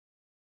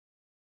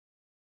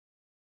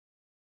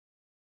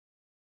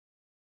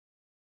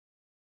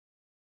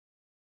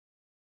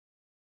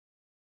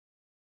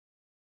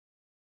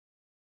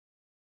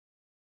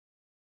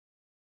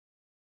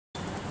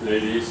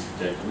Ladies,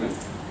 gentlemen,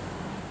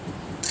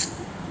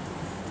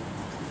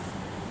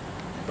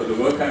 for the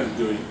work I'm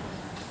doing,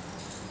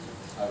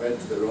 I went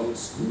to the wrong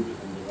school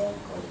and the wrong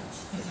college.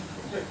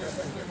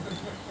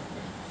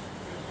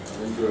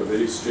 I went to a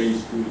very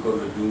strange school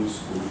called the Doom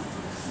School,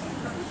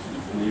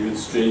 an even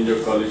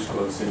stranger college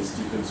called St.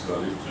 Stephen's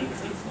College.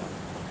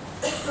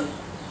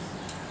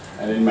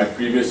 And in my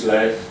previous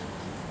life,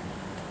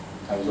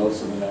 I was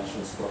also the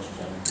national sports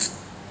champion.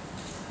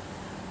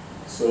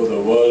 So the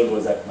world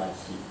was at my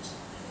feet.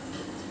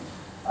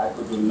 I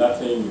could do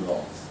nothing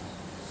wrong.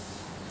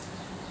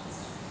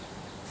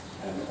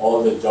 And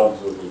all the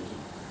jobs were waiting.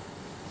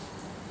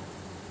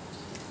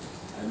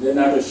 And then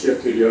out of sheer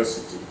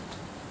curiosity,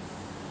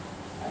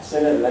 I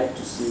said I'd like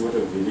to see what a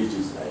village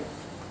is like.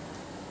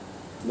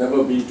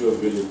 Never been to a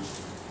village.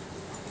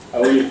 I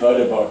only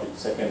heard about it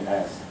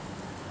secondhand.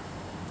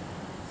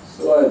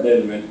 So I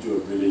then went to a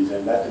village,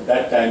 and at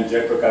that time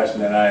Jayaprakash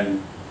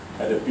Narayan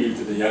had appealed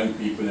to the young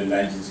people in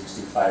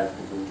 1965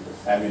 to go to the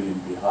famine in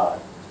Bihar.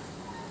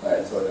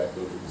 I thought I'd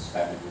go to this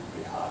famine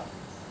in Bihar.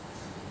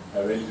 I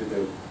went with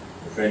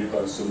a friend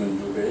called Suman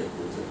Dubey,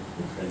 who was a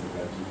friend of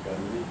Rajiv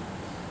Gandhi,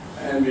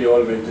 and we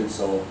all went and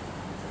saw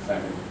the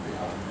famine in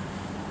Bihar.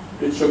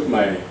 It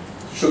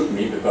shook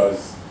me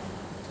because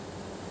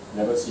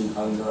never seen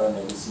hunger,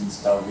 never seen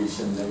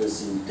starvation, never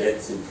seen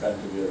deaths in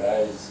front of your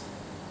eyes.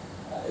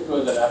 It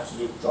was an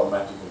absolute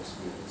traumatic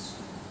experience.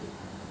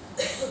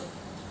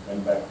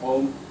 Went back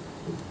home.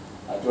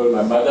 I told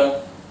my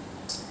mother,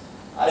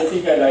 I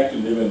think I'd like to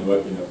live and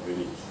work in a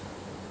village.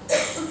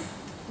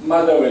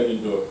 Mother went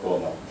into a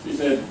coma. She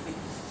said,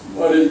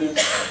 what is this?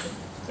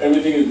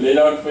 Everything is laid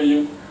out for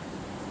you.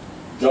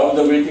 Jobs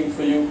are waiting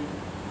for you.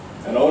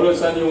 And all of a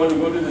sudden you want to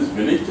go to this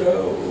village?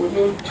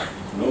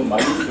 No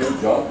money,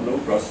 no job, no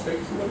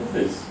prospects. What is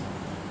this?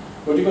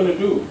 What are you going to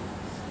do?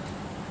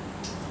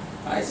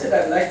 I said,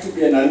 I'd like to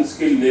be an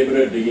unskilled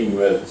laborer digging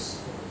wells.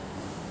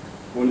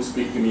 Wouldn't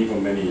speak to me for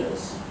many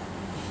years,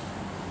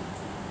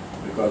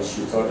 because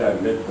she thought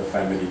I'd let the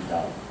family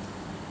down.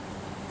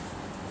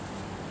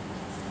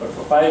 But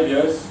for 5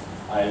 years,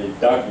 I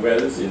dug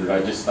wells in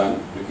Rajasthan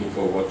looking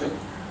for water,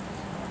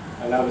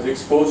 and I was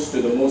exposed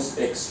to the most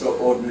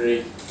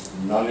extraordinary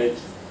knowledge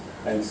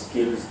and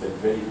skills that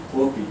very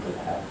poor people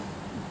have.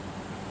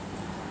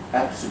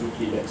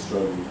 Absolutely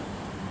extraordinary.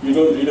 You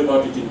don't read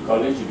about it in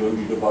college, you don't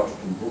read about it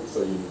in books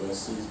or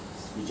universities.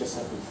 You just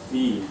have to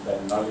feel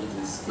that knowledge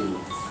and skill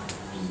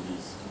in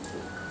these people.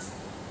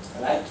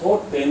 And I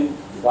thought then,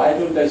 why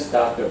don't I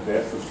start a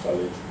Barefoot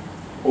College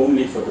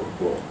only for the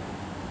poor?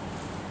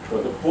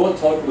 What the poor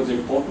thought was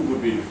important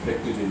would be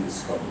reflected in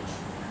this college.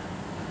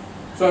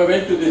 So I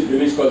went to this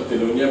village called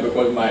Tilonia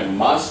because my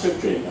master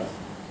trainer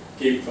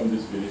came from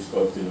this village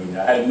called Tilonia.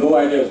 I had no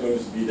idea I was going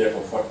to be there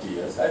for 40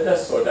 years. I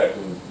just thought I'd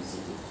go and visit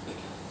it.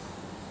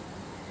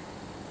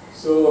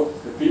 So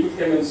the people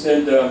came and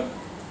said,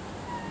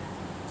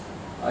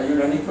 are you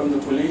running from the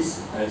police?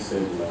 I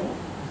said, no.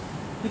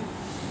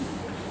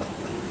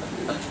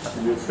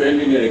 You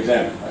failed in your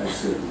exam? I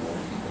said, no.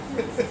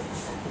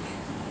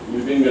 You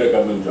didn't get a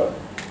government job?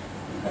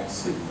 I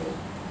said, no.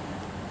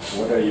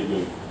 What are you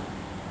doing?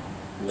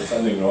 Is there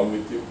something wrong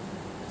with you?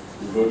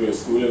 You go to a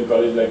school and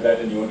college like that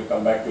and you want to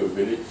come back to a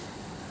village?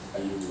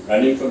 Are you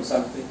running from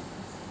something?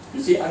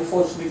 You see,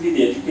 unfortunately,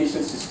 the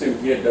education system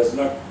here does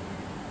not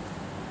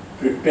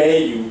prepare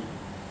you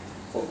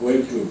for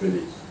going to a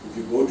village. If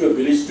you go to a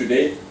village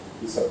today,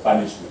 it's a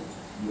punishment.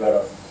 You are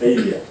a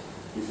failure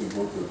if you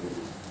go to a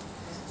village.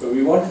 So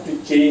we wanted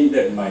to change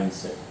that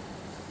mindset.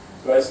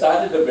 So I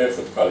started the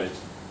Barefoot College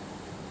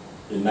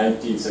in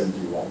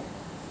 1971.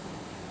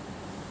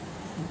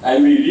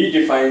 And we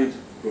redefined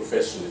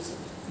professionalism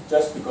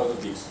just because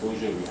of the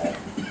exposure we had.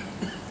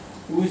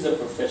 Who is a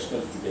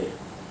professional today?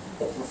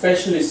 A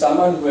professional is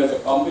someone who has a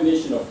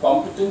combination of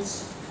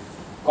competence,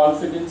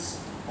 confidence,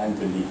 and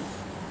belief.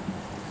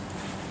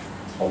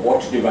 A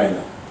watch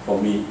diviner, for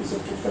me, is a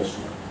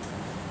professional.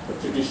 A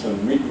traditional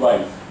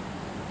midwife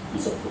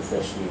is a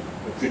professional.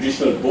 A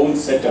traditional bone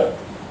setter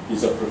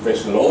is a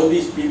professional. All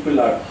these people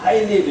are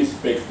highly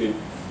respected,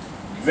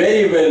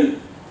 very well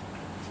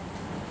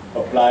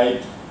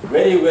applied,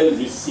 very well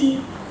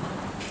received,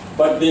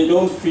 but they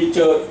don't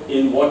feature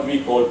in what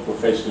we call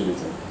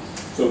professionalism.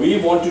 So we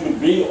wanted to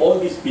bring all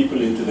these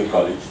people into the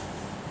college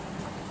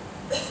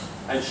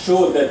and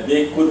show that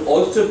they could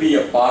also be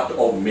a part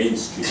of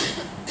mainstream.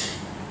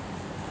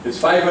 It's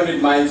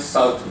 500 miles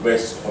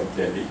southwest of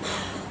Delhi.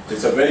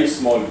 It's a very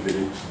small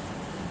village.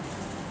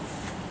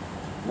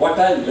 What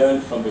I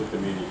learned from the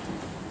community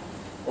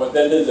was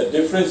that there's a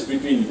difference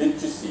between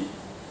literacy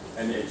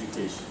and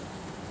education.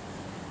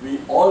 We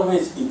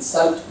always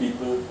insult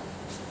people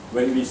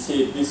when we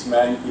say this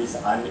man is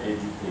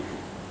uneducated.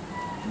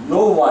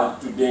 No one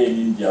today in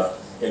India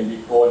can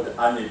be called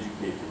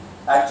uneducated.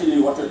 Actually,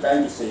 what you're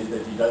trying to say is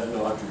that he doesn't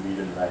know how to read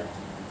and write.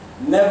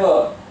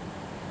 Never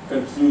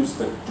confuse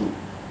the two.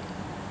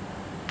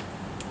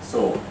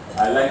 So,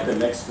 I like the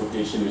next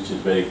quotation, which is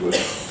very good,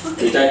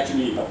 which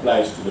actually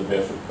applies to the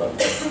Barefoot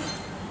College.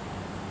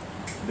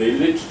 The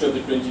illiterate of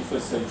the 21st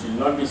century will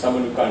not be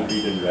someone who can't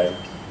read and write.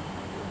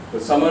 for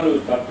someone who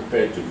is not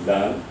prepared to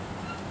learn,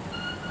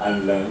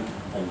 unlearn,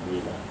 and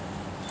relearn.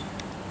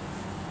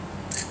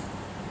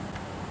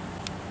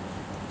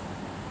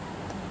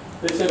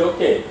 They said,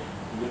 okay,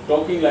 you're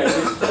talking like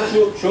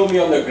this, show me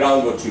on the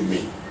ground what you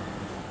mean.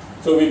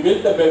 So we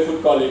built the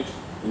Barefoot College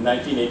in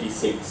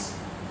 1986.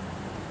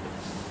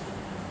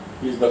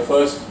 He's the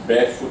first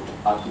barefoot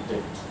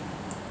architect.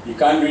 He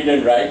can't read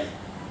and write.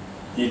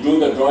 He drew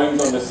the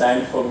drawings on the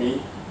sand for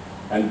me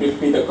and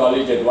built me the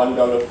college at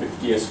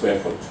 $1.50 a square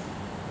foot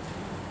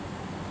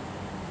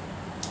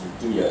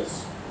in 2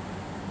 years.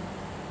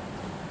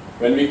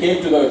 When we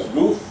came to the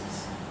roof,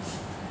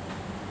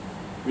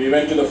 we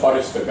went to the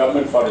forester,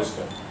 government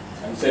forester,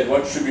 and said,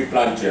 what should we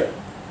plant here?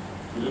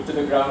 He looked at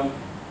the ground,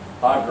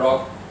 hard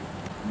rock,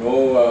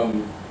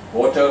 no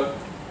water.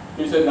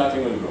 He said,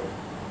 nothing will grow.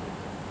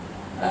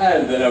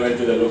 And then I went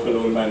to the local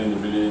old man in the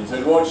village and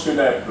said, what should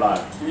I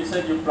plant? He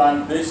said, you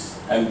plant this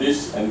and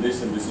this and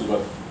this, and this is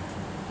what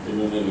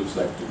Indonesia looks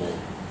like today.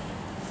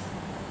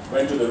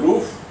 Went to the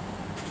roof.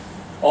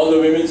 All the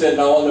women said,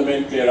 now all the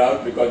men clear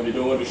out because we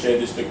don't want to share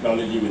this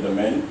technology with the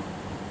men.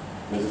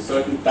 There's a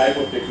certain type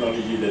of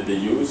technology that they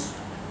use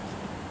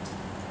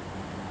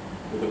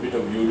with a bit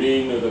of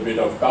urine, with a bit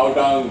of cow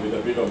dung, with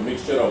a bit of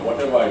mixture of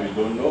whatever, we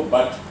don't know,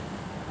 but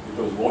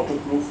it was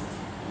waterproof.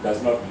 It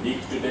does not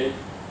leak today.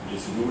 It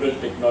is rural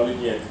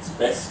technology at its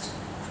best.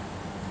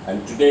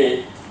 And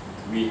today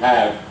we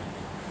have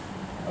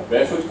a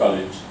Barefoot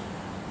College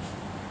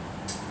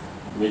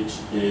which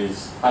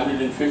is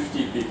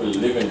 150 people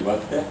live and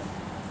work there,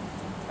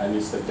 and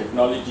it's the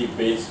technology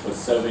base for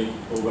serving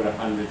over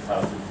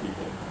 100,000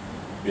 people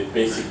with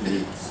basic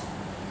needs.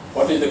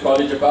 What is the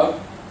college about?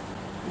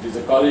 It is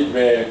a college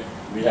where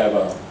we have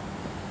a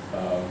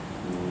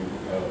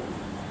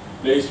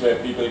place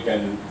where people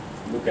can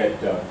look at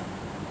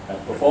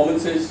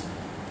performances,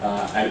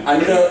 and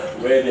under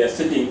where they are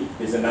sitting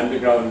is an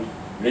underground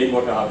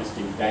rainwater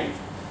harvesting tank.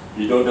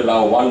 We don't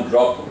allow one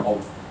drop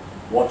of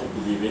water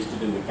to be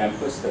wasted in the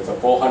campus. That's a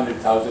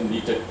 400,000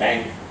 litre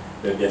tank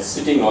that they are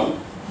sitting on,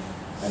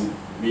 and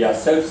we are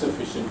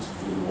self-sufficient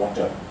in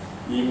water,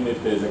 even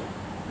if there's a,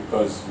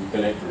 because we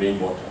collect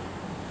rainwater.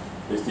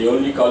 It's the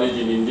only college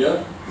in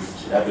India,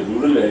 which, at the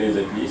rural areas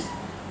at least,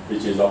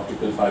 which is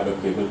optical fiber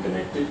cable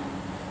connected.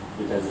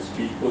 It has a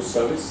speed post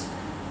service.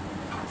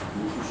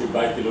 You should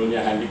buy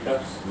Kilonia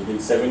handicrafts. Within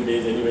 7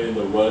 days, anywhere in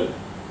the world,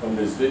 from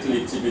this little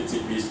itsy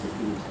bitsy piece to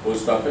the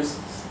post office,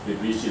 it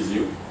reaches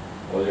you,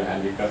 all your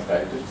handicraft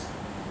items.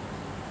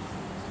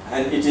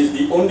 And it is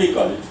the only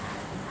college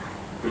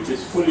which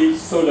is fully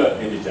solar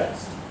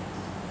energized.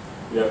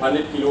 We have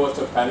 100 kilowatts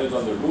of panels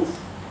on the roof,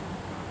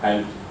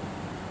 and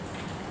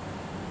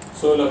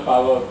solar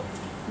power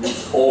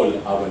meets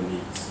all our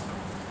needs.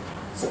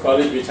 It's a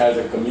college which has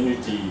a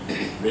community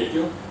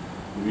radio.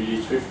 We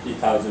reach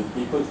 50,000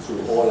 people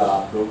through all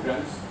our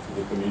programs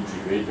through the community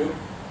radio,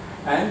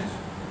 and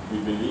we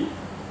believe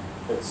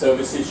that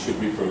services should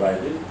be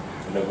provided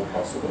whenever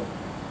possible.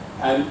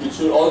 And it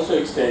should also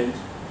extend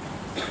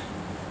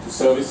to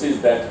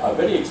services that are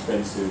very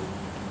expensive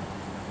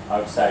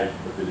outside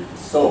the village.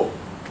 So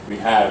we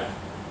have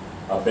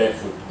a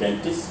barefoot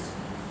dentist.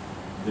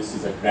 This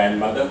is a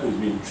grandmother who's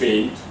been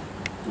trained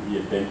to be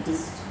a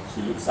dentist.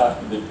 She looks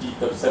after the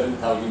teeth of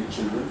 7,000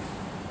 children.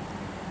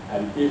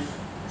 And if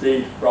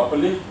trained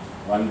properly,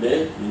 one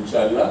day,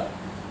 inshallah,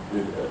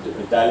 with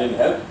Italian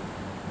help,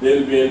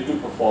 they'll be able to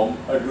perform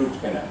a root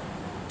canal.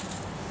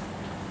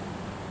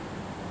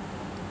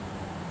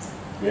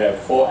 We have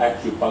 4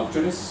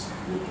 acupuncturists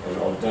with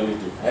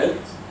alternative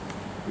health.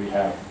 We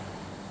have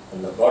a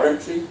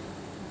laboratory,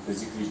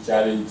 physically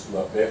challenged who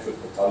are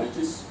barefoot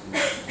pathologists.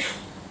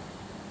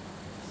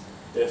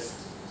 Test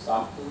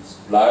samples,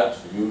 blood,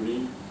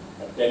 urine,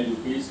 at 10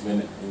 rupees,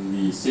 when in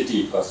the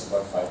city it costs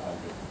about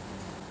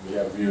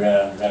 500. We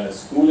ran a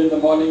school in the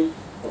morning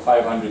for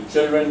 500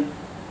 children,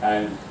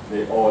 and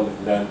they all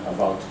learn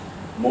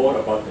more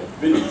about their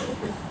village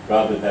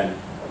rather than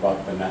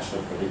about the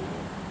national curriculum.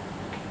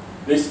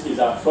 This is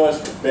our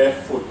first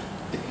barefoot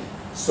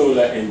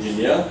solar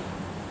engineer.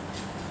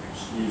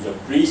 He is a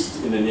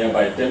priest in a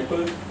nearby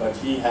temple, but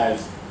he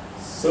has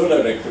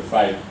solar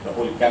rectified the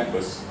whole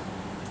campus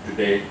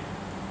today,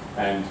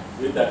 and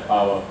with that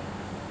power,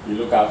 we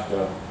look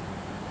after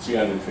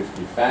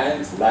 350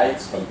 fans,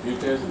 lights,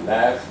 computers,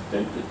 labs,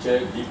 temperature,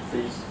 deep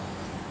freeze,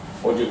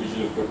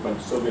 audiovisual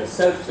equipment. So we are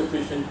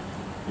self-sufficient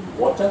in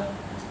water,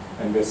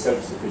 and we are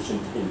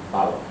self-sufficient in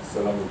power,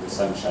 so long as the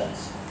sun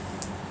shines.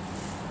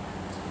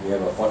 We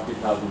have a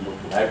 40,000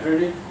 book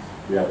library.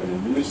 We have an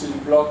university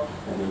block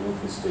and an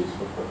open stage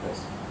for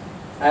protest.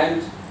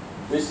 And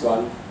this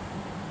one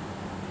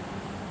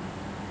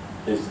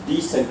is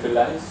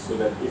decentralized, so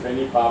that if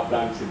any power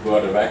plant should go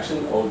out of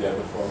action, all the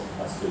other 4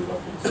 are still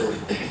working. So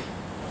the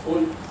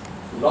whole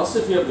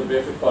philosophy of the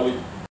Barefoot College,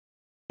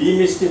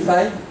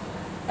 demystify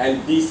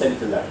and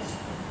decentralize.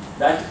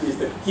 That is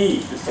the key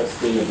to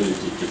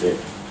sustainability today.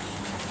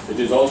 It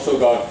has also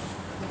got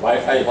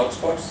Wi-Fi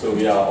hotspots, so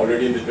we are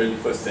already in the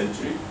 21st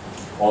century,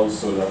 all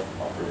solar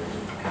operated.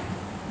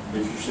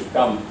 If you should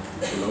come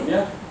to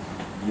Colonia,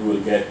 you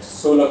will get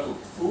solar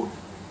cooked food.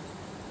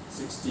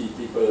 60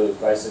 people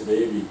twice a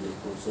day we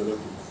cook solar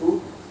cooked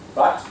food,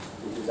 but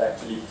it is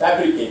actually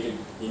fabricated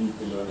in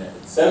Paulownia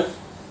itself,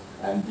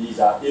 and these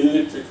are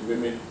illiterate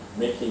women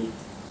making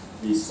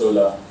these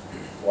solar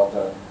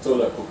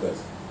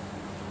cookers.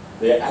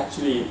 They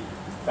actually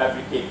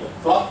fabricate the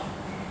clock,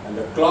 and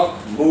the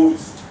clock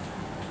moves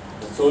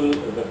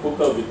the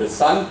cooker with the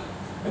sun,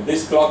 and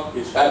this clock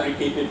is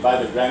fabricated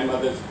by the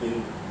grandmothers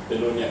in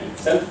Paulownia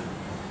itself.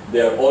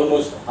 They are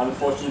almost,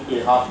 unfortunately,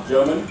 half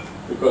German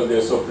because they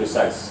are so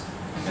precise.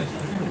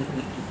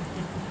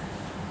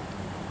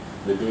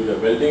 They do the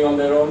welding on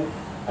their own,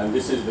 and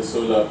this is the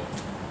solar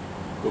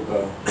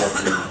cooker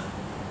that we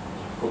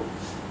cook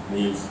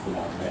meals in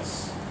our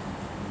mess.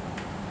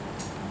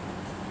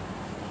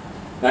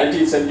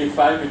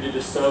 1975, we did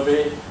a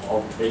survey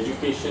of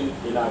education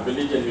in our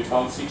village, and we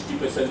found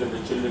 60% of the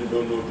children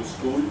don't go to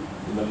school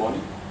in the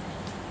morning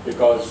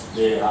because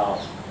they are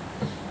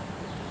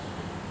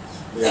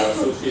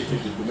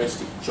associated with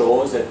domestic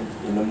chores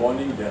in the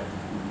morning. They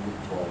look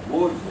for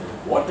wood,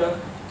 water.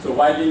 So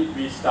why didn't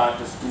we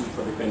start a school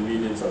for the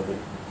convenience of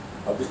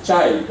the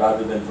child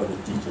rather than for the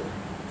teacher?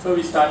 So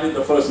we started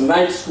the first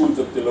night schools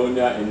of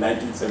Paulownia in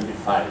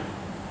 1975,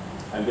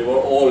 and they were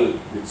all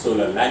with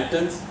solar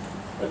lanterns.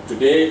 But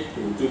today,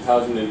 in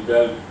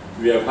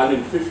 2012, we have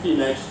 150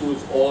 night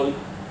schools, all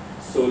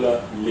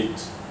solar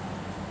lit,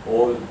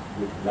 all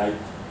with light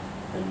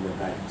in the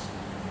night.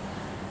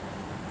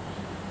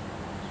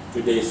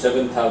 Today,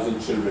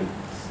 7,000 children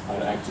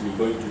are actually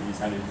going to these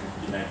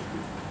 150 night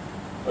schools.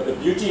 But the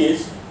beauty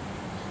is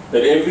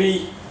that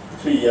every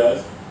 3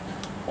 years,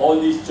 all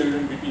these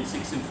children between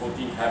 6 and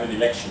 14 have an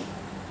election,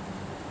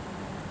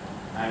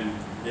 and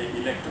they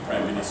elect a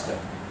prime minister.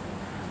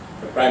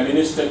 The prime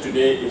minister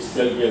today is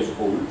 12 years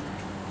old.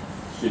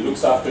 She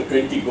looks after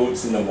 20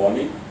 goats in the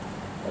morning,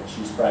 but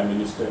she's prime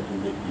minister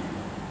in the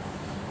evening.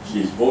 She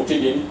is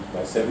voted in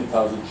by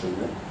 7,000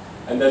 children,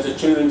 and there's a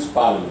children's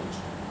parliament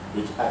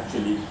which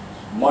actually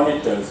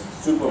monitors,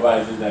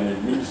 supervises, and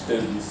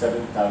administers these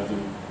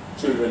 7,000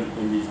 children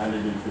in these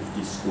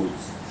 150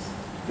 schools.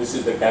 This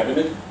is the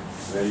cabinet,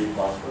 very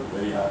powerful,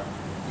 very hard.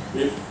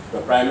 If the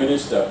prime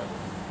minister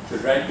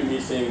should write to me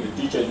saying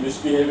the teacher is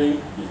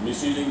misbehaving, he's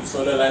misusing the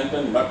solar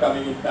lantern, not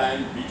coming in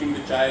time, beating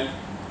the child,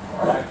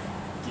 that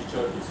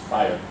teacher is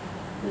fired,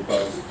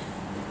 because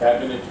the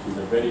cabinet is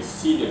a very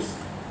serious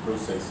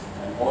process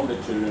and all the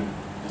children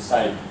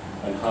decide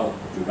on how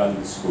to run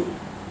the school.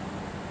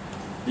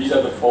 These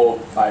are the 4,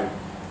 5.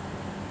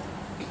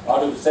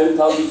 Out of the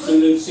 7,000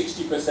 children,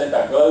 60%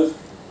 are girls.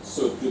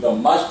 So to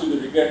the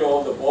regret of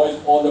all the boys,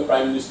 all the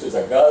prime ministers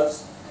are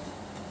girls.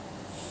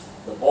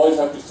 The boys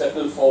have to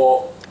settle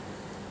for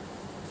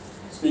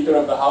Speaker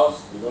of the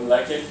House, they don't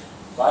like it,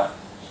 but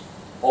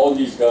all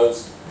these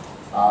girls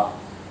are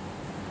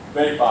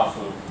very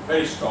powerful,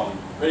 very strong,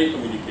 very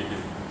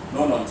communicative,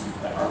 no nonsense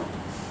type.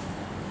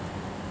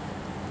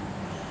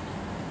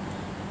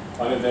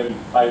 One of them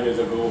 5 years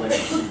ago went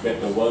to get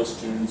the World's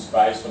Children's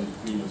Prize from the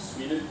Queen of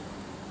Sweden.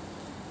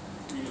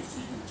 The Queen of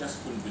Sweden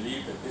just couldn't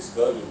believe that this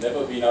girl who had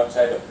never been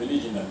outside a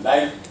village in her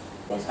life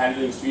was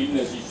handling Sweden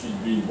as if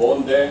she'd been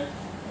born there,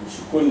 and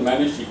she couldn't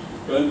manage. She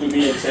turned to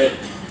me and said,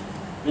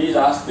 "Please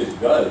ask this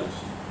girl,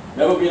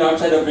 never been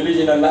outside a village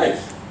in her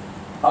life.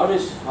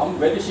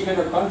 Where did she get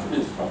her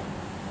confidence from?"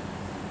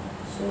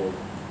 So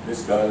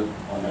this girl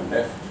on her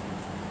left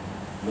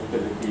looked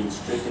at the Queen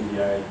straight in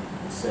the eye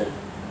and said,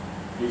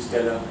 "Please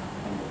tell her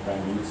I'm the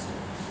Prime Minister."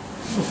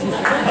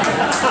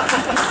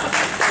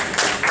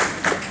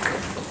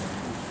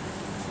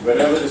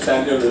 Wherever the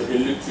standard of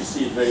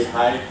illiteracy is very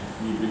high,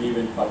 we believe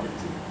in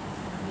puppetry.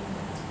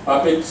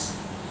 Puppets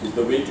is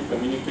the way to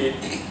communicate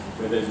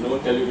where there's no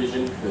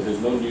television, where there's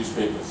no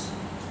newspapers.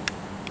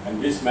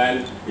 And this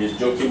man is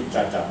Joachim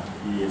Chacha.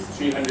 He is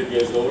 300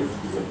 years old,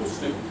 he's a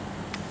Muslim.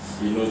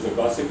 He knows the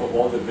gossip of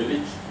all the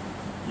village.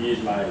 He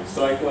is my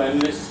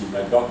psychoanalyst, he's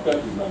my doctor,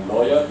 he's my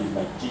lawyer, he's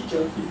my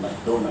teacher, he's my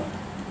donor.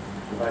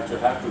 If I should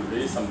have to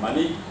raise some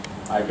money,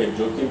 I get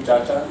Joachim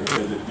Chacha. If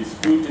there's a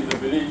dispute in the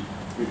village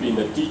between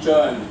the teacher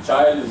and the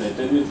child and the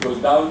attendance goes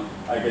down,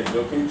 I get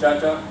Joachim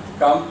Chacha to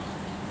come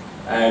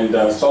and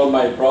solve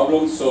my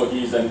problems. So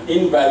he's an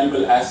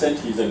invaluable asset,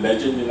 he's a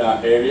legend in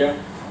our area,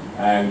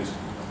 and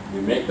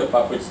we make the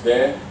puppets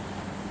there.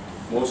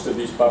 Most of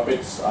these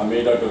puppets are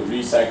made out of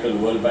recycled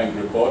World Bank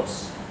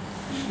reports.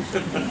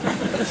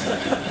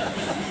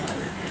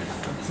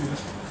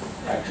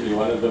 Actually,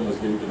 one of them was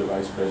given to the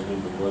Vice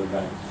President of the World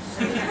Bank.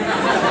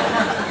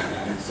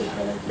 And so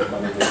can I keep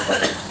one of those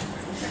puppets?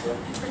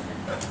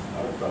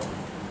 Not a problem.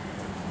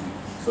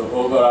 So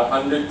over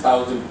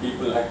 100,000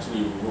 people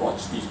actually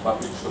watch these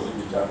puppet shows,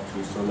 which are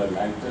through solar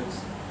lanterns,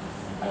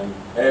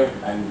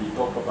 and we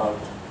talk about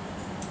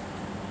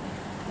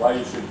why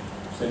you should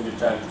send your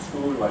child to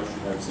school, why you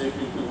should have safe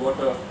drinking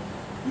water.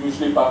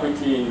 Usually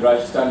puppetry in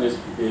Rajasthan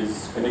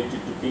is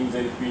connected to kings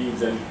and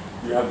queens, and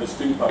you have the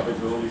string puppets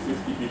where only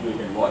 50 people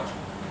can watch.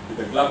 With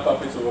the glove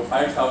puppets, over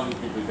 5,000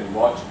 people can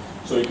watch,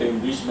 so you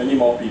can reach many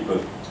more people.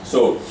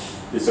 So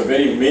it's a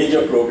very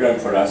major program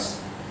for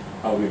us,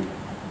 how we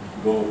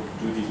go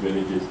to these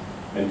villages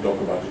and talk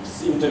about it.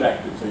 It's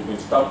interactive, so you can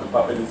stop the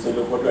puppet and say,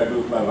 look, what do I do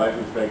if my wife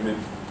is pregnant?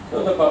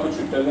 So the puppet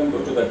should tell them,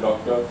 go to that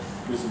doctor,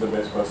 this is the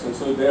best person.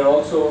 So they're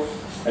also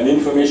an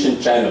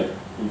information channel,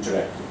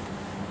 interactive.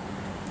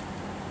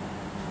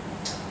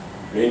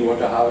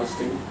 Rainwater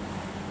harvesting,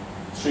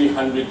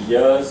 300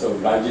 years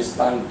of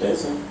Rajasthan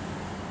desert.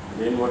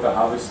 Rainwater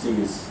harvesting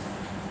is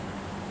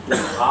to the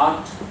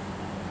heart.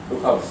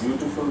 Look how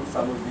beautiful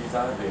some of these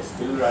are. They're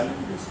still running,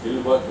 they're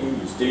still working,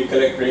 you still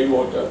collect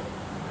rainwater.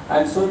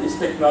 And so this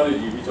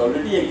technology, which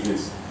already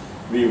exists,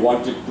 we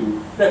wanted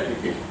to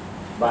replicate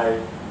by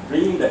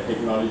bringing that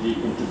technology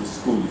into the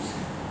schools.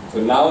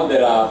 So now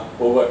there are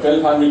over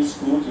 1,200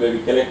 schools where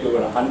we collect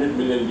over 100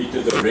 million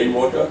liters of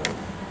rainwater,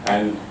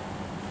 and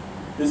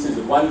this is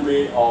one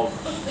way of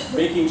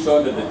making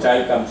sure that the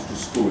child comes to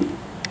school,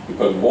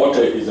 because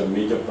water is a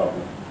major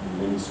problem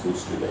in many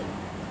schools today.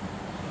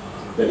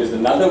 There is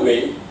another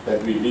way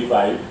that we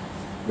revived,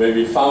 where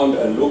we found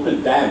a local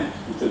dam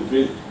which was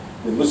built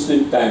in the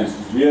Muslim times,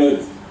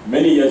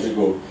 many years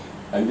ago,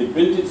 and they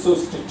built it so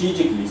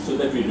strategically so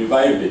that we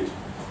revived it.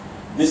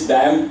 This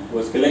dam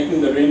was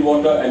collecting the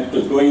rainwater and it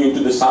was going into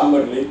the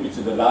Sambar Lake, which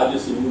is the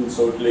largest Indian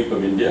salt lake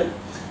of India.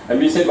 And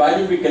we said, why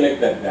don't we collect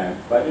that dam?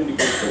 Why don't we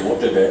collect the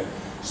water there?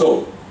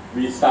 So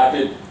we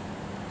started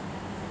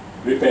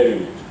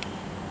repairing it.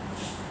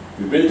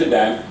 We built a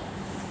dam.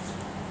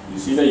 You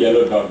see the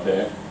yellow dot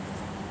there.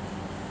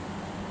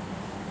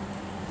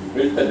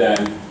 We built the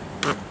dam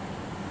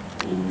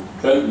in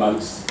 12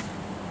 months,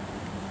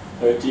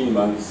 13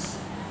 months.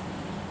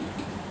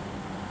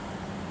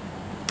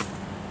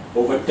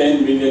 Over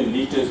 10 million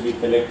liters we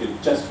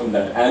collected just from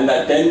that. And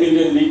that 10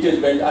 million liters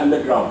went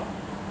underground.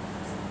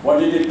 What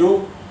did it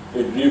do?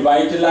 It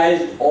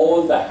revitalized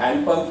all the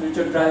hand pumps which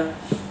were dry,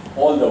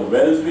 all the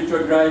wells which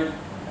were dry,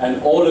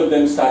 and all of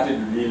them started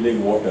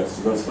yielding water.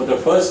 Because for the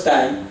first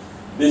time,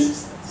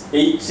 this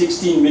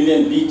 16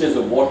 million liters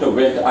of water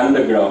went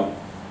underground,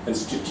 and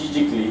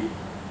strategically,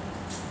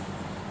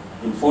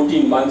 in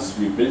 14 months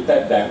we built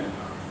that dam.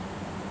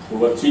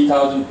 Over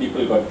 3,000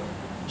 people got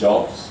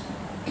jobs.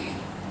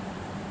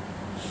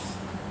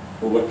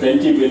 Over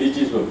 20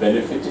 villages were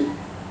benefited.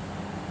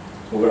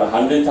 Over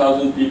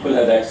 100,000 people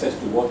had access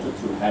to water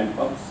through hand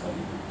pumps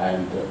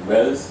and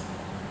wells.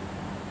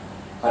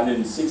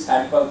 106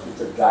 hand pumps which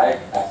were dry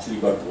actually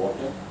got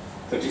water.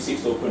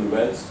 36 open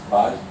wells,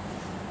 bars.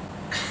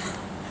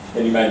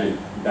 Can you imagine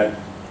that?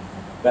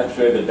 That's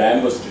where the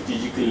dam was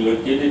strategically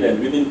located, and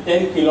within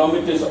 10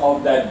 kilometers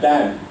of that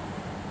dam,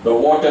 the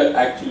water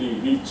actually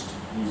reached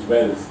these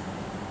wells.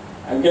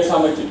 And guess how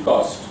much it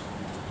cost?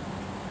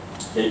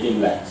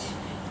 18 lakhs.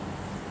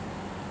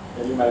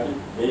 Can you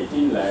imagine?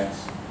 18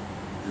 lakhs.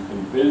 You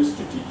can build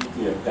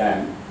strategically a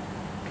dam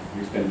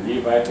which can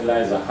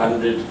revitalize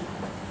 100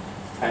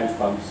 hand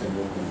pumps and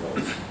open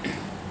wells.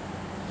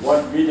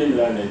 What we didn't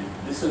learn is,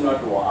 this is not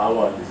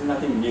this is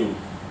nothing new.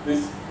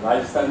 This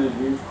Rajasthan has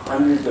been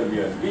hundreds of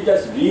years. We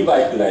just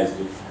revitalized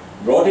it,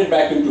 brought it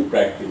back into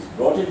practice,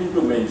 brought it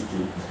into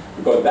mainstream.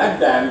 Because that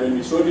dam, when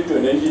we showed it to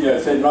an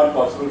engineer, said, not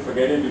possible,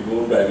 forget it, we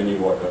won't have any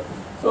water.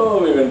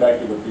 So we went back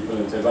to the people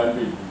and said, why don't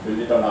we build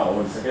it on our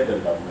own, forget the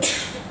government.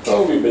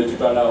 So we built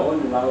it on our own,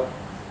 and now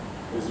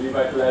it's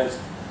revitalized,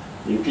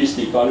 increased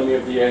the economy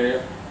of the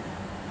area.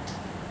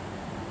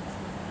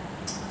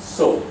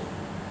 So,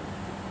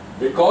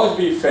 because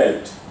we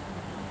felt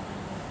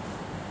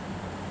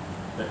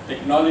that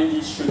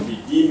technology should be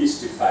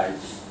demystified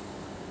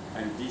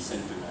and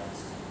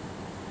decentralized,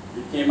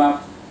 we came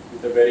up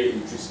with a very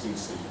interesting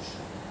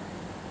solution.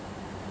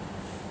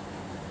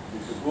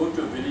 If you go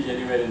to a village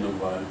anywhere in the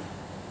world,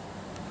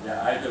 they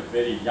are either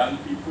very young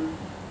people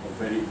or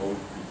very old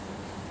people.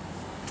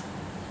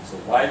 So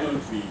why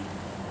don't we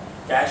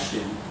cash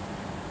in,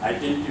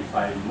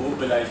 identify,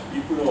 mobilize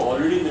people who are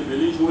already in the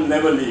village who will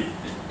never leave.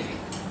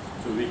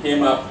 So we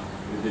came up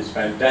with this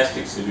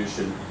fantastic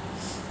solution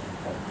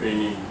of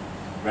training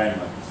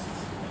grandmothers,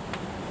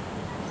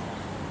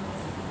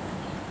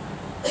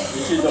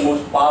 which is the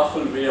most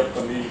powerful way of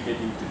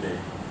communicating today.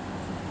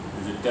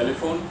 Is it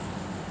telephone?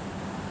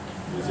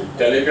 Is it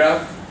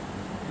telegraph?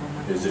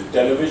 Is it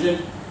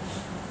television?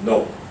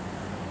 No.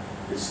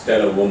 It's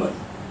tell a woman.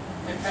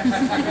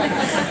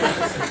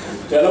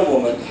 Tell a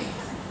woman,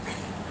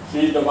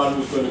 she's the one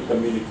who's going to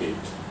communicate.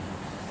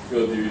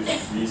 So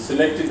we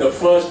selected the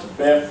first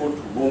barefoot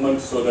woman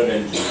solar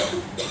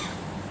engineer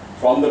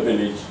from the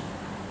village,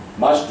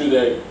 much to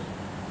the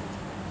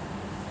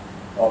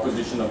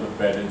opposition of the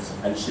parents,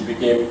 and she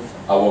became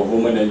our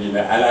woman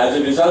engineer. And as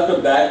a result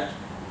of that,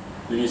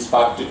 we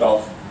sparked it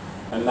off.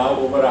 And now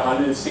over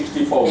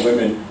 164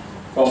 women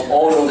from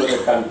all over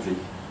the country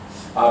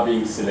are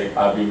being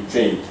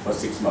trained for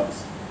 6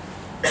 months.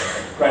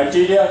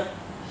 Criteria: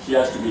 she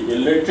has to be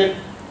illiterate,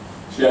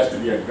 she has to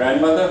be a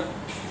grandmother,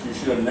 she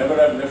should never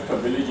have left her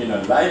village in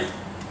her life,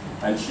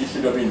 and she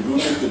should have been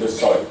rooted to the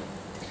soil.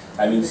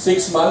 And in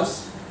 6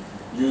 months,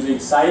 using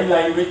sign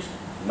language,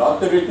 not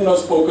the written or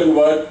spoken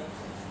word,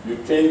 you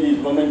train these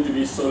women to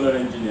be solar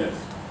engineers.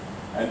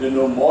 and they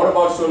know more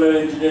about solar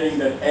engineering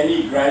than any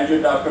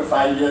graduate after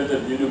 5 years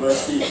at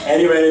university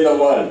anywhere in the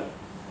world.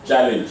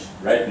 Challenge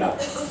right now.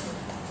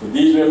 So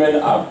these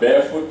women are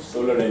barefoot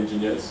solar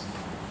engineers,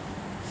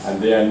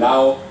 and they are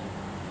now,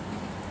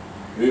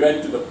 we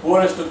went to the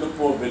poorest of the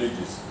poor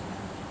villages,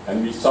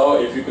 and we saw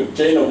if we could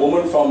train a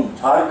woman from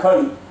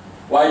Jharkhand,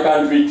 why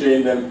can't we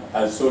train them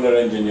as solar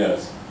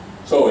engineers?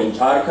 So in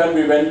Jharkhand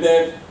we went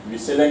there, we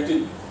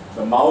selected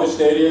the Maoist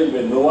areas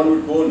where no one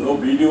would go, no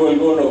BDO will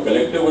go, no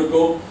collector would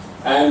go,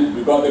 and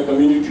we got the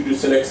community to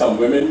select some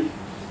women,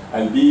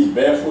 and these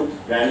barefoot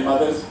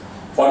grandmothers,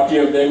 40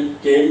 of them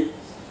came,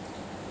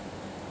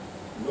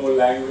 no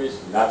language,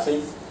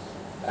 nothing,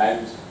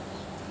 and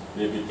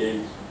they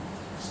became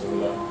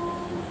solar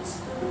engineers.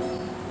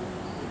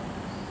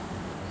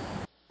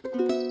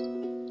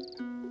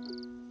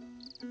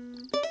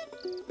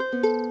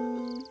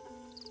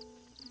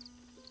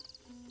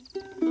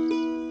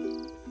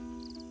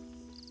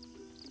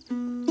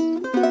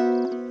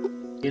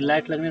 ये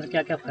light लगने से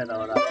क्या क्या फायदा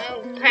हो रहा है?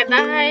 फायदा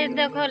है,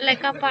 देखो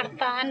लड़का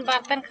पढ़ता है,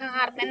 बर्तन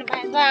खंगारते हैं,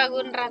 भैंसा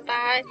अगुन रहता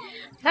है,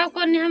 सबको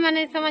हम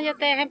नहीं समझ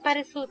होते हैं,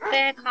 पर सोते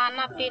हैं,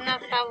 खाना पीना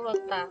सब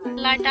होता है।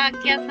 लाइट आ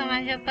क्या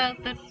समझ होता है,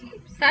 तो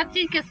सब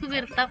चीज के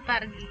सुविधा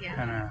पड़ गया।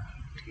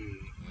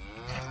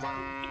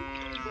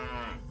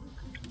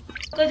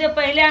 तो जब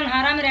पहले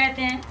अंधारा में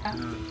रहते हैं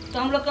तो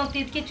हम लोग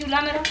तीत की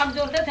चूल्हा में रख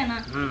जोड़ते थे ना,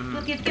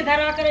 तो तीत की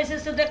धरा कर ऐसे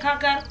से देखा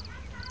कर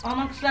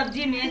हम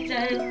सब्जी में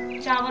चाहे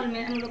चावल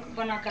में हम लोग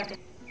बना कर।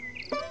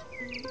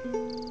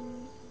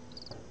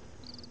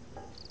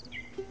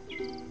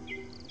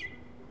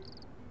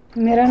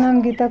 मेरा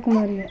नाम गीता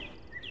कुमारी है।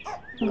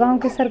 गांव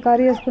के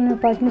सरकारी स्कूल में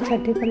 5वीं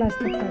 6ठी क्लास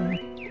तक पढ़ी।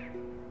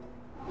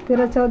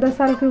 13-14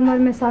 साल की उम्र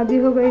में शादी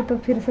हो गई तो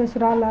फिर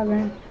ससुराल आ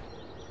गए।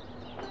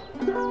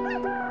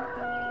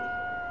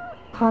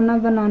 खाना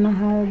बनाना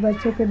है,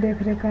 बच्चों के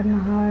देख रेख करना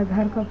है,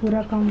 घर का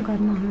पूरा काम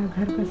करना है,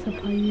 घर का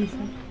सफाई, ये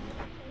सब।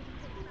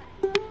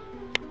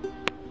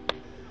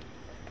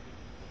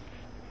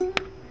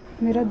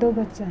 मेरा 2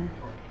 बच्चा है।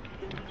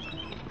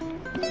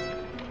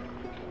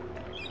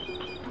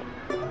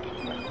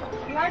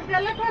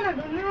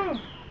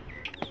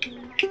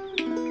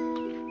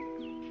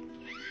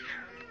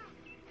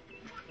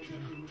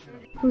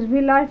 कुछ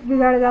भी लाइट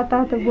बिगड़ जाता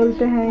है तो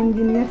बोलते हैं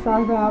इंजीनियर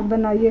साहब आप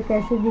बनाइए,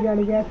 कैसे बिगड़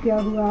गया, क्या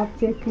हुआ, आप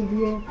चेक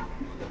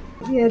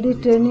कीजिए। यदि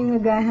ट्रेनिंग में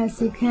गए हैं,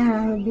 सीखे हैं,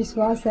 हमें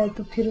विश्वास है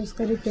तो फिर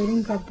उसका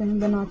रिपेयरिंग करते हैं,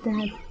 बनाते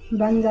हैं,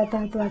 बन जाता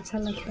है तो अच्छा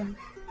लगता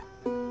है।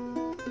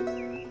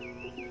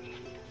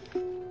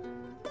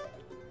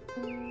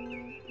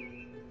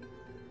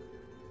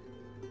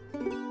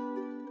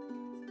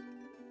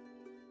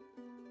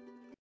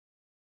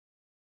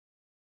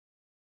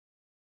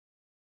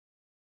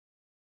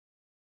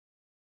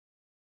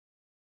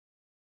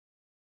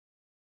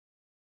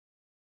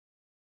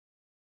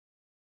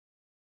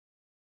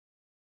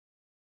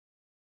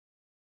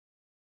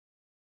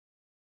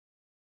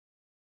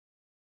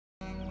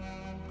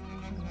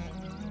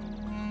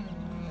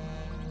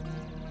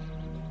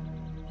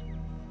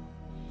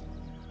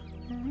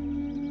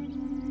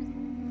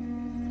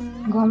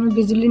 गांव में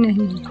बिजली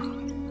नहीं है।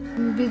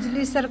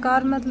 बिजली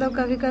सरकार मतलब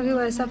कभी कभी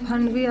वैसा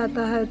फंड भी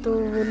आता है तो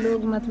वो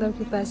लोग मतलब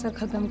कि पैसा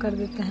ख़त्म कर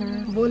देते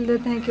हैं, बोल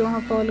देते हैं कि वहाँ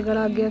पोल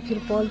गड़ा गया, फिर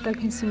पोल तक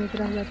ही सीमित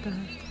रह जाता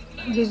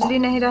है। बिजली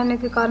नहीं रहने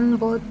के कारण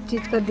बहुत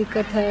चीज़ का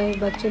दिक्कत है,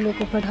 बच्चों लोग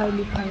को पढ़ाई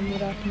लिखाई में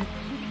रात में।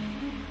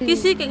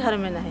 किसी के घर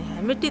में नहीं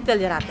है, मिट्टी तेल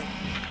जलाते हैं।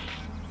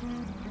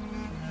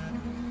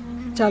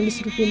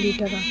 40 रुपये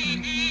लीटर आता है,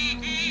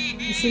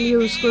 इसीलिए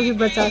उसको भी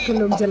बचा के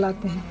लोग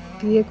जलाते हैं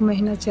कि 1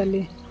 महीना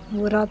चले।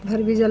 वो रात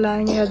भर भी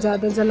जलाएंगे या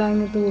ज़्यादा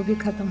जलाएंगे तो वो भी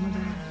ख़त्म हो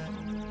जाएगा।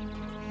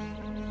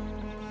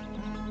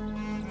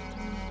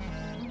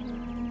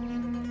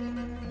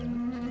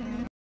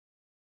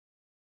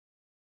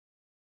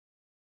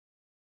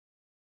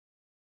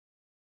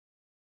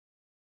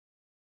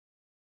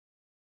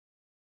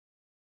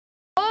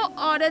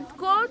 औरत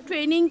को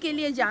ट्रेनिंग के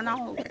लिए जाना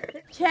होगा,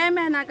 6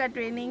 महीना का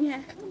ट्रेनिंग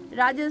है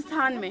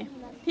राजस्थान में,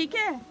 ठीक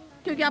है,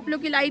 क्योंकि आप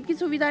लोग की लाइट की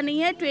सुविधा नहीं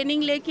है।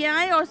 ट्रेनिंग लेके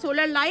आए और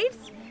सोलर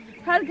लाइट्स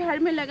हर घर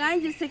में लगाएं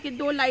जिससे कि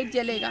 2 लाइट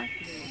जलेगा।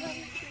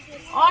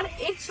 और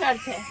एक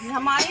शर्त है,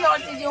 हमारी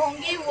औरतें जो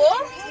होंगी वो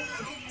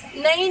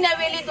नई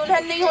नवेली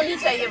दुल्हन नहीं होनी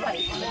चाहिए।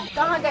 भाई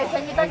कहाँ गए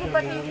संगीता के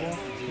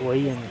पति?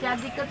 वही है। क्या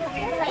दिक्कत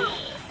होगी भाई?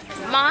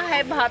 माँ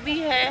है, भाभी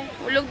है,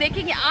 वो लोग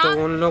देखेंगे। आप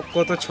तो उन लोग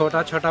को तो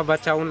छोटा छोटा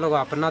बच्चा उन लोग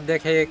अपना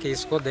देखे कि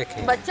इसको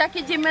देखे? बच्चा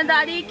की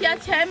जिम्मेदारी क्या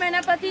 6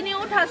 महीना पति नहीं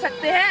उठा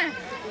सकते हैं?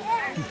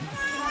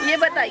 ये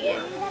बताइए।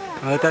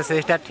 वो तो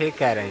सिस्टर ठीक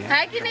कह रही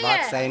है कि नहीं? बात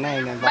है सही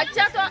नहीं।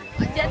 बच्चा तो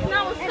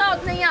जितना उसका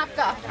उतना ही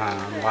आपका।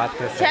 हाँ, बात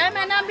तो 6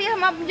 महीना भी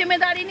हम अब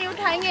जिम्मेदारी नहीं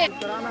उठाएंगे।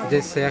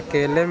 जिससे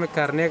अकेले में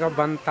करने का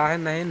बनता है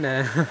नहीं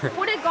न।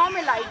 पूरे गांव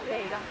में लाइट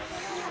रहेगा।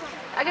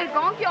 अगर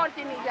गांव की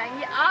औरतें नहीं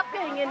जाएंगी, आप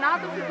कहेंगे ना,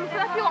 तो फिर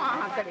दूसरा क्यों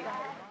हाँ करेगा?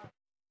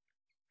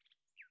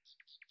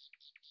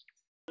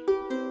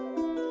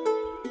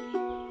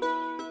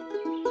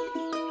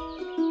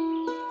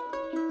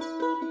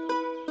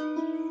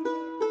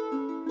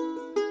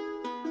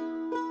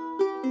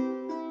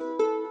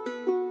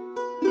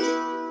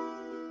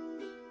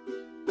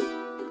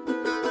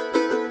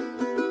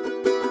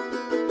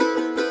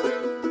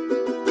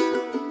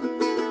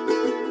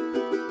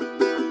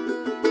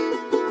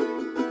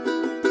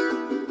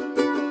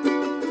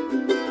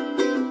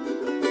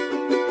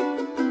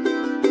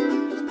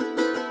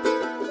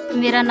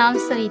 मेरा नाम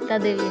सविता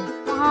देवी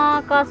है।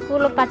 वहाँ का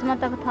स्कूल 5वां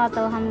तक था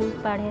तो हम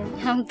पढ़े।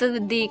 हम तो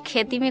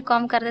खेती में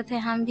काम करते थे।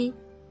 हम भी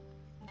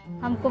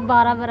हमको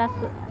 12 बरस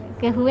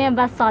के हुए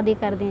बस शादी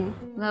कर दिए।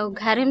 वो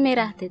घर में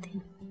रहते थे,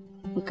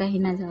 कहीं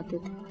ना जाते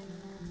थे।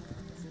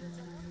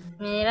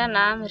 मेरा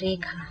नाम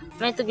रेखा।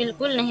 मैं तो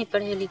बिल्कुल नहीं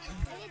पढ़े लिखे।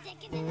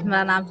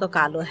 मेरा नाम तो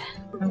कालो है।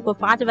 हमको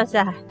 5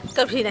 बच्चा है,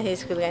 कभी नहीं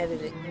स्कूल गए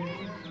दीदी।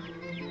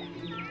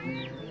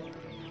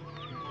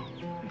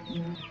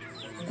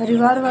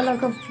 परिवार वाला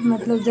का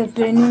मतलब जब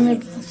ट्रेनिंग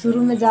में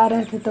शुरू में जा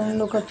रहे थे तो उन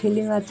लोग का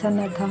फीलिंग अच्छा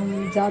न था।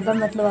 हम ज़्यादा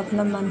मतलब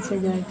अपना मन से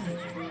गए थे।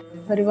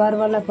 परिवार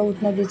वाला का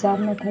उतना विचार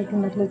न था कि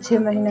मतलब 6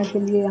 महीने के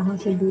लिए यहाँ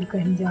से दूर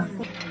कहीं जाए।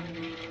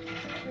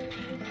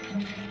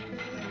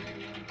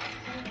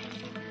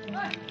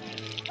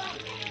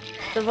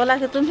 तो बोला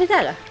कि तुम भी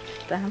जाएगा,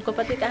 तो हमको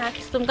पति कहा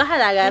कि तुम कहाँ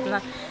जाएगा,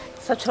 इतना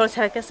सब छोड़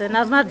छाड़ के से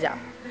न मत जाओ।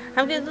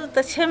 हम कहे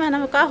तो 6 महीने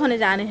में क्या होने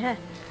जाने हैं।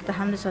 तो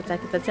हमने सोचा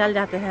कि तो चल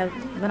जाते हैं,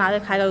 बना के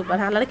खाएगा।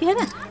 पढ़ा लड़की है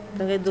ना, तो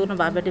कहे दोनों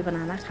बाप बेटी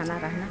बनाना खाना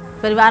रहना।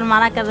 परिवार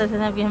माना कर रहे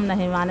थे कि हम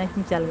नहीं माने,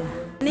 हम चल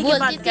गए।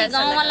 बोलती थी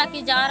गाँव वाला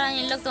की जा रहे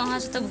हैं लोग, तो वहाँ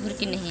से तो घूर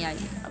के नहीं आई।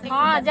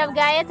 हाँ, जब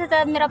गए थे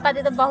तब मेरा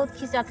पति तो बहुत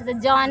खिंचाते थे,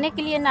 जाने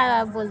के लिए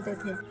ना बोलते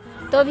थे।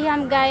 तो भी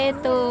हम गए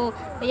तो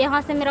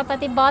यहाँ से मेरा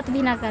पति बात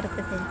भी ना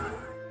करते थे।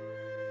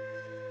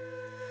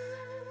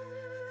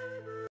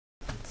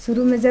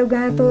 शुरू में जब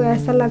गए तो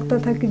ऐसा लगता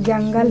था कि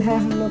जंगल है,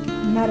 हम लोग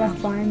न रह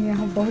पाएंगे,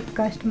 यहाँ बहुत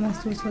कष्ट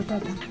महसूस होता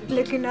था।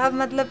 लेकिन अब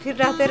मतलब फिर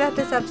रहते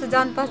रहते सबसे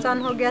जान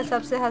पहचान हो गया,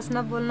 सबसे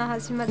हंसना बोलना,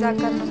 हंसी मजाक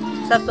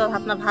करना। सब तो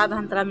अपना भाई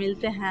बहन तरह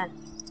मिलते हैं,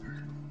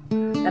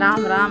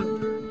 राम राम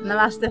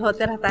नमस्ते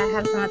होते रहता है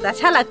हर समय, तो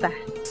अच्छा लगता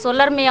है।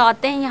 सोलर में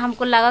आते हैं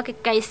हमको लगा कि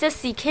कैसे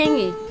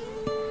सीखेंगे,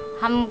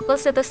 हमको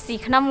से तो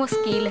सीखना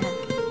मुश्किल है।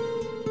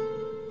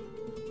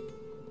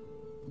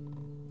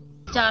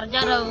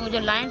 चार्जर और जो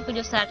लाइन को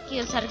जो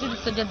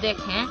सर्किट को जो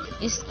देखें,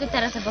 इसकी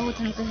तरह से बहुत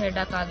हमको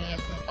हेडक आ गए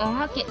थे।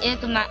 वहाँ के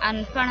एक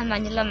अनपढ़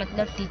महिला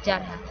मतलब टीचर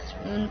है,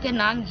 उनके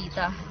नाम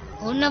गीता है।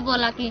 उन्होंने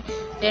बोला कि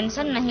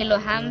टेंशन नहीं लो,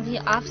 हम भी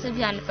आपसे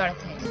भी अनपढ़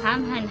थे,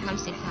 हम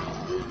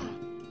सिखाएंगे।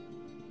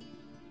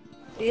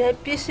 यह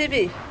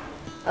पीसीबी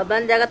और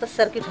बन जाएगा तो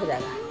सर्किट हो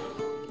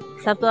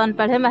जाएगा। सब तो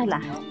अनपढ़े महिला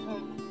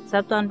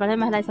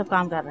है, सब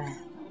काम कर रहे हैं।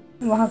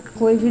 वहाँ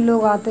कोई भी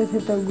लोग आते थे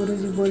तो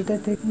गुरुजी बोलते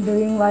थे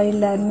डूइंग बाई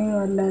लर्निंग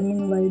और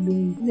लर्निंग बाई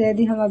डूइंग।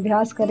 यदि हम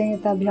अभ्यास करेंगे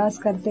तो अभ्यास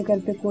करते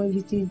करते कोई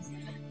भी चीज़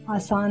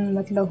आसान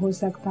मतलब हो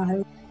सकता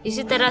है।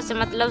 इसी तरह से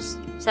मतलब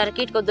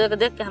सर्किट को देख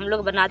देख के हम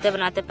लोग बनाते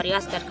बनाते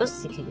प्रयास करके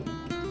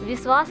सीखेंगे।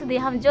 विश्वास दिए,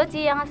 हम जो चीज़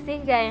यहाँ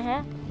सीख गए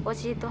हैं वो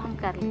चीज़ तो हम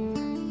कर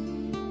लेंगे।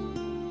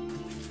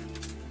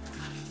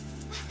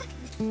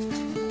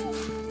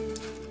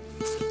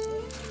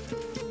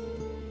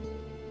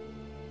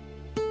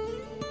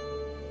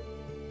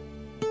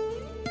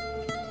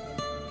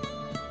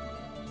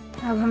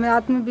 अब हमें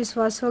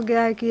आत्मविश्वास हो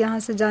गया है कि यहाँ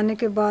से जाने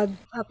के बाद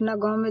अपना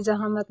गांव में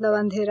जहाँ मतलब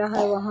अंधेरा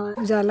है वहाँ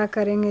उजाला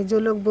करेंगे। जो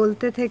लोग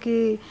बोलते थे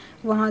कि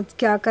वहाँ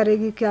क्या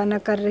करेगी क्या ना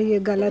कर रही है,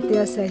 गलत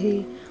या सही,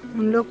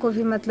 उन लोग को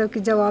भी मतलब कि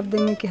जवाब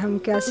देंगे कि हम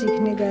क्या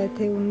सीखने गए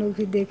थे, उन लोग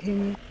भी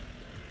देखेंगे।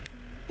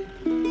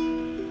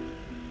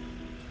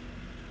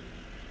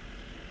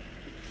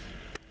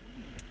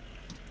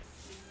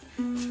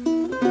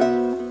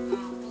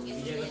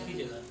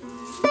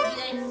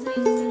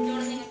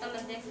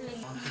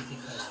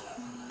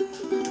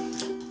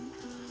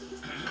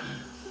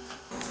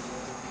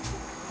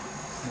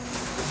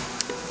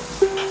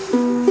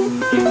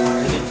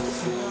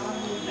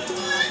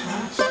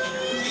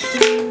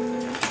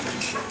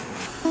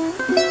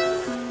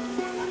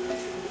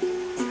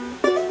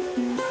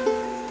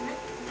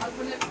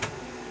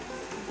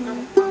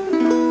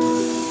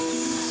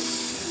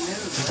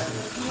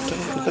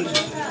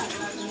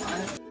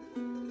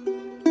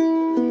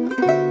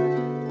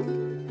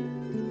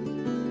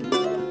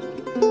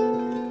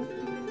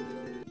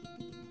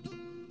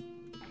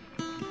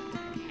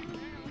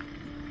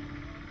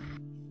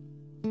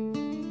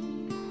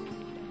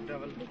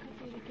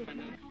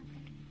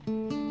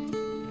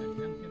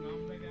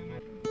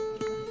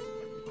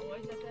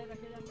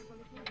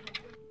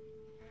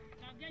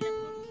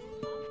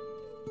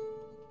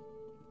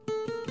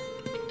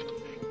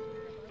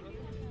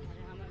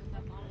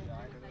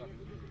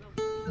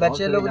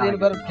 बच्चे लोग दिन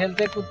भर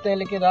खेलते कूदते हैं,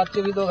 लेकिन रात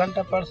को भी 2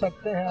 घंटा पढ़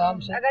सकते हैं आराम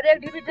से। अगर एक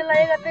टीवी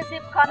चलाएगा तो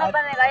सिर्फ खाना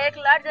बनेगा, एक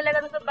लाइट जलेगा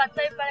तो सब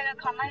बच्चा ही पड़ेगा,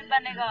 खाना ही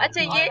बनेगा।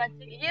 अच्छा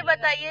ये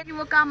बताइए कि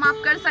वो काम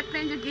आप कर सकते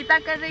हैं जो गीता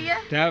कर रही है?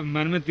 क्या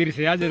मन में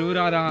तिरछिया जरूर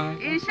आ रहा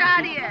है, ईर्ष्या आ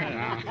रही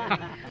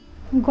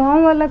है।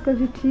 गांव वाला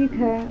कभी ठीक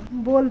है,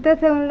 बोलते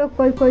थे उन लोग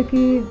कोई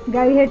कि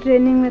गई है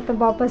ट्रेनिंग में तो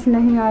वापस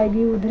नहीं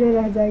आएगी, उधरे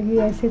रह जाएगी,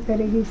 ऐसे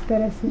करेगी इस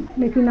तरह से।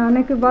 लेकिन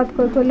आने के बाद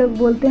कोई लोग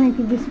बोलते हैं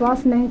कि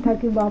विश्वास नहीं था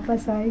कि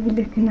वापस आएगी,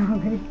 लेकिन आ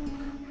गई।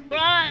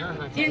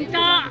 चिंता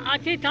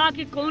अच्छी था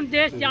कि कौन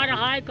देश जा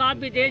रहा है, का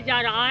विदेश जा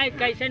रहा है,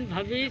 कैसन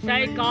भविष्य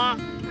है, का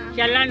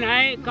चलन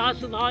है, का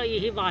स्वभाव,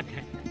 यही बात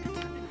है।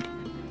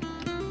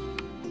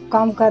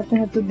 काम करते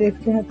हैं तो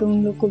देखते हैं तो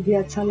उन लोग को भी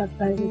अच्छा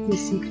लगता है कि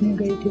सीखने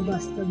गई थी।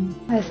 वास्तव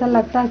में ऐसा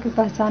लगता है कि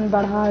पहचान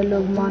बढ़ा है,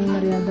 लोग मान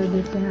मर्यादा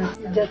देते हैं,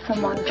 इज्जत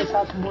सम्मान के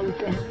साथ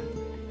बोलते हैं।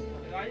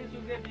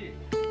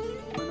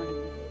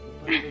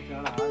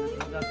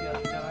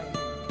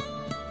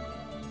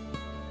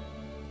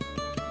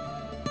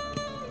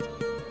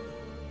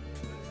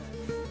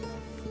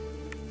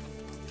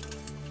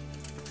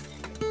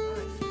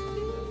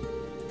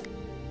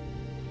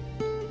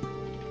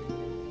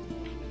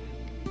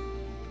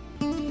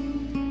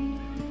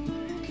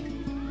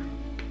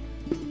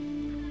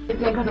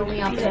 कितने घरों में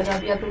यहाँ पे लगा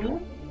दिया तुमने?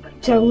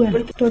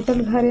 54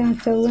 टोटल घर यहाँ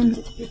 54।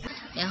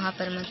 यहाँ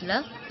पर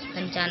मतलब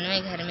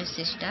 95 घर में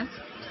सिस्टम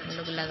हम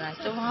लोग लगा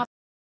तो वहाँ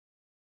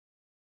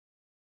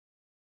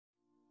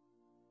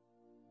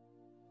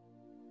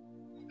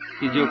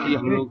जो कि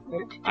हम लोग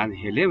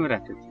अंधेले में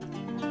रहते थे,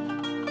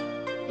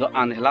 तो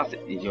अंधेला से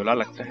इजोला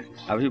लगता है।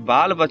 अभी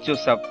बाल बच्चों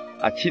सब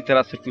अच्छी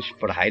तरह से कुछ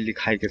पढ़ाई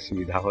लिखाई की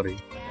सुविधा हो रही है।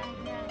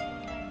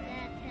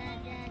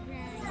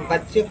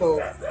 बच्चे को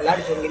लाड़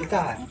जो मिलता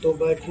है तो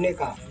बैठने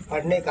का,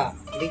 पढ़ने का,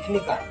 लिखने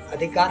का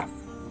अधिकार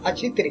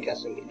अच्छी तरीके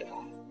से मिल रहा है।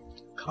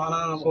 खाना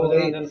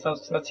भोजन सब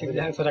सुरक्षित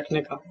ढंग से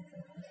रखने का,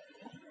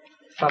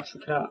 साफ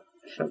सुथरा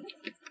सब।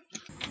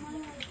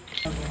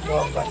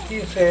 तो बत्ती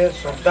से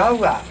सुविधा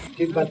हुआ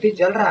कि बत्ती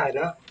जल रहा है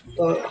ना,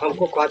 तो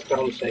हमको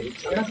कार्यक्रम सही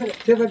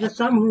 6 बजे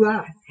शाम हुआ,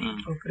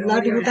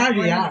 लाइट बता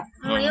दिया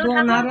तो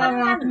हमारा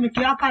रात में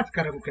क्या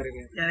कार्यक्रम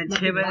करेंगे?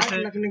 6 बजे से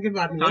लगने के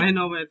बाद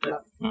 9:30 बजे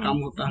तक काम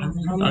होता है।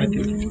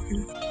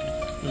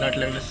 3:30 लाइट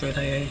लगने से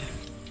सुविधा यही है।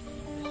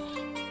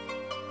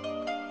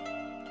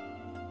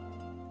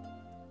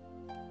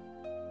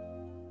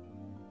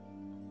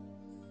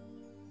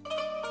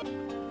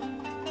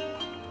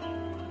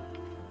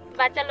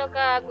 बच्चा लोग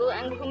का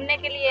घूमने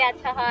के लिए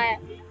अच्छा है।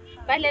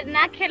 पहले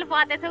ना खेल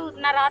पाते थे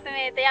उतना रात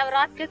में, तो अब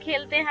रात को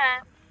खेलते हैं।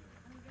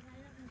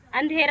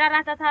 अंधेरा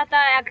रहता था तो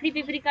आखिरी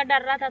पिपरी का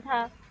डर रहता था,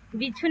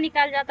 बिच्छू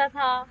निकल जाता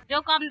था। जो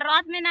काम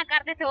रात में ना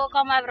करते थे वो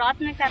काम अब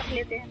रात में कर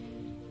लेते हैं।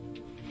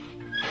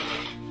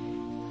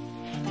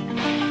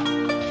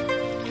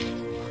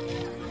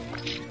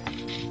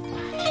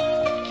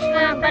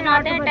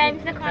 बनाते हैं, टाइम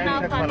से खाना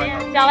खाते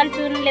हैं, चावल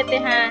चुन लेते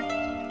हैं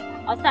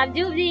और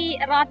सब्जी भी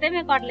रात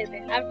में काट लेते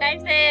हैं। अब टाइम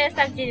से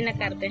सब चीज न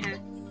करते हैं।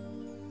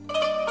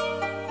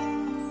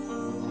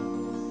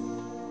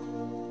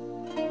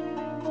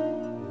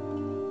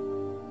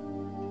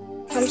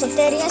 हम सब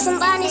तेरी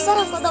संतान सर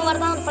हमको तो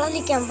वरदान पढ़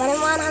लिखे हम बड़े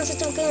मान हमसे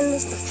चुके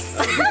हिंदुस्तान।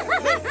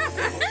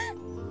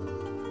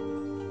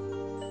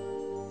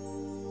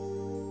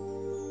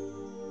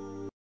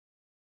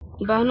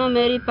 बहनों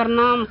मेरी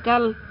प्रणाम।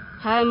 कल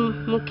है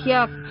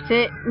मुखिया से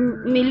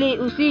मिली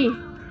उसी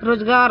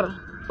रोजगार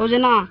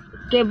योजना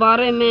के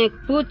बारे में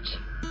कुछ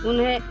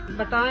उन्हें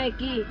बताएं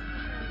कि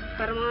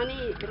परमानी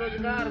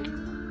रोजगार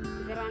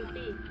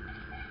गारंटी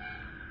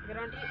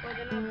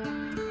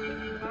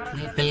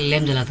नहीं, पहले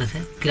लैम्प जलाते थे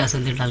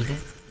किरासन तेल डाल के,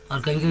 और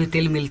कभी कभी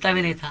तेल मिलता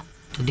भी नहीं था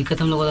तो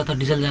दिक्कत हम लोग होता था,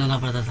 डीजल जलाना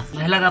पड़ता था।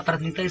 महिला का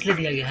प्राथमिकता इसलिए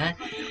दिया गया है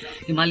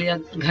कि मान लिया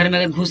घर में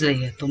अगर घुस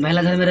रही है तो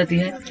महिला घर में रहती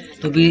है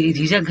तो भी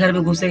झिझक घर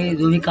में घुसेगी,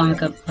 जो भी काम है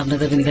अपना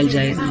करके निकल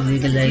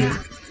जाएगी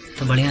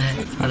तो बढ़िया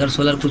है। अगर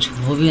सोलर कुछ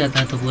हो भी जाता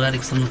है तो पूरा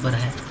रिक्शा हम पर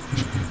है,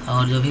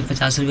 और जो भी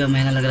 50 रुपया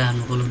महीना लग रहा है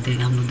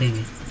हम लोग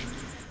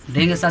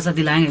देंगे, साथ साथ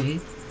दिलाएंगे भी।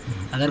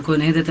 अगर कोई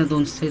नहीं देते तो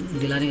उनसे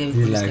दिलाने का भी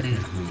कोशिश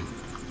करेंगे।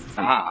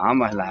 हाँ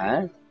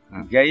महिलाएं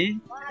गई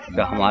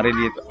तो हमारे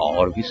लिए तो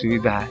और भी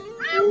सुविधा है।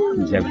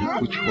 जब भी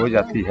कुछ हो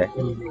जाती है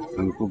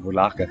उनको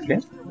बुला करके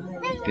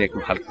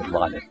देखभाल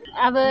करवा ले।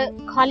 अब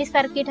खाली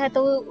सर्किट है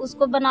तो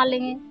उसको बना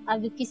लेंगे।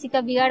 अब किसी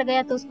का बिगड़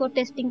गया तो उसको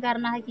टेस्टिंग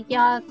करना है कि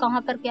क्या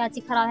कहाँ पर क्या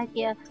चीज खराब है,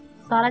 क्या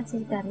सारा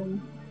चीज कर रहे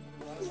हैं।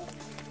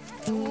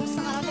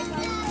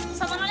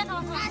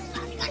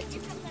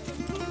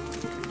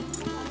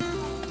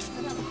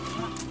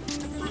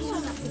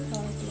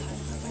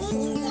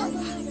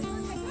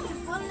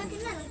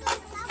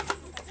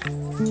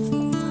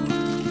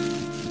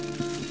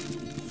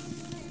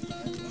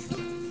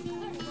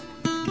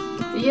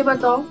 ये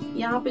बताओ,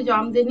 यहाँ पे जो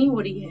आमदनी हो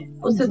रही है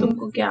उससे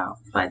तुमको क्या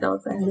फायदा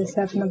होता है?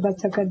 जैसे अपना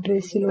बच्चा का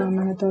ड्रेस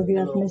सिलवाना है तो अभी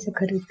अपने से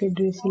खरीद के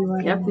ड्रेस सिलवा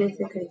रहे हैं। अपने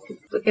से खरीद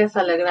तो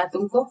कैसा लग रहा है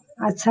तुमको?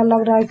 अच्छा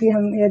लग रहा है कि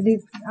हम यदि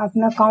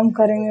अपना काम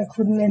करेंगे,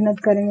 खुद मेहनत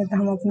करेंगे तो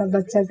हम अपना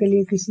बच्चा के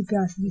लिए किसी पे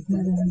आश्रित न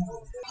रहेंगे।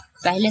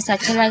 पहले से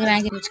अच्छा लग रहा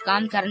है कि कुछ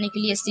काम करने के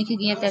लिए सीख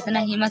गए तो इतना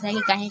हिम्मत है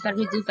कि कहीं पर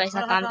भी 2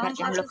 पैसा काम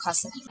करके हम लोग खा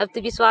सकते। अब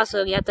तो विश्वास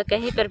हो गया, तो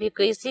कहीं पर भी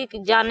किसी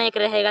जाने का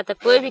रहेगा तो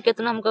कोई भी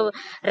कितना हमको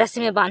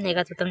रस्सी में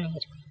बांधेगा तो तुम नहीं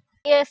रहेगा।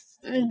 ये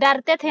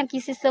डरते थे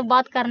किसी से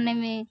बात करने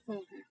में,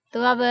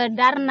 तो अब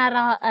डर न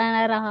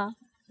रहा।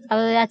 अब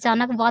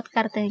अचानक बात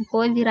करते हैं,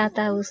 कोई भी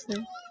रहता है उससे।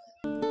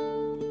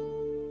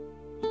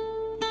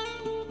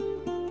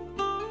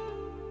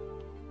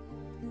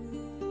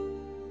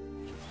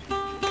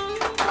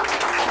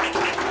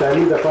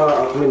 पहली दफ़ा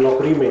अपनी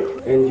नौकरी में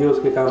एनजीओ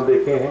के काम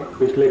देखे हैं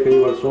पिछले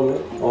कई वर्षों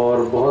में,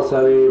 और बहुत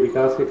सारे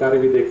विकास के कार्य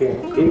भी देखे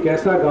हैं। एक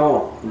ऐसा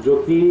गांव जो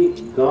कि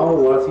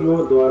गांव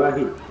वासियों द्वारा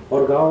ही,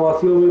 और गांव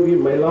वासियों में भी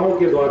महिलाओं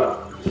के द्वारा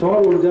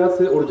सौर ऊर्जा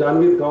से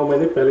ऊर्जान्वित गांव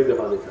मैंने पहली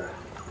दफा देखा है।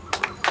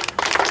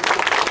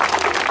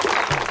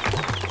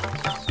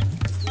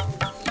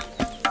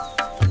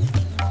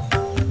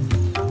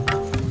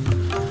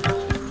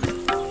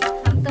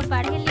 हम तो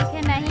पढ़े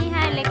लिखे नहीं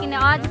हैं, लेकिन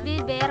आज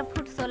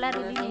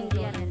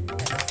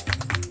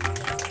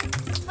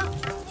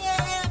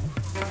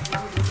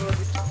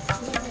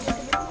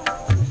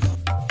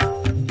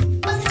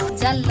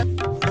चल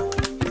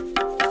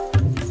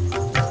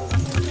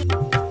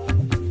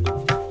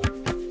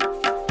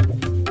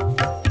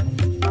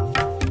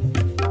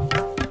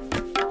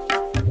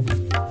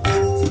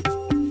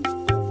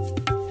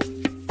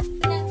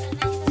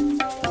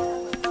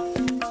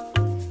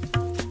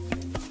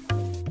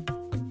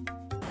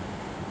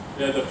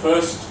They are the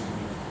first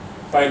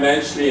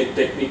financially and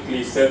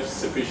technically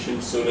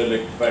self-sufficient solar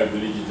electrified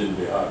villages in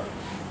Bihar.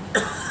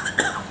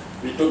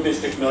 We took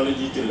this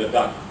technology to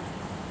Ladakh,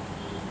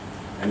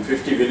 and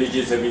 50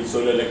 villages have been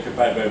solar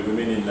electrified by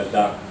women in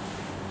Ladakh.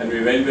 And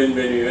when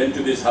we went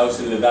to this house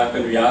in Ladakh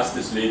and we asked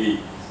this lady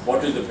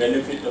what is the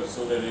benefit of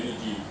solar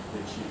energy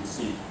that she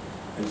received,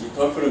 and she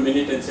thought for a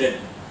minute and said,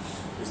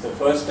 "It's the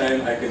first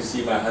time I can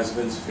see my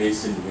husband's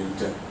face in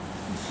winter."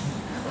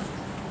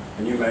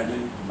 Can you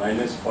imagine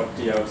minus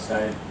 40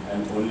 outside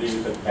and only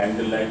with a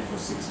candlelight for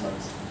 6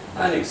 months?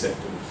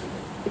 Unacceptable to me.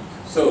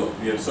 So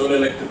we have solar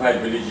electrified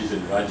villages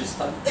in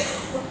Rajasthan,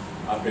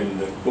 up in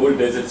the cold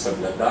deserts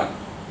of Ladakh,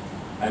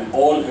 and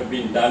all have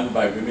been done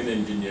by women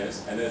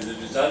engineers, and as a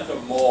result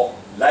of more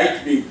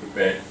light being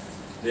prepared,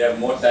 they have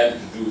more time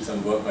to do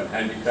some work on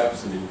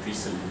handicrafts and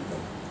increase their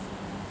income.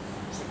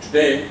 So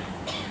today,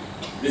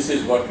 this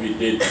is what we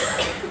did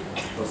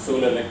for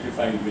solar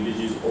electrifying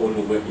villages all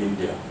over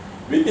India.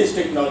 With this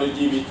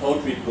technology, we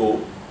thought we'd go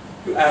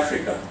to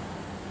Africa.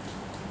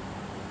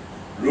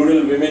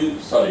 Rural women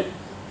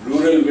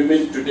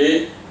today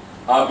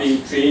are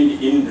being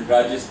trained in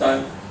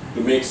Rajasthan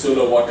to make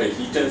solar water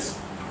heaters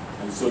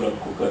and solar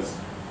cookers.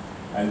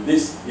 And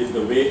this is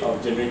the way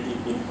of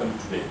generating income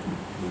today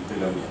in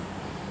Colombia.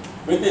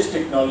 With this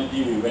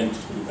technology, we went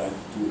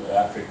to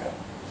Africa.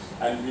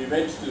 And we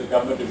went to the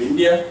government of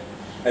India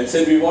and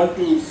said, we want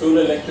to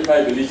solar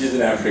electrify villages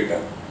in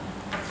Africa.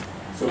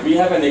 So we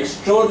have an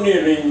extraordinary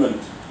arrangement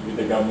with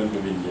the government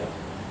of India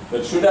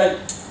that should I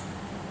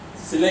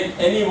select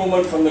any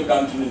woman from the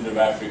continent of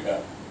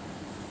Africa,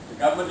 the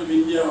government of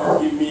India will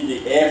give me the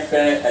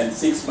airfare and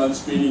 6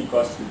 months training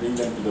cost to bring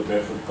them to the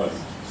Barefoot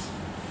College.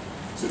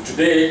 So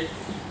today,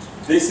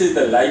 this is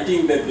the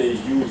lighting that they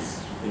use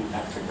in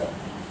Africa,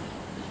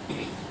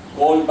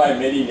 called by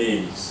many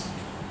names.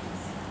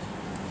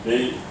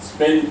 They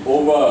spend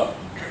over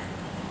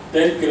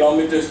 10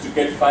 kilometers to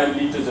get 5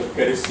 liters of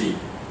kerosene.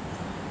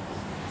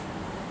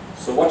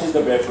 So what is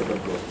the barefoot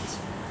approach?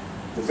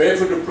 The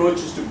barefoot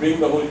approach is to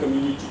bring the whole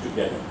community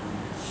together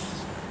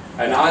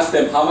and ask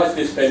them how much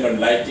they spend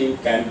on lighting,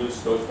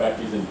 candles, torch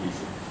batteries and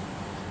diesel.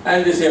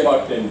 And they say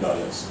about $10.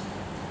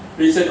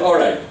 We said, all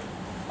right,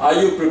 are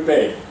you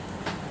prepared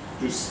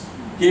to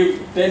give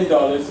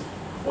 $10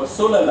 for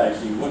solar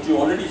lighting, what you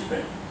already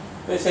spent?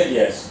 They said,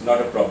 yes, not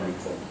a problem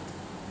for me.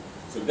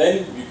 So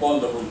then we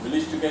call the whole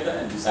village together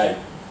and decide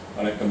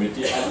on a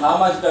committee. And how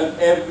much does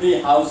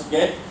every house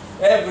get?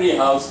 Every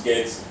house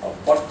gets a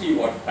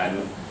 40-watt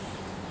panel,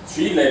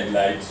 3 LED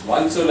lights,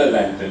 1 solar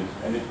lantern,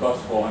 and it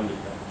costs $400.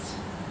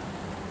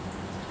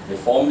 They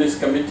form this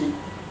committee,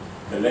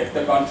 collect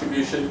the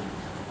contribution,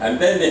 and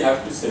then they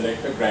have to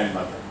select a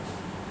grandmother.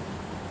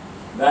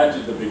 That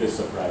is the biggest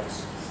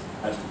surprise.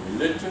 Has to be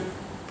literate,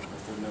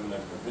 has to have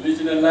left a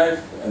village in her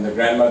life, and the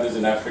grandmothers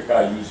in Africa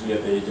are usually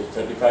at the age of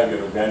 35,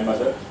 you're a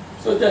grandmother,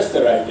 so just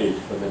the right age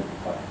for them to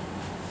come.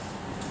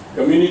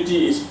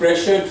 Community is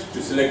pressured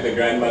to select the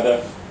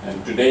grandmother,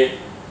 and today,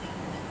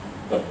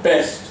 the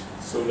best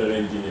solar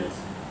engineers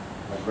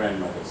are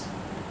grandmothers.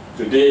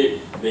 Today,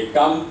 they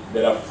come,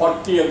 there are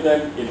 40 of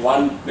them in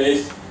one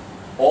place,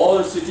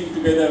 all sitting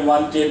together at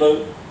one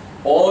table,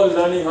 all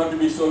learning how to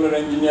be solar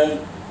engineers,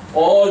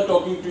 all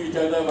talking to each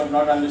other but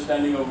not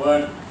understanding a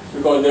word,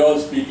 because they're all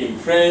speaking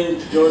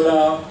French,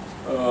 Yola,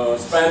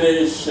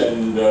 Spanish,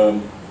 and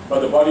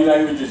but the body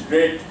language is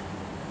great,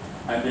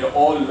 and they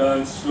all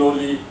learn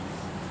slowly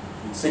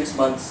in 6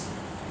 months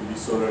to be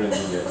solar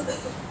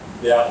engineers.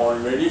 They are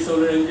already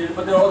solar engineers,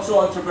 but they're also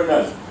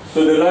entrepreneurs.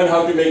 So they learn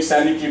how to make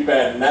sanitary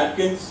pad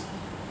napkins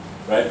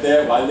right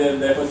there while they're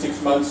there for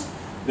 6 months.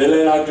 They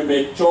learn how to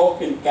make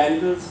chalk and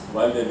candles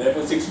while they're there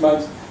for 6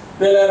 months.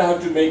 They learn how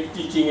to make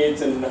teaching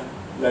aids and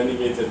learning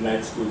aids at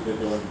night schools when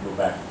they want to go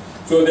back.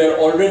 So they're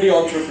already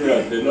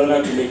entrepreneurs. They learn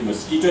how to make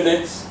mosquito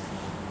nets.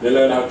 They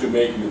learn how to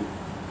make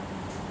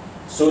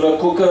solar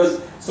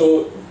cookers.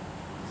 So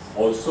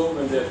also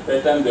when they have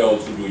spare time, they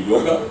also do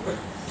yoga.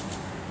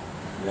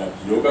 They have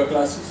yoga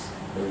classes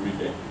every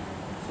day.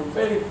 So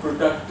very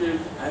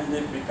productive, and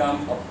they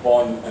become a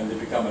bond and they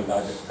become a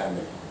larger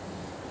family.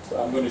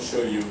 So I'm going to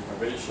show you a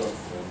very short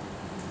film.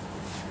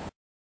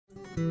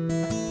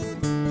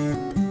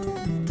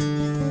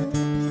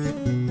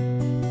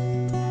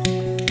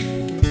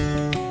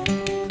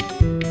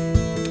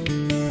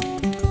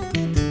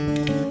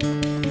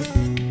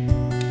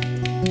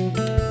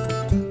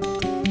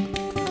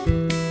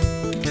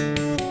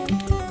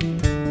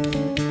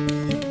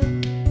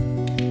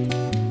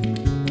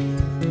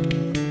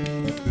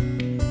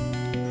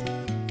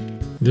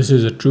 This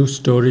is a true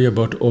story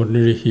about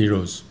ordinary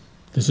heroes.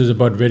 This is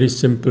about very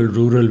simple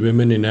rural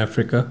women in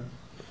Africa,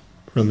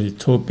 from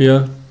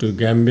Ethiopia to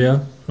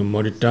Gambia, from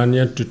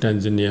Mauritania to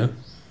Tanzania,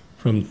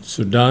 from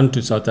Sudan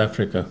to South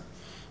Africa.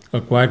 a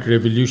quiet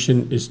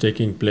revolution is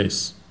taking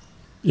place.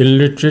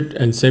 Illiterate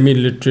and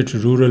semi-literate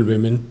rural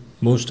women,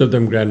 most of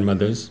them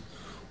grandmothers,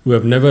 who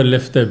have never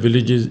left their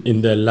villages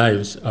in their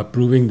lives, are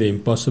proving the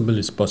impossible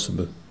is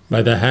possible.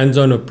 By their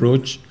hands-on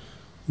approach,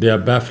 they are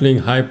baffling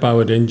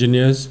high-powered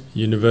engineers,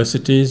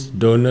 universities,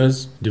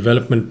 donors,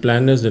 development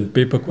planners, and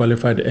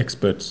paper-qualified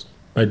experts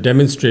by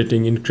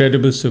demonstrating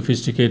incredible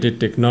sophisticated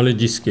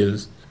technology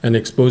skills and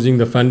exposing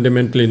the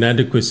fundamental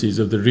inadequacies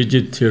of the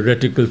rigid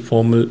theoretical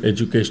formal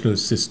educational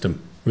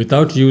system.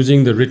 Without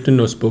using the written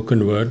or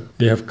spoken word,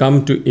 they have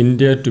come to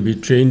India to be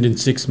trained in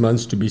 6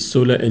 months to be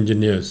solar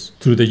engineers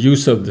through the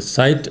use of the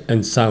sight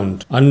and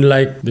sound,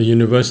 unlike the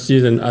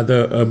universities and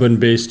other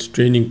urban-based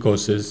training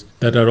courses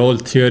that are all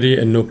theory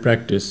and no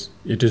practice.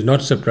 It is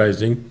not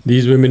surprising.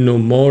 These women know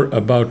more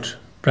about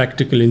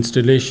practical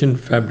installation,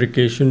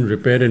 fabrication,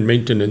 repair and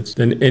maintenance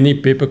than any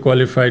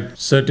paper-qualified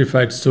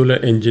certified solar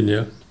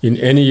engineer in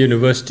any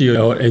university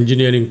or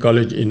engineering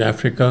college in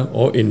Africa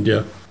or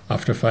India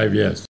after 5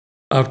 years.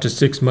 After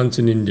 6 months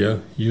in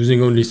India,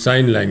 using only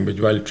sign language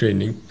while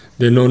training,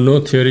 they know no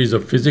theories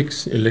of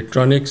physics,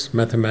 electronics,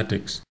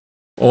 mathematics.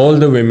 All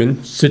the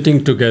women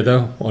sitting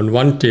together on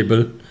one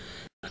table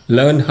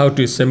learn how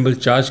to assemble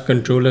charge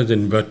controllers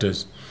and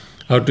inverters,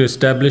 how to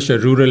establish a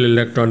rural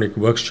electronic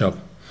workshop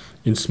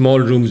in small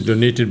rooms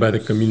donated by the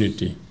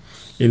community,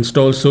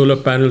 install solar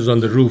panels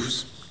on the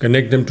roofs,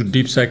 connect them to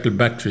deep cycle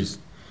batteries.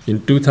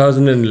 In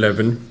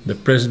 2011, the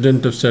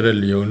President of Sierra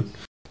Leone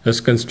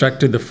has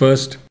constructed the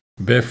first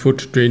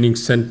Barefoot Training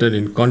Center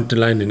in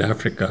Contaline in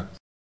Africa,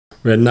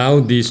 where now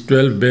these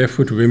 12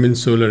 barefoot women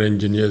solar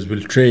engineers will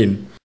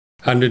train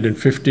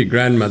 150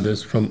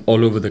 grandmothers from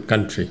all over the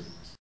country.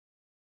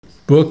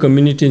 Poor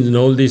communities in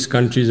all these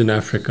countries in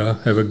Africa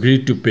have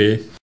agreed to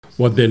pay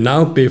what they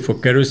now pay for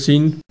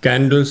kerosene,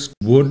 candles,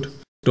 wood,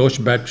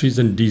 torch batteries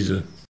and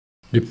diesel.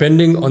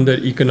 Depending on their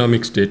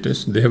economic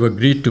status, they have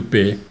agreed to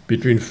pay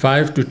between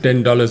 $5 to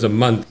 $10 a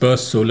month per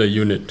solar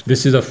unit.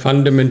 This is a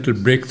fundamental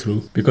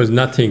breakthrough because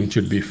nothing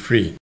should be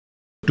free.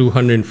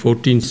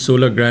 214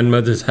 solar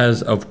grandmothers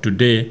has of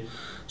today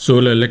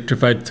solar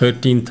electrified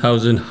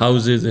 13,000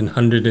 houses in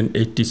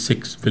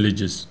 186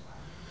 villages.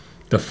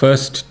 The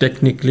first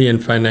technically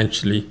and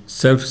financially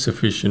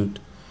self-sufficient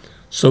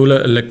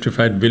solar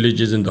electrified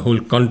villages in the whole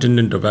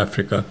continent of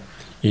Africa,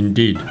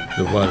 indeed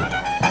the world.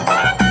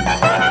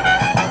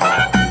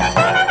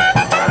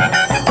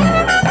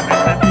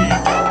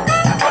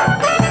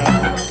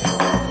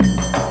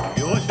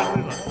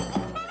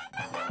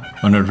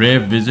 On a rare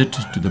visit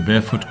to the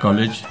Barefoot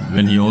College,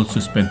 when he also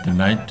spent the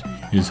night,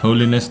 His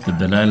Holiness the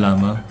Dalai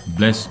Lama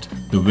blessed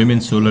the women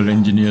solar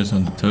engineers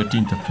on the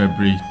 13th of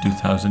February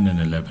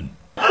 2011.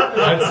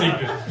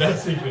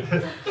 That's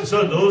secret.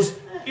 So those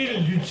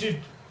illiterate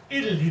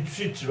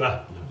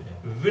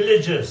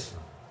villagers,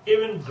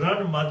 even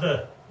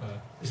grandmother,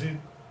 you see,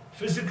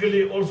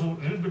 physically also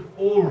a little bit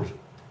old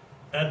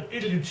and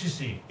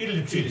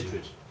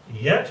illiterate.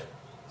 Yet,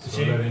 you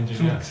see,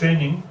 through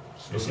training,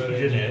 you see,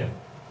 engineer,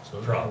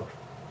 proud,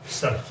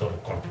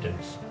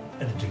 self-confidence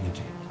and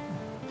dignity.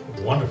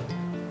 Wonderful.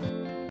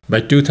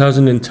 By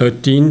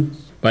 2013,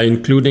 by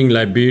including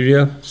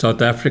Liberia,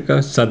 South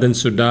Africa, Southern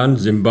Sudan,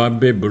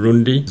 Zimbabwe,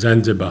 Burundi,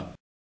 Zanzibar,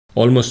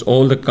 almost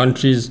all the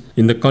countries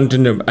in the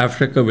continent of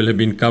Africa will have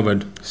been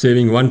covered,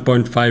 saving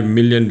 1.5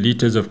 million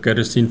liters of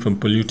kerosene from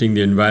polluting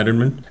the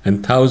environment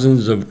and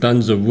thousands of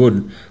tons of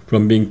wood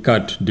from being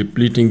cut,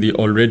 depleting the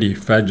already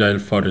fragile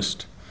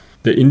forest.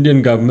 The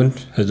Indian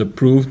government has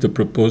approved the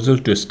proposal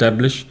to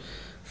establish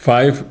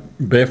 5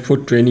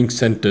 barefoot training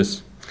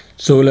centers,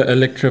 solar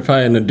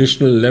electrify an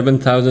additional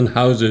 11,000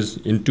 houses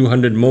in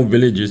 200 more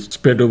villages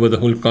spread over the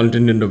whole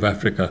continent of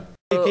Africa.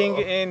 Sitting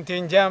in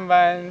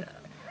Tinjamban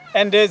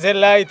and there's a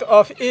light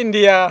of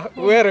India.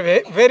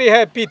 We're very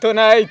happy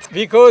tonight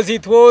because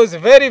it was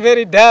very,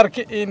 very dark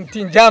in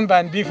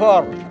Tinjamban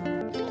before.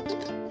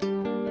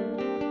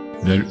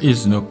 There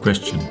is no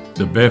question.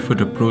 The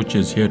barefoot approach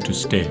is here to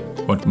stay.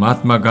 What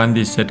Mahatma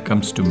Gandhi said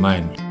comes to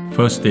mind.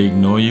 First they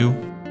ignore you,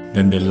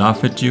 then they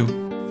laugh at you,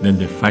 then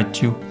they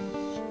fight you,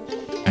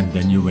 and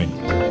then you win.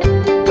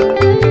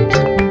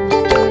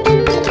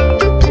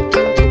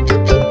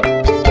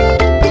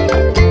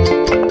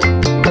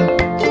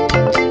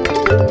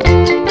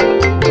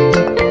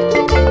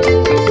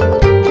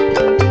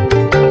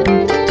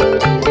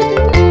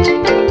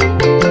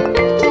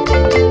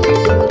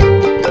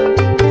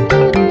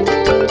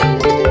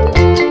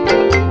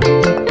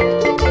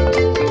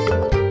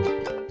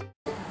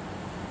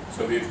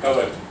 So we've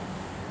covered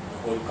the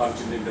whole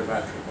continent of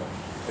Africa,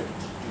 32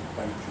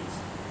 countries,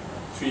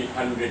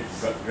 300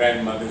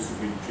 grandmothers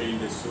who've been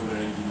trained as solar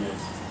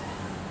engineers.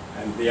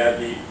 And they are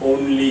the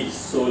only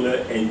solar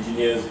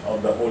engineers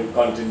of the whole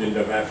continent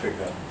of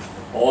Africa.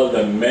 All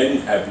the men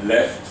have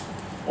left,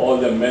 all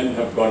the men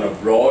have gone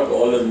abroad,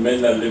 all the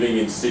men are living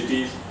in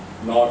cities,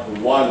 not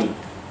one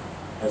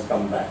has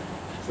come back.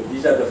 So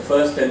these are the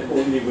first and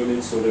only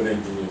women solar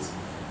engineers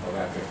of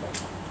Africa.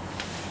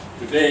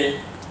 Today,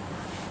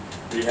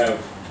 we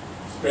have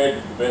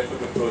spread the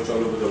barefoot approach all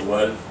over the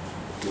world.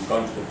 We've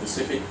gone to the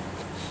Pacific,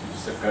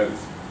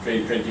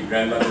 trained 20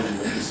 grandmothers in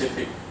the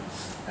Pacific,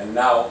 and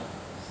now,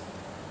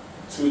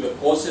 through the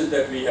courses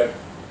that we have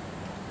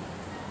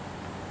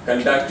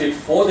conducted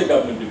for the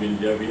government of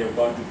India, we have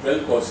gone to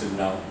 12 courses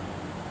now,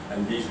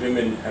 and these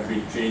women have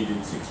been trained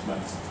in 6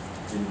 months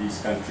in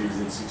these countries,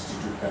 in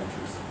 62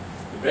 countries.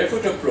 The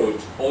Barefoot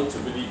approach also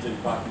believes in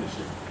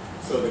partnership.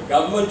 So the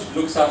government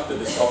looks after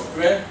the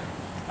software,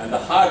 and the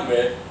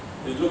hardware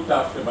is looked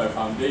after by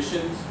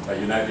foundations, by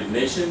United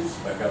Nations,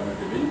 by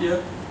Government of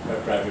India, by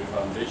private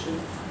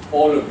foundations.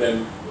 All of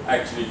them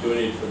actually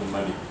donate for the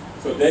money.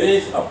 So there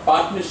is a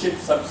partnership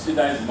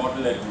subsidized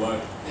model at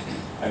work,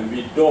 and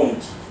we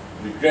don't,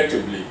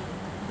 regrettably,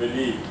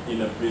 believe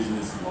in a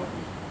business model.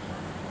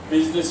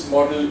 Business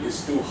model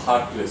is too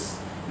heartless.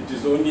 It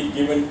is only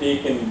give and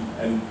take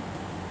and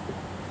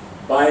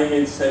buying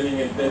and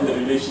selling, and then the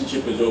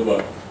relationship is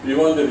over. We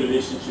want the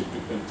relationship to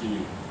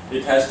continue.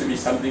 It has to be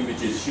something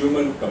which is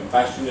human,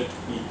 compassionate,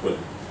 equal.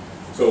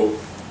 So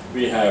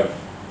we have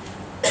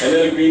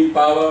NL Green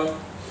Power,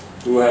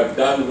 who have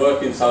done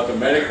work in South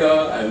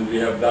America, and we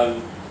have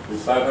done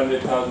with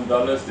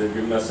 $500,000. They've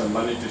given us some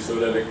money to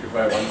solar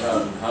electrify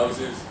 1,000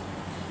 houses,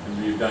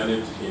 and we've done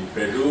it in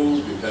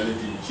Peru, we've done it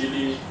in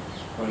Chile.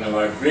 One of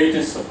our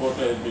greatest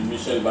supporters has been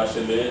Michelle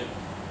Bachelet,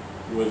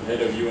 who was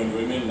head of UN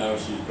Women, now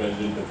she's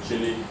president of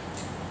Chile.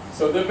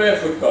 So the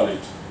Barefoot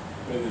College,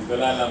 when the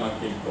Dalai Lama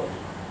came for it,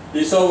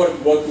 he saw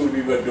what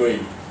we were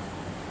doing,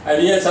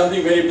 and he had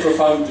something very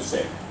profound to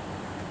say.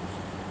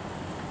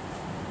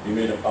 He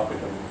made a puppet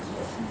of him as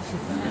well.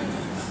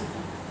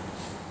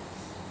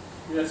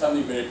 He had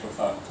something very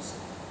profound to say.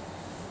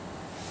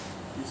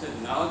 He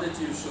said, now that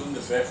you've shown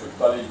the Barefoot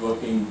College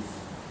working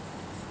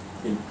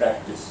in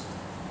practice,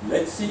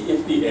 let's see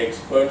if the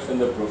experts and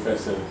the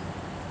professor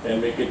can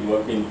make it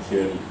work in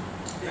theory.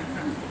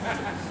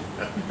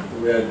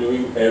 We are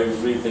doing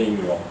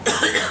everything wrong,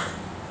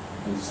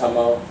 and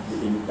somehow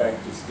the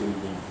impact is still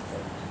being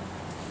felt.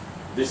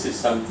 This is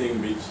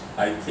something which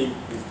I think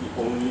is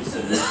the only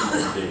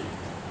solution today.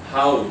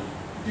 How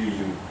do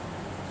you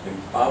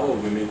empower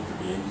women to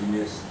be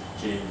engineers,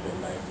 change their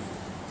livelihood?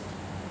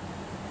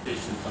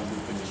 From the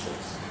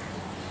Upanishads.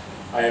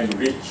 I am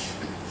rich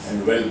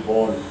and well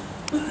born.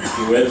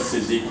 Who else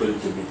is equal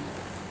to me?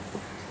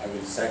 I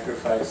will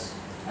sacrifice,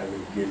 I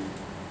will give.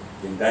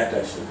 In that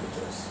I shall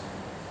rejoice.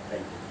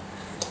 Thank you.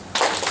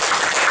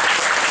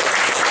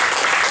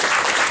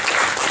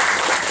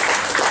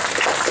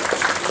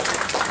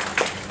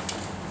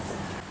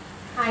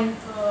 Hi,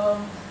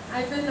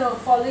 I've been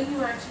following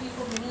you actually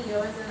for many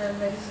years, and I'm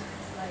very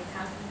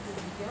happy to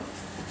be here.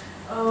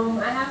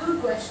 I have a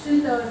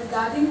question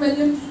regarding when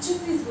you're teaching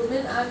these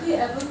women, are they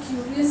ever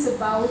curious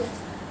about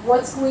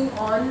what's going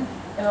on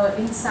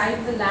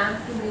inside the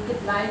lamp to make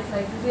it light?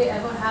 Like, do they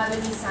ever have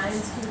any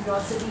science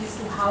curiosity as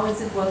to how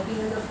is it working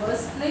in the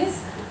first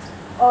place?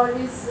 Or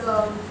is,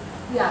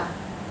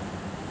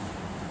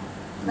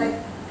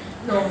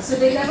 no. So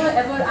they never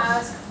ever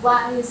ask,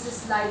 why is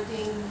this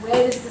lighting?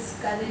 Where is this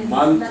current?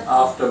 Month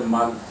after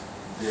month,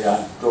 they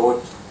are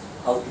taught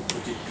how to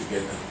put it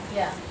together.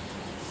 Yeah.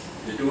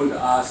 They don't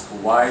ask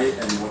why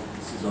and what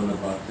this is all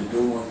about. They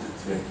don't want the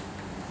thread.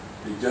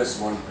 They just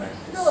want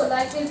practice. No,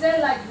 like, is there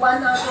like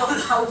 1 out of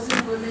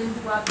 1,000 women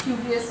who are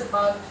curious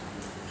about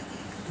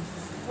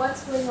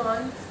what's going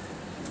on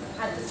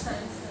at the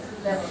science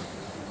level?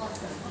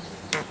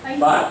 Awesome.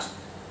 But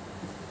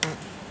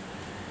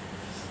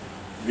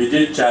we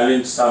did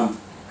challenge some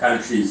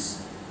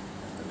countries,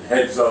 the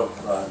heads of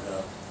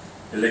the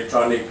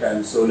electronic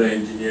and solar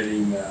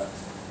engineering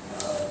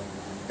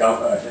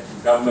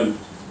government,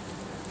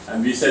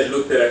 and we said,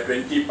 look, there are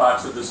 20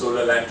 parts of the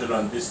solar lantern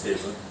on this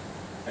table,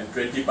 and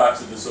 20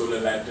 parts of the solar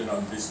lantern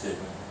on this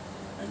table,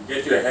 and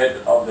get your head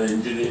of the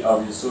engineering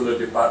of your solar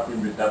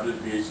department with double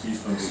PhDs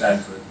from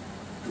Stanford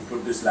to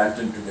put this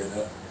lantern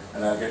together,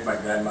 and I'll get my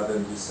grandmother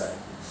on this side,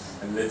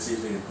 and let's see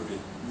if they can put it.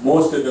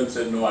 Most of them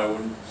said, no, I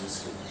wouldn't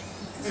risk it.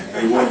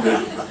 They won't be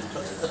able to put it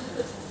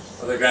together.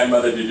 Well, the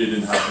grandmother did it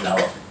in half an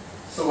hour.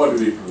 So what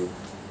do we prove?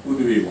 Who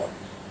do we want?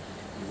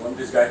 You want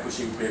this guy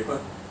pushing paper,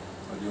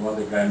 or do you want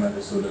the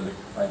grandmother solar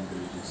electrifying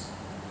villages?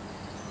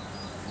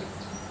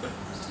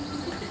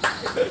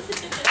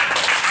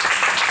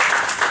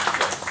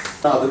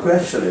 Now the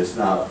question is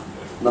now,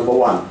 number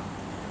one,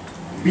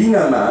 being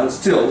a man,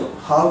 still,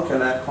 how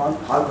can I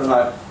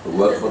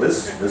work for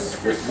this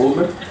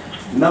movement?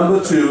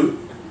 Number two,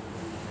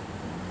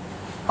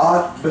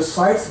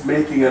 besides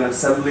making and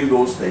assembling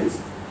those things,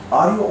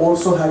 are you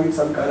also having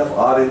some kind of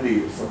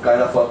R&D, some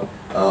kind of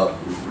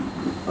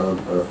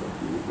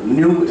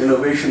new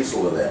innovations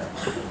over there,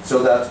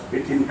 so that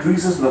it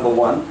increases, number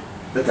one,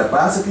 the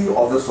capacity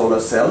of the solar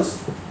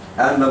cells,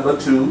 and number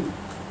two,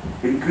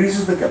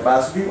 increases the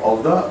capacity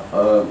of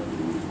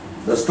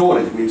the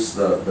storage, means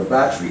the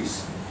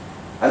batteries,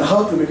 and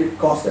how to make it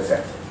cost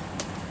effective?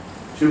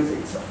 Two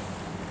things, sir.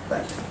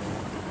 Thank you.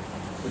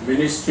 The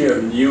Ministry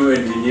of New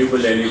and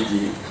Renewable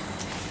Energy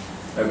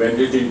have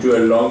entered into a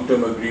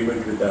long-term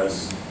agreement with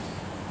us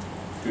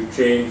to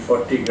train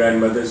 40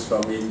 grandmothers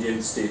from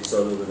Indian states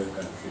all over the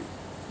country.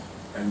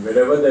 And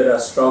wherever there are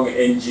strong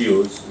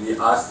NGOs, we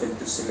ask them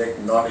to select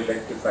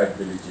non-electrified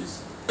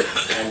villages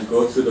and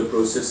go through the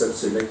process of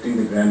selecting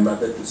the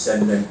grandmother to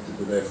send them to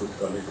the Barefoot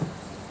College.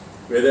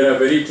 Where there are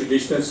very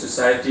traditional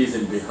societies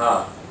in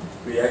Bihar,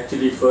 we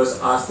actually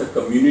first ask the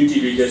community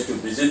leaders to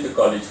visit the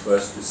college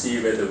first to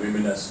see where the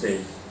women are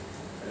staying.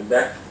 And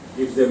that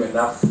gives them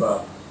enough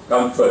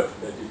comfort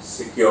that it's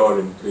secure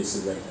in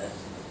places like that.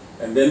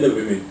 And then the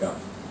women come.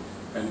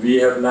 And we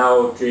have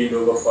now trained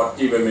over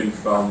 40 women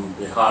from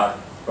Bihar,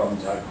 from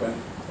Jharkhand,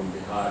 from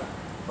Bihar,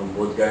 from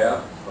Bodh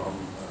Gaya, from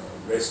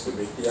West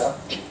Betia,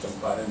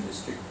 Champaran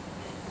district.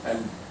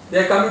 And they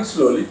are coming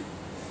slowly.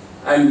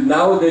 And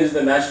now there is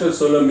the National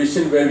Solar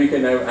Mission where we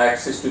can have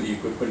access to the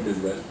equipment as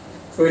well.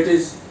 So it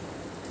is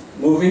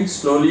moving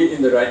slowly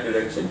in the right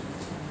direction.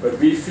 But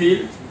we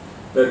feel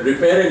that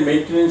repair and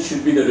maintenance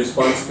should be the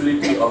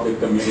responsibility of the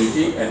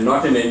community and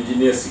not an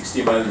engineer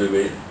 60 miles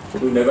away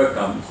who never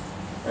comes.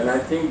 And I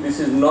think this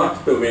is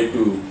not the way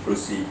to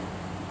proceed.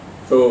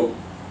 So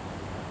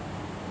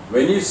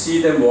when you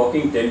see them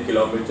walking 10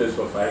 kilometers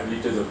for 5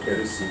 liters of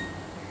kerosene,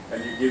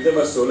 and you give them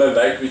a solar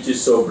light which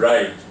is so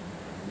bright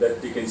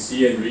that they can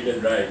see and read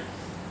and write,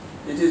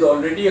 it is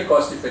already a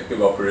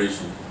cost-effective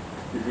operation.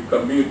 If you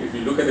commute, if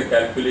you look at the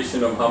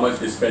calculation of how much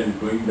they spend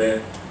going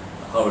there,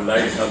 how the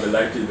light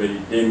is very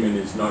dim and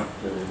it's not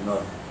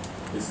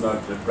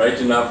bright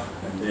enough,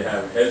 and they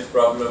have health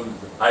problems,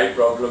 eye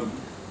problems.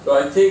 So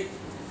I think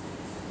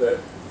the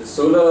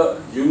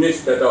solar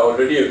units that are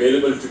already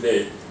available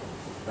today,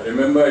 I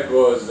remember it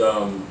was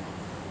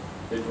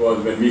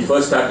when we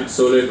first started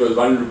solar, it was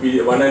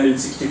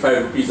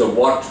 165 rupees a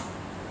watt.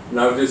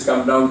 Now it has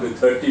come down to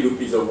 30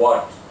 rupees a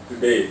watt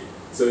today.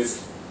 So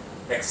it's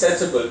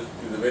accessible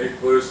to the very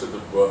poorest of the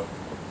poor,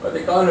 but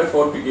they can't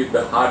afford to give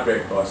the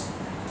hardware cost.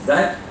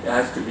 That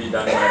has to be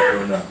done by a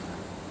donor.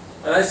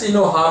 And I see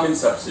no harm in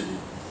subsidy.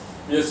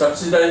 We are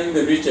subsidizing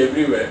the rich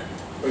everywhere,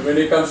 but when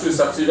it comes to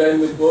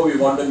subsidizing the poor, we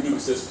want them to be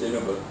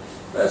sustainable.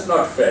 That's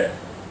not fair.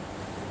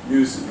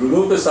 You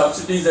remove the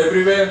subsidies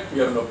everywhere,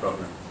 you have no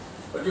problem.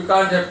 But you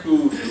can't have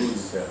two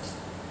rules here.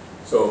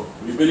 So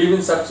we believe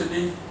in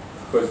subsidy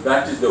because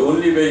that is the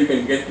only way you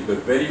can get to the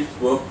very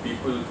poor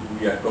people who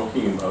we are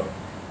talking about,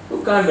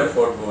 who can't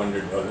afford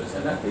 $400,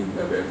 and I think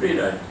we have every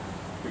right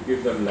to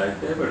give them light.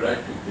 They have a right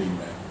to clean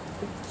light.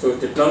 So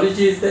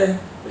technology is there,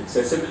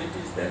 accessibility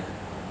is there,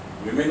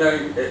 women are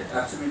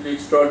absolutely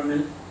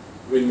extraordinary,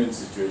 win-win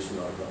situation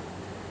all around.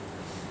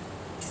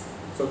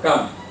 So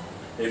come,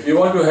 if you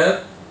want to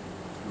help,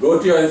 go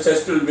to your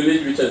ancestral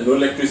village which has no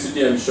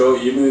electricity, I'm sure,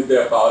 even if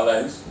there are power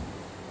lines,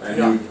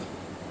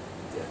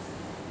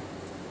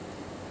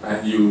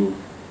 and you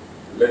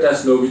let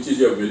us know which is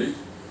your village,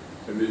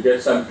 and we'll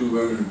get some 2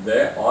 women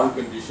there on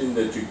condition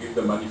that you give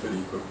the money for the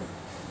equipment.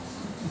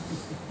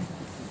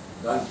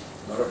 Done.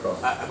 Not a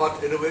problem.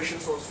 About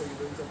innovations also, you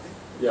doing something?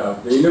 Yeah,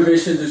 the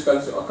innovations is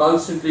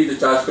constantly, the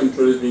charge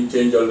control is being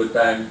changed all the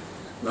time.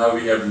 Now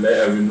we have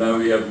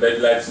LED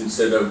lights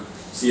instead of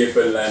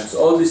CFL lamps.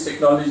 All these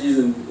technologies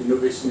and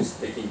innovation is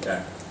taking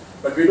time.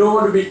 But we don't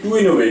want to be too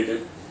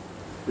innovative.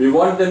 We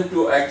want them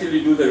to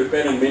actually do the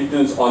repair and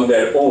maintenance on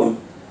their own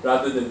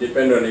rather than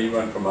depend on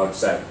anyone from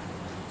outside.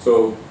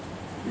 So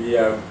we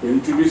are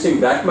introducing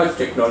that much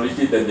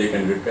technology that they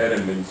can repair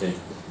and maintain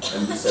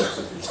and be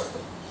self-sufficient.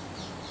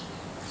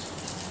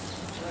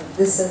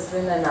 This has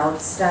been an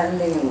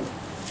outstanding,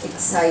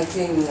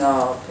 exciting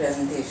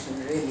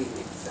presentation, really.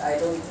 I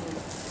don't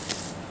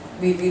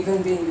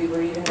think we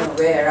were even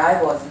aware,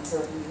 I wasn't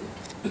certainly.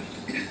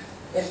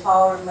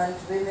 Empowerment,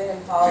 women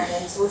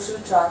empowerment,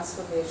 social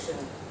transformation,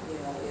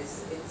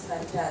 it's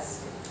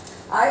fantastic.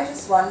 I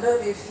just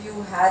wondered if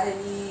you had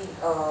any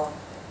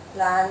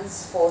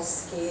plans for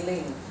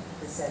scaling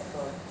this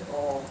effort,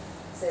 or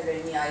is there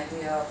any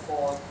idea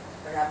for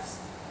perhaps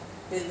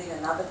building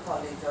another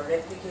college or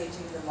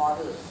replicating the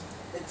model,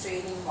 the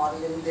training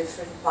model in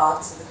different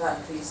parts of the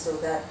country so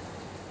that,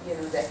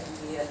 there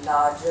can be a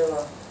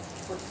larger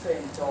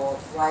footprint or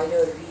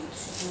wider reach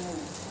to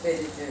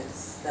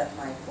villages that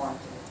might want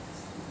to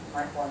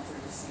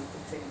receive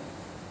the training.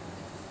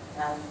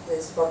 And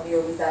there's probably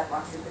only that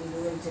much you can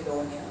do in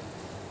Tilonia.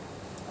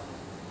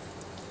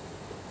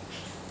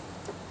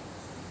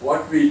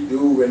 What we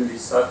do when we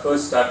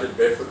first started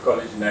Barefoot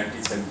College in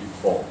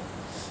 1974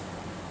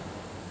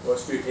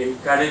 was to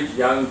encourage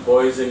young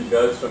boys and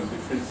girls from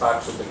different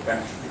parts of the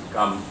country to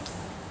come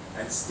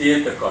and stay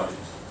at the college.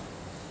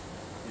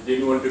 They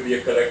didn't want to be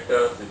a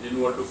collector, they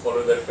didn't want to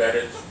follow their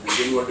parents, they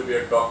didn't want to be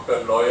a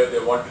doctor, lawyer, they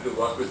wanted to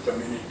work with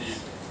community,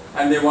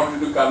 and they wanted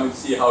to come and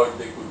see how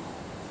they could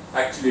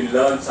actually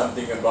learn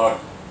something about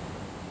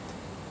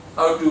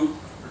how to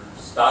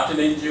start an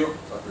NGO,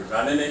 how to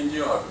run an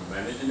NGO, how to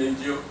manage an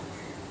NGO.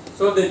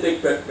 So they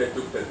took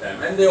the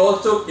time, and they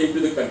also came to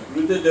the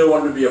conclusion that they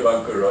want to be a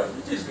bunker Roy,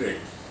 which is great.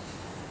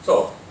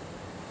 So,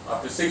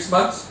 after 6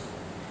 months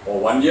or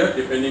 1 year,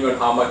 depending on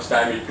how much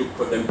time it took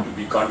for them to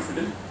be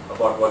confident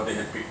about what they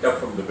had picked up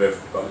from the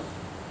Barefoot College,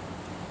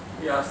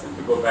 we asked them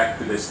to go back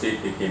to the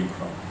state they came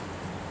from.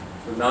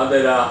 So now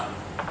there are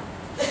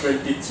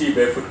 23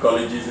 Barefoot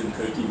colleges in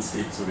 13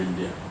 states of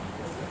India.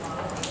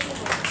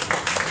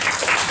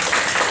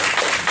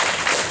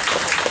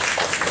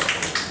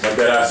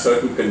 there are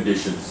certain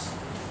conditions.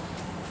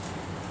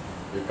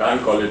 You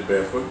can't call it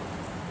barefoot.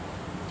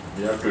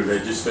 You have to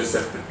register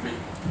separately.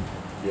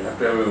 You have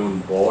to have your own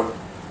board.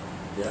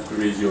 You have to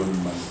raise your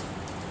own money.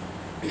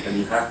 And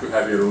you have to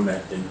have your own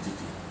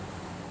identity.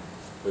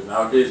 But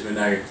nowadays when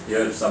I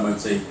hear someone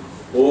saying,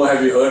 oh,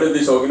 have you heard of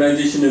this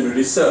organization in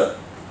Orissa?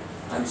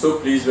 I'm so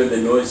pleased when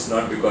they know it's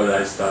not because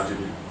I started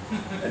it.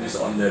 And it's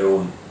on their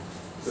own.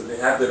 So they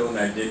have their own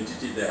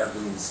identity, they have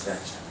their own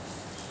stature.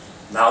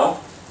 Now,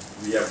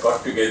 we have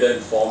got together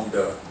and formed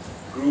a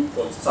group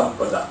called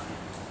Sampada.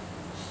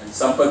 And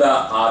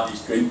Sampada are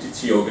these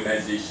 23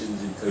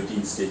 organizations in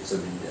 13 states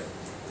of India.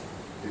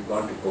 We've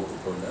gone to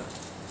Coca-Cola.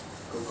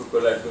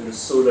 Coca-Cola is going to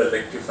solar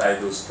electrify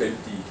those 20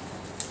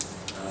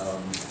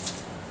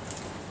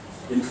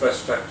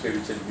 infrastructure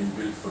which has been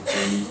built for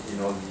training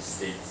in all these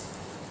states.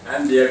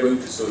 And they are going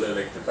to solar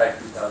electrify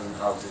 2,000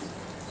 houses.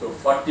 So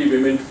 40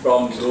 women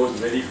from those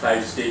very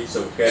 5 states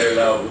of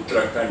Kerala,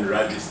 Uttarakhand,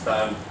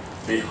 Rajasthan,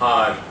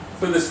 Bihar.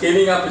 So the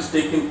scaling up is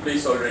taking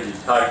place already.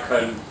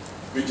 Jharkhand,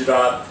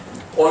 Gujarat,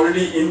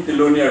 already in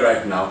Telonia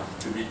right now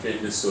to be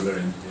trained as solar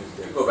engineers.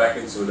 They go back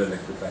and solar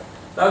electrify.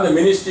 Now the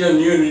Ministry of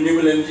New and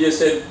Renewable Energy has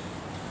said,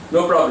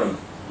 no problem,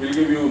 we'll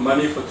give you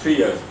money for 3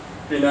 years.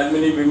 Train as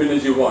many women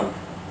as you want.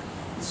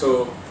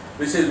 So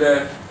this is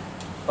where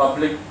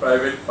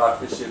public-private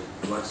partnership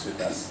works with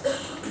us.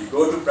 We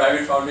go to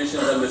private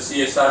foundations and the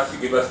CSR to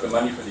give us the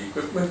money for the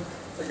equipment.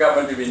 The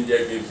government of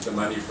India gives the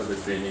money for the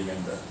training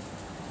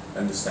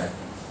and the stipend.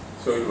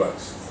 So it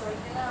works. So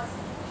can I ask,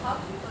 how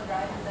do you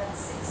arrive at that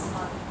 6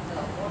 month?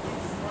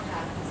 What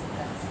happens in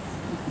that 6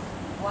 months?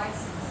 Why 6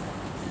 months?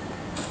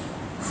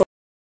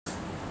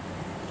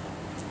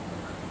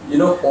 You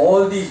know,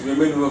 all these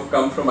women who have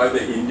come from either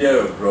India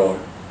or abroad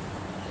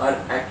are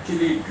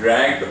actually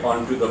dragged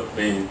onto the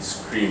plane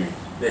screaming.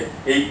 They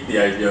hate the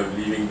idea of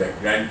leaving their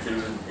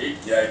grandchildren,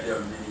 hate the idea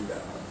of leaving their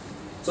house.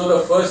 So the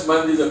first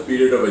month is a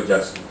period of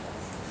adjustment.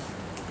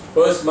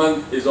 First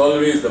month is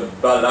always the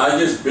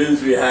largest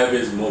bills we have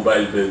is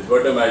mobile bills.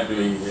 What am I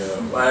doing here?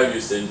 Why have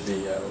you sent me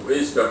here?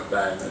 Waste of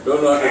time. I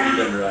don't know how to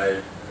read and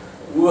write.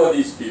 Who are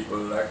these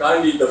people? I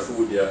can't eat the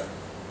food here.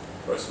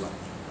 First month.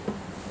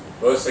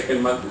 First,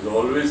 second month is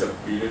always a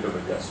period of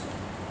adjustment.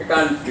 I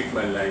can't speak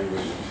my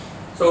language.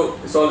 So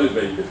it's always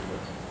very difficult.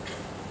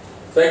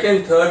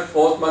 Second, third,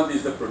 fourth month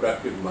is the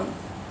productive month.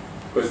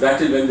 Because that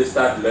is when they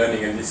start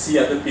learning and they see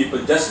other people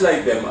just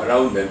like them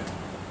around them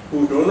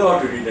who don't know how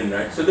to read and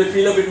write. So they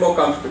feel a bit more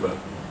comfortable.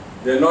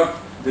 They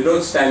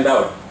don't stand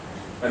out.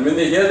 And when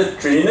they hear the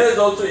trainer is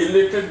also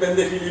illiterate, then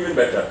they feel even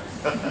better.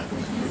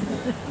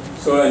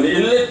 So an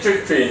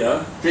illiterate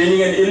trainer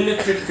training an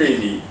illiterate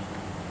trainee,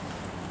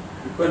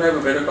 you couldn't have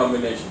a better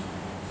combination.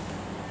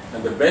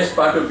 And the best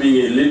part of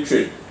being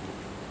illiterate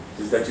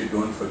is that you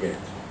don't forget.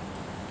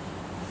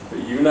 So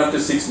even after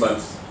 6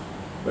 months,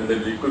 when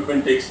the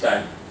equipment takes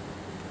time,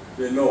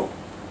 they know.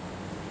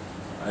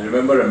 I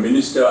remember a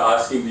minister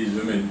asking these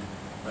women,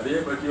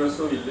 Arey, but you are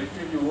so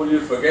illiterate, you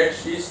will forget.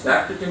 She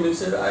snapped at him and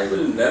said, I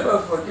will never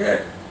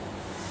forget.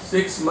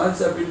 6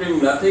 months I've been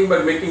doing nothing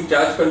but making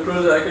charge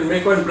controls. I can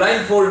make one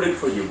blindfolded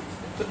for you.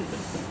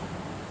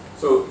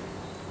 So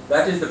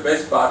that is the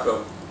best part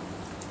of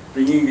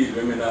bringing these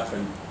women up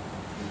and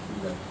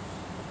teaching them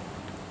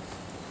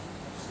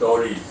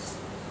stories.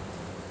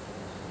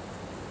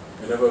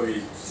 Whenever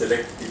we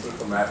select people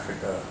from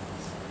Africa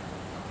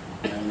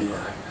and we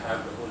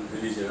have the whole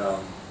village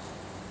around,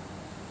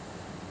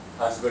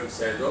 husband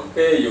says,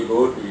 okay, you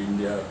go to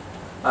India,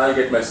 I'll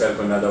get myself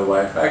another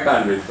wife, I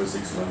can't wait for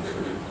 6 months for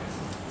you.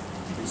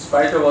 In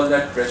spite of all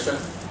that pressure,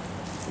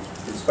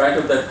 in spite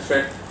of that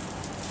threat,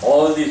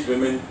 all these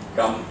women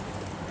come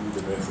to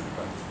the Barefoot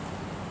College.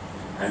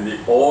 And they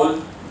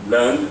all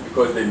learn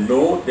because they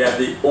know they are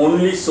the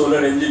only solar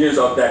engineers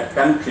of that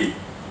country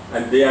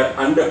and they are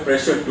under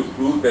pressure to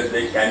prove that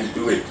they can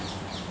do it.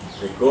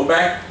 They go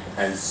back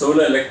and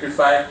solar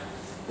electrify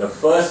the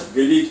first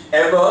village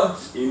ever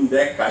in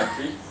their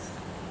country,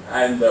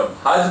 and the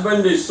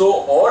husband is so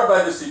awed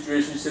by the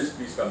situation, he says,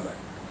 please come back.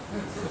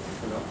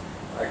 You know,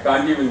 I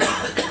can't even.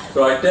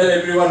 So I tell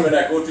everyone when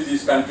I go to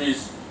these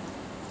countries,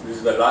 this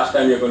is the last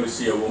time you're going to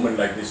see a woman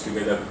like this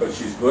together, because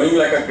she's going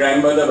like a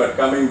grandmother but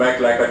coming back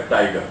like a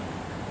tiger.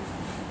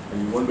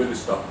 And you won't be able to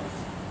stop her,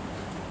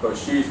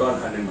 because she's gone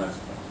 100 miles.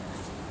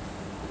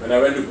 When I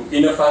went to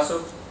Burkina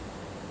Faso,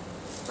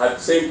 I had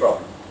the same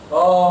problem.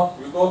 Oh,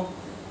 you go,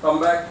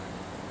 come back,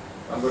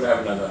 I'm going to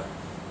have another.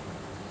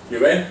 He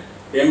went,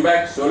 came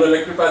back, solar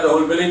electrified the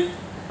whole village.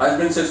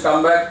 Husband says,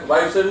 come back.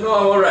 Wife said, no,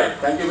 I'm alright,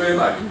 thank you very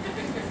much.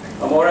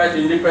 I'm alright,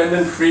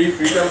 independent, free,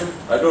 freedom.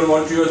 I don't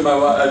want you as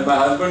my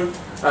husband.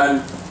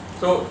 And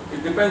so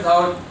it depends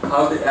how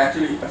it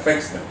actually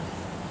affects them.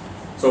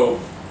 So,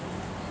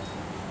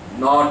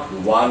 not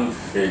one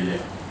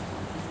failure.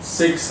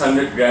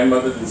 600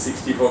 grandmothers in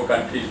 64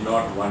 countries,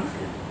 not one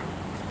failure.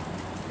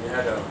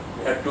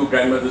 We had 2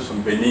 grandmothers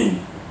from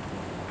Benin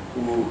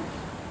who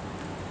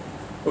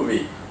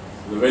we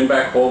went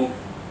back home,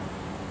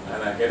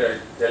 and I get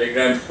a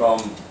telegram from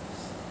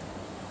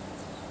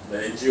the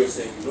NGO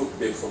saying, look,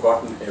 they've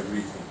forgotten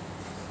everything.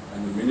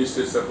 and the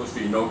minister is supposed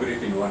to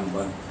inaugurate in 1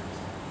 month.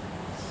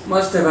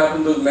 Must have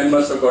happened, those men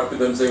must have got to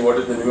them saying, what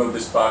is the name of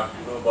this park,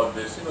 you know about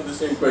this, you know, the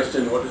same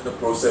question, what is the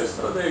process?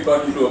 So they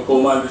got into a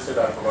coma and they said,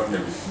 I've forgotten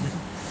everything.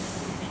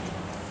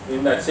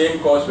 In that same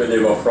course where they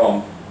were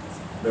from,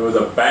 there was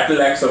a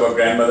battle axe of a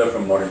grandmother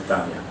from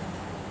Mauritania.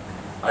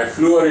 I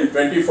flew her in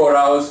 24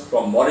 hours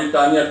from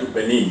Mauritania to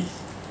Benin.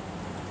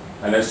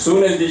 And as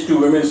soon as these two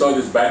women saw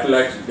this battle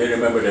axe, they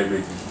remembered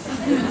everything.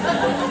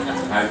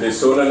 And they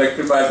solar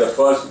electrified the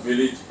first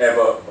village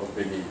ever of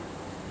Benin.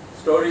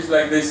 Stories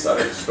like this are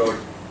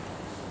extraordinary,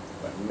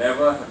 but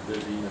never have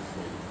there been a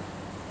failure.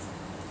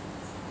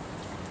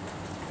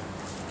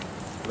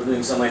 Good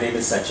evening, sir. My name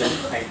is Sachin.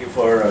 Thank you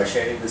for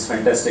sharing this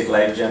fantastic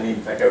life journey.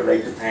 In fact, I would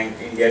like to thank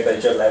India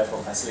Culture Lab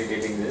for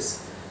facilitating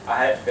this.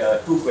 I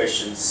had 2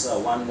 questions,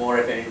 one more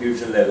at an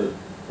individual level.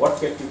 What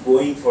kept you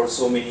going for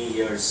so many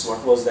years?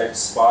 What was that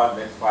spark,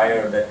 that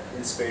fire, that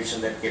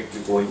inspiration that kept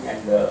you going?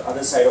 And the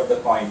other side of the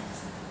coin,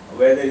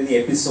 were there any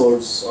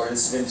episodes or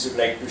incidents you'd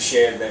like to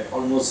share that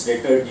almost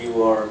deterred you,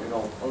 or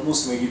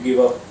almost made you give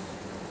up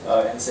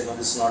and say, no,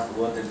 this is not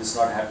worth it, this is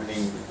not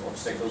happening, the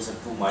obstacles are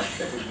too much?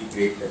 That would be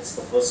great. That's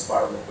the first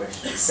part of the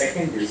question.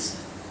 Second is,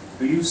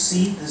 do you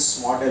see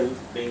this model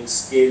being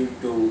scaled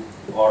to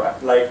or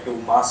applied to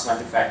mass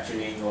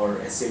manufacturing or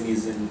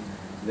SMEs in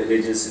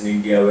villages in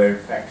India where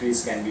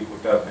factories can be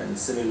put up, and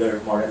similar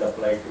model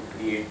applied to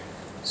create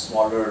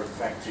smaller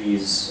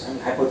factories?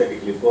 And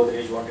hypothetically, if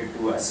Godrej wanted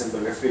to assemble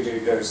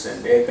refrigerators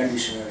and air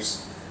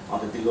conditioners on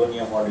the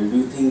Tilonia model, do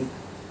you think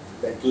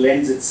that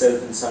lends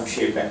itself in some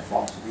shape and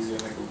form? So these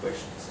are my 2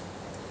 questions.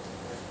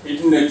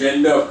 Hidden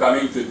agenda of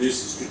coming to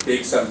this is to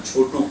take some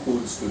chotu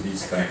pools to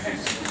these countries.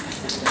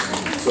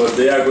 So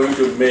they are going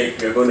to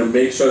we are going to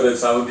make sure that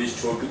some of these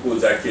chotu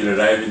pools actually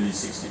arrive in these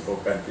 64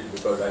 countries,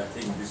 because I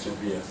think this will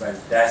be a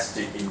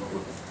fantastic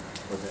input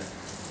for them.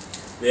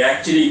 They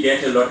actually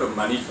get a lot of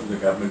money from the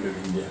government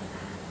of India.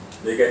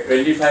 They get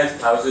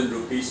 25,000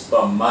 rupees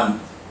per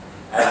month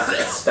as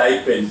a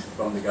stipend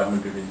from the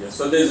government of India.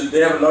 So they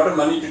have a lot of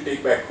money to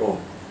take back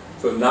home.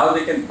 So now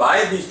they can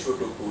buy these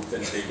chotu pools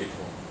and take it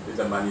home with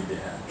the money they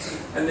have.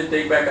 And they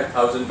take back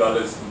 $1,000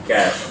 in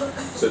cash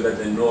so that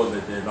they know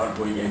that they're not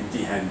going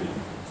empty-handed.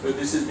 So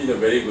this has been a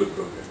very good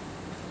program.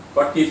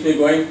 What keeps me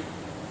going?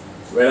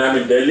 When I'm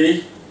in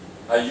Delhi,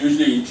 I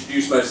usually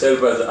introduce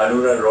myself as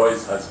Aruna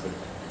Roy's husband.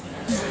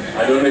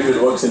 I don't know if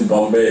it works in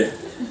Bombay,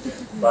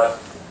 but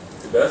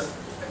it does?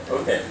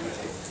 Okay.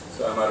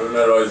 So I'm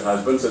Aruna Roy's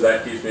husband, so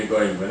that keeps me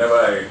going. Whenever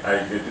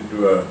I get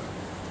into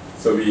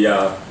so we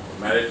are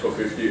married for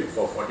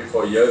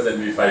 44 years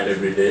and we fight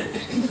every day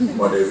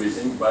about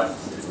everything, but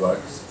it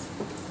works.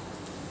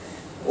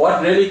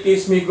 What really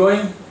keeps me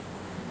going?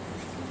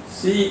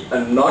 See a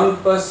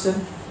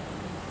non-person,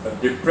 a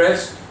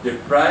depressed,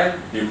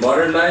 deprived,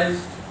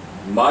 demoralized,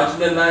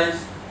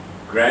 marginalized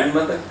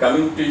grandmother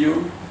coming to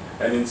you,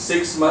 and in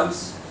 6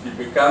 months she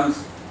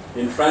becomes,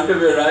 in front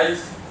of your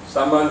eyes,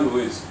 someone who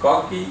is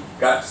cocky,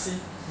 gutsy,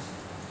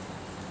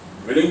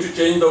 willing to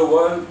change the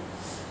world,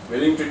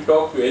 willing to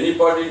talk to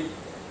anybody.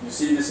 You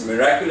see this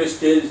miraculous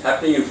change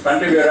happening in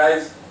front of your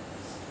eyes,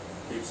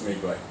 keeps me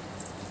going.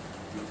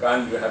 You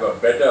can't have a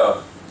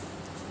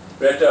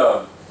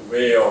better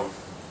way of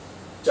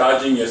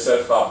charging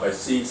yourself up by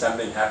seeing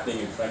something happening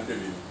in front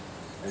of you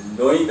and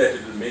knowing that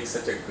it will make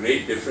such a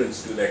great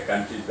difference to their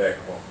countries back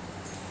home.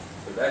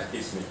 So that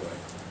keeps me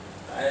going.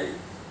 I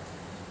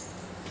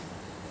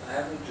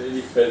haven't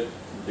really felt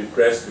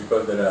depressed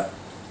because there are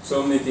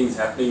so many things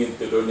happening in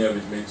Tilonia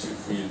which makes you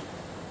feel.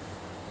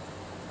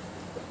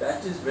 But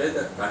that is where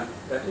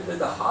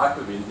the heart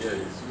of India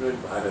is, in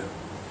Bharat.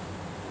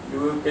 You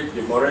will get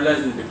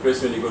demoralized and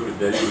depressed when you go to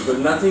Delhi because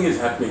nothing is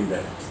happening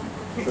there.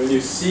 When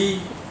you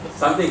see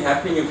something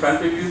happening in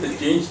front of you, the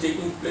change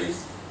taking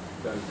place,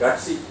 the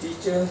gutsy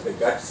teachers, the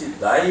gutsy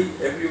Dai,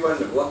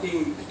 everyone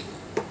working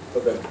for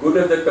the good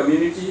of the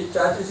community, it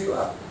charges you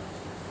up.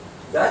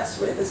 That's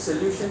where the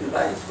solution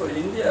lies for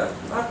India,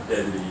 not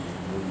Delhi,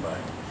 Mumbai.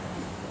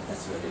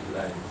 That's where it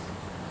lies.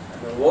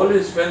 And I've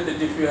always felt that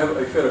if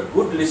you're a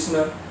good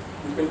listener,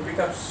 you can pick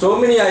up so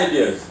many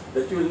ideas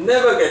that you'll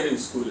never get in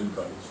school and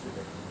college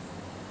today.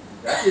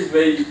 That is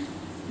where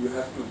you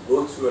have to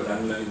go through an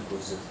unlearning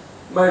process.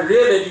 My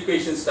real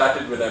education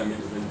started when I went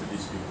to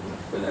these people,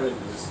 when I went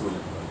to the school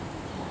and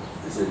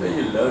college. This is where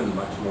you learn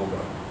much more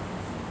about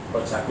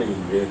what's happening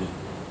in reality.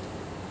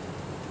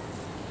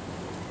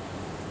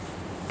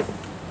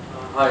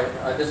 Hi,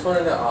 I just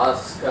wanted to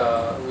ask,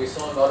 we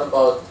saw a lot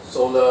about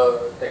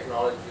solar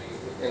technology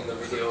in the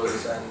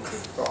videos and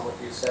from what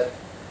you said.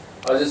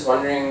 I was just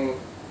wondering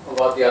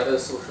about the other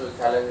social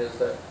challenges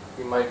that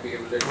we might be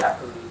able to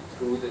tackle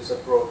through this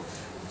approach,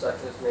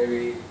 such as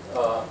maybe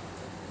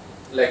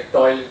like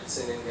toilets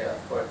in India,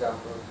 for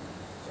example.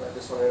 So I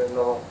just wanted to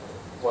know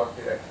what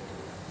direction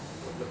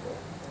you would look at.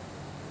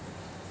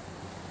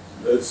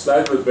 The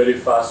slide was very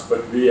fast,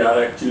 but we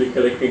are actually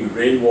collecting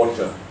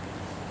rainwater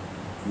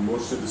in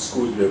most of the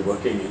schools we are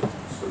working in.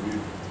 So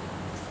we've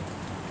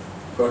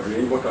got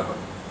rainwater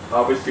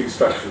harvesting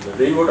structures. The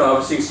rainwater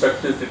harvesting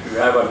structures that we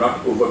have are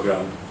not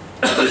overground.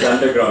 It is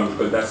underground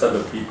because that's how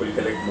the people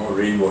collect more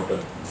rainwater.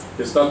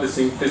 It's not the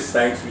synthesis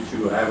tanks which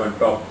you have on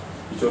top,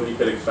 which only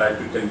collect 5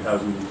 to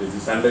 10,000 liters.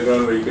 It's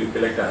underground where you can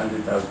collect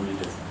 100,000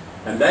 liters.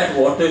 And that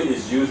water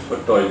is used for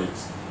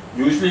toilets.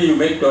 Usually you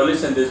make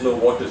toilets and there's no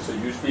water, so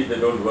usually they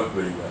don't work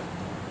very well.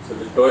 So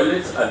the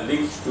toilets are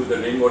linked to the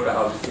rainwater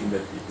harvesting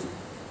that we do.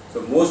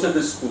 So most of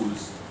the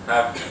schools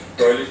have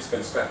toilets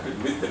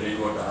constructed with the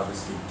rainwater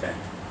harvesting tank.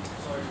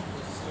 Sorry,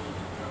 just to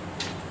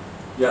interrupt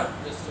you. Yeah.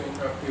 Just to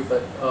interrupt you,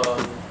 but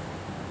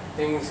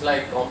things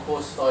like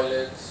compost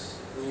toilets,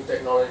 new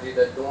technology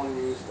that don't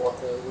use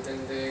water,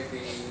 wouldn't they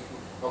be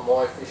a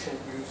more efficient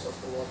use of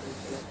the water?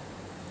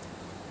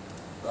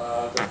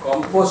 The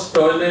compost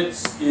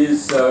toilets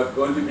is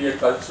going to be a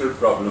cultural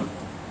problem,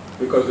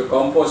 because the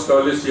compost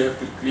toilets you have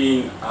to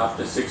clean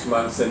after 6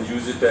 months and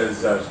use it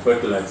as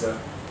fertilizer.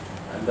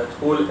 And that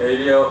whole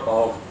area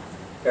of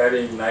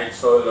carrying night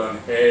soil on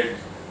head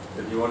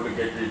that you want to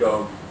get rid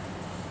of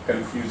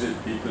confuses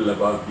people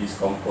about these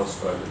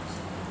compost toilets.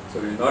 So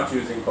we're not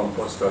using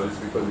compost toilets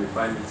because we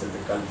find it's a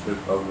cultural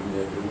problem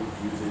here. They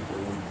won't use it,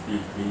 they won't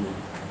feel clean it.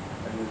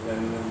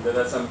 And there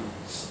are some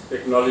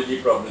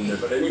technology problems there.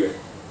 But anyway,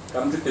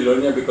 come to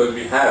Tilonia because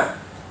we have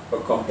a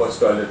compost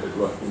toilet at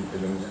work in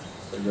Tilonia.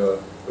 So you're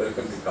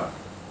welcome to come.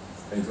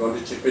 And if you want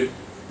to chip in,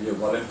 be a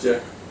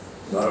volunteer,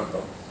 not a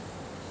problem.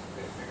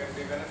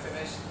 We're going to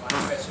finish one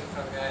question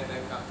from here and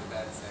then come to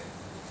that side.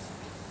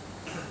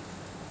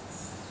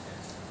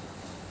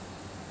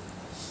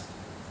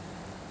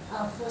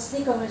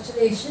 Firstly,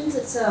 congratulations.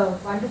 It's a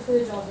wonderful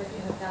job that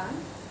you have done.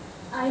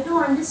 I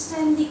don't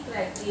understand the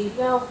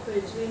criteria of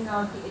filtering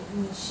out the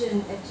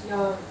admission at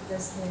your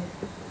listening.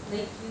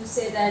 Like you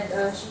say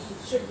that she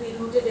should be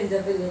rooted in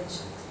the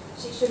village.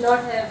 She should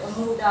not have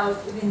moved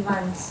out even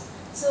once.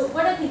 So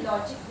what are the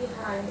logic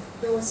behind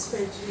those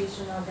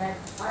filtration or that?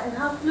 And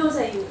how close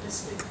are you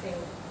restricting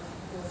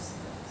those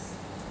things?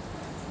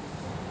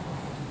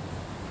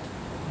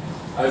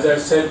 As I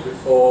said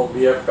before,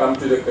 we have come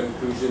to the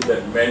conclusion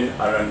that men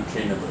are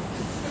untrainable.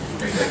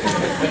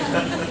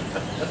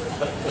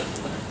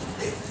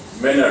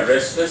 Men are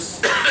restless,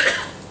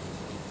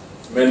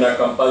 men are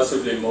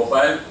compulsively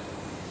mobile,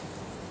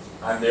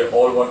 and they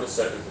all want a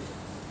certificate.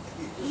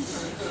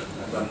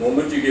 And the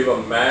moment you give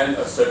a man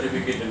a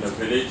certificate in a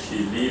village, he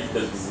leaves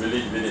the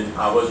village within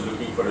hours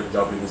looking for a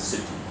job in the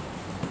city.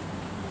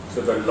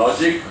 So the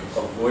logic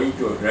of going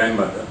to a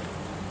grandmother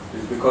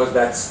is because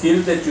that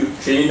skill that you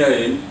train her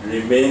in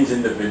remains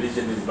in the village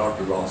and is not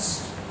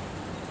lost.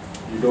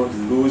 You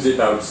don't lose it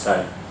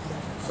outside.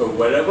 So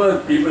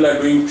wherever people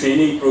are doing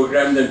training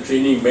programs and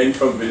training men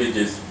from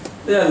villages,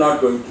 they are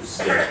not going to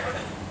stay.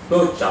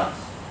 No chance.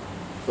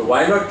 So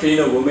why not train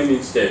a woman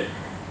instead?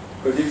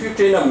 Because if you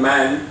train a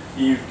man,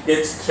 he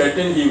gets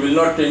threatened, he will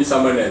not train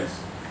someone else.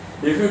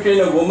 If you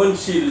train a woman,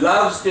 she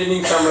loves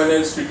training someone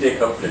else to take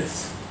her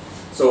place.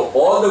 So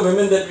all the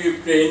women that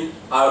we've trained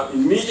are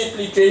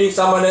immediately training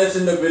someone else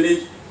in the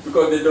village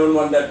because they don't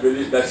want that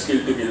village, that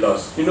skill to be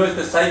lost. You know, it's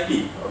the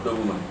psyche of the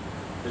woman.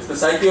 It's the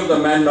psyche of the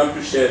man not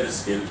to share the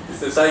skill.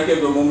 It's the psyche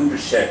of the woman to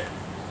share.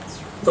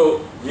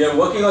 So we are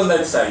working on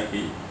that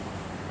psyche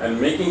and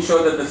making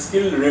sure that the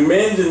skill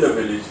remains in the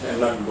village and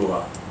not go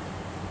out.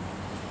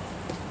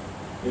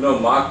 You know,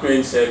 Mark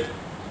Twain said,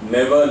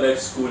 never let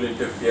school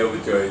interfere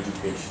with your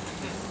education.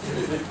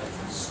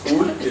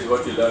 School is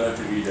what you learn how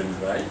to read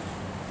and write.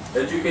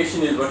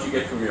 Education is what you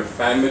get from your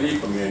family,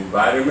 from your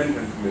environment,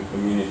 and from your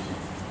community.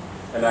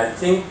 And I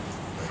think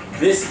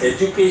this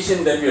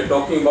education that we are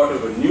talking about,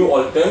 of a new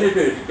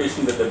alternative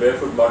education that the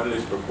Barefoot model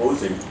is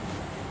proposing,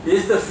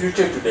 is the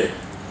future today.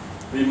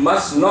 We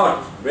must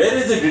not, where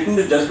is it written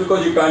that just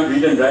because you can't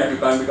read and write, you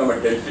can't become a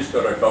dentist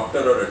or a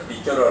doctor or a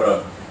teacher or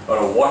a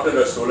water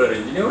or solar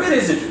engineer? Where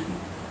is it written?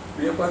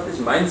 We have got this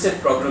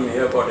mindset problem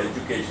here about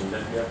education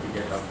that we have to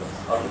get out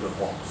of the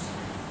box.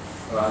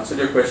 I'll answer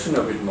your question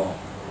a bit more.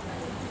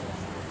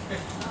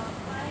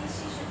 Why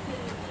she should be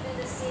rooted in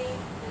the same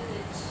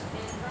village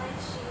and why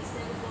she is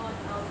never gone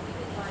out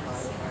even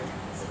once.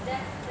 So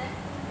that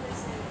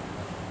is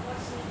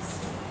what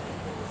makes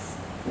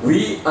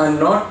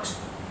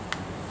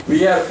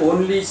We are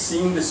only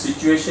seeing the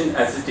situation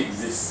as it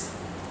exists.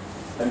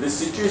 And the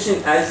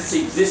situation as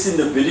it exists in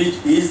the village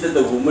is that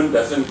the woman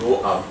doesn't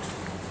go out.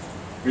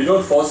 We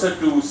don't force her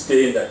to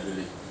stay in that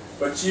village.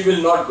 But she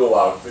will not go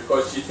out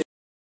because she thinks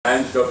it's a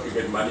man's job to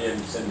get money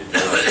and send it to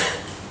her.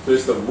 So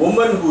it's the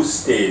woman who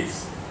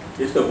stays.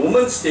 If the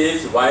woman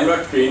stays, why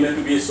not train her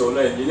to be a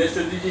solar engineer?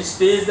 So she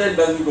stays there and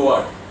doesn't go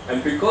out.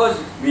 And because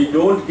we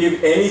don't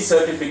give any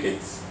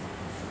certificates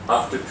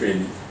after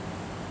training,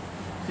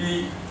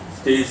 she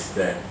stays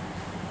there.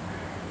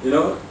 You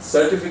know,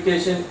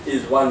 certification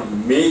is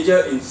one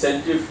major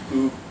incentive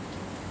to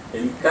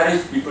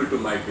encourage people to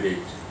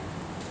migrate.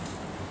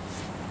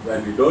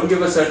 When we don't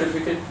give a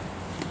certificate,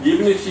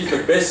 even if she's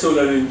the best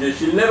solar engineer,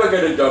 she'll never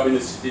get a job in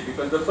the city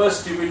because the first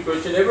stupid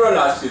question everyone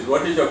asks is,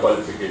 what is your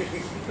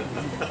qualification?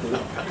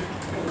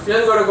 She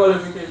hasn't got a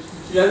qualification.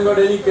 She hasn't got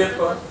any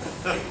paper.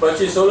 But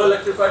she solar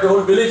electrified the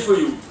whole village for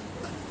you.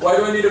 Why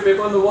do I need a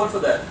paper on the wall for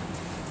that?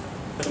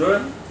 You know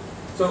what I mean?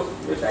 So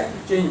we're trying to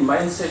change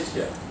mindset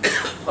here.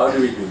 How do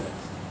we do that?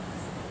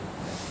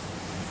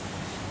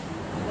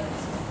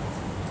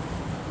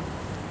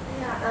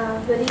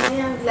 Good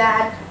evening. I'm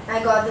glad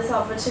I got this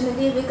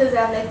opportunity because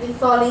I've like been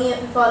following you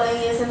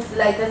since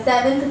like the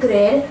 7th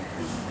grade,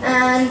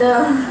 and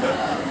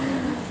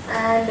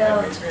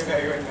Which grade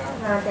are you in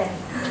now? okay.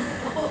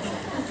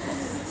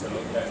 It's a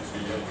long time for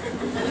you.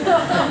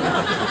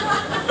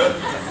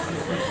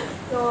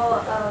 So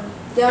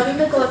during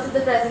the course of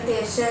the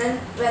presentation,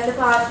 when the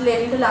part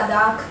relating to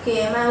Ladakh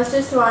came, I was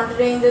just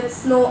wondering that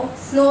snow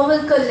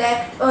will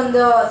collect on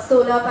the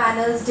solar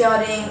panels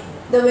during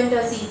the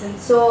winter season.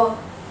 So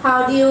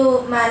how do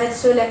you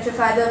manage to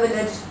electrify the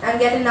village and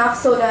get enough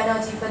solar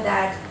energy for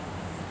that?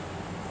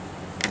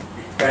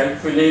 We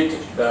calculate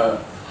the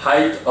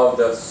height of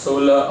the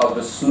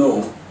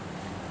snow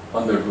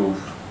on the roof,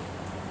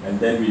 and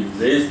then we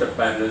raise the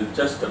panel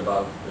just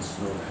above the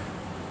snow line.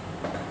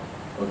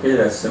 Okay,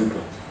 that's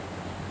simple.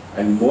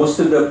 And most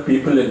of the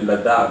people in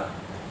Ladakh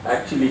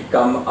actually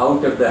come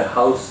out of their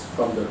house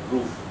from the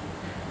roof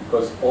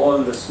because all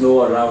the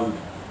snow around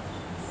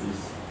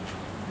is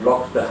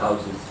blocked the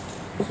houses.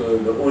 So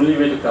the only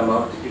way to come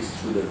out is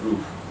through the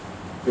roof.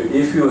 So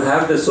if you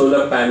have the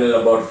solar panel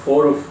about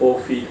 4 or 4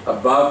 feet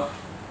above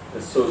the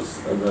snow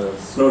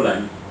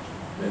line,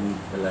 then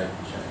the light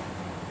will shine.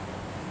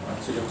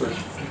 Answer your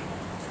question.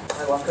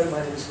 Hi Vakar,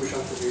 my name is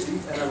Prashant Trivedi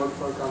and I work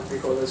for a company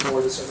called as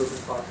Northern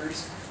Development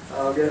Partners.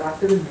 We are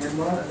active in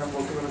Myanmar and I'm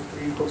working on a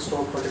 3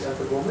 coastal project at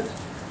the moment.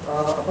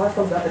 Apart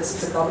from that,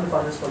 it's a carbon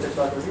finance project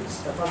by the way.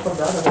 Apart from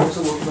that, I'm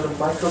also working on a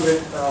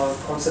microgrid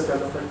concept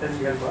development in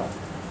Myanmar.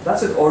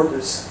 That's with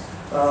Orbis.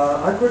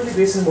 I'm currently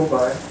based in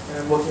Mumbai and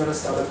I'm working on a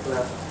startup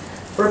plan.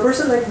 For a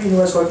person like me who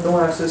has got no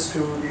access to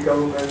the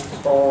government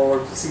or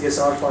the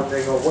CSR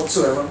funding or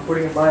whatsoever, I'm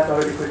putting in my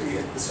private equity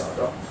into the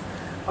startup.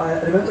 I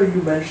remember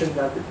you mentioned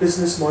that the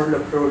business model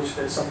approach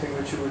is something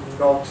which you would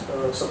not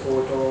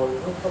support or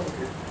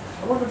propagate.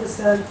 I want to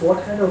understand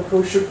what kind of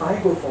approach should I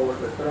go forward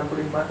with when I'm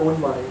putting my own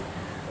money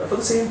for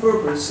the same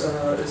purpose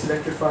as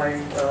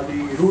electrifying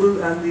the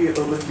rural and the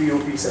urban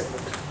BOP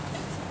segment.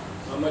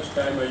 How much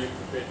time are you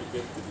prepared to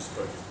give to this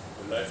project?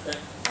 A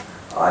lifetime?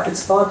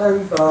 It's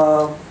part-time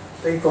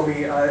thing for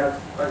me.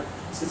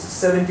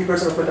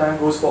 70% of my time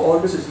goes for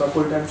Orbis, which is my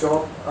full-time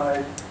job.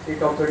 I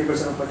take out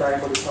 30% of my time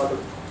for the startup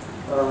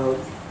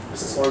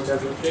business model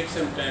general. Take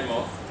some time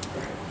off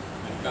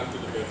and come to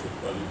the Barefoot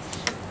College.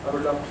 I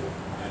would love to.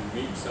 And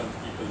meet some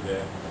people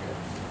there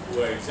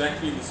who are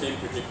exactly the same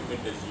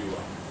predicament as you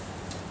are.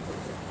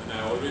 And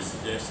I always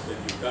suggest that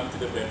you come to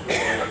the Barefoot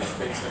College and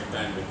spend some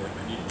time with them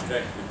and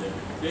interact with them.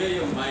 Clear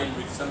your mind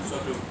with some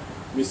sort of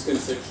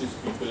misconceptions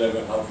people have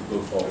on how to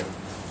go forward.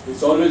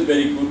 It's always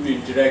very good to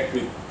interact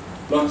with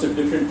lots of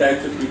different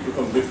types of people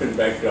from different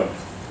backgrounds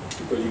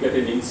because you get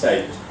an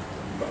insight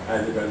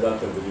as a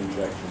result of the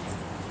interaction.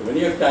 So when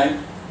you have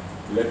time,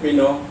 let me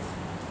know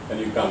and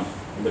you come.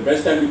 And the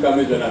best time to come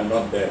is when I'm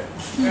not there.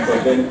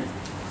 Because then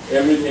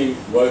everything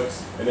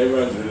works and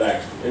everyone's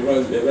relaxed.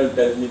 Everyone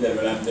tells me that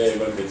when I'm there,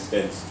 everyone gets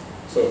tense.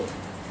 So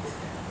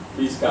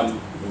please come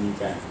when you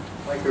can.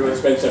 Thank you. And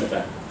spend some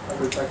time.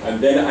 And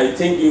then I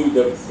think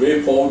the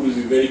way forward will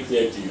be very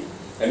clear to you.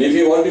 And if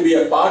you want to be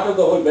a part of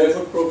the whole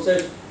barefoot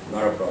process,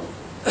 not a problem.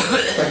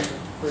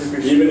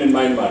 Even in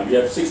Myanmar, we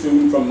have 6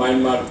 women from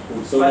Myanmar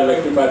who so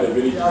electrify the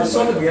villages. Yeah, I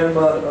saw the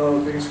Myanmar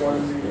being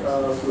sponsored.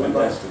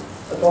 Fantastic.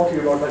 I'll talk to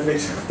you about that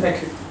later.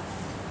 Thank you.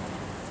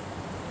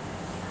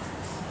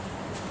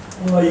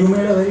 You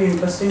made a very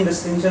interesting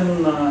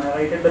distinction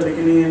right at the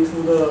beginning and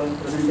through the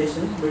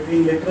presentation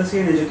between literacy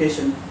and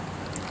education.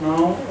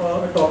 Now,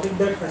 a topic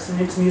that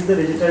fascinates me is the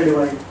digital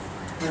divide.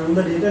 And on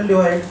the digital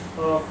divide,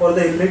 for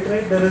the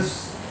illiterate, there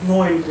is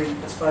no entry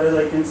as far as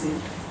I can see.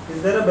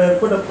 Is there a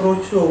barefoot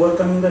approach to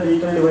overcoming the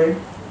digital divide?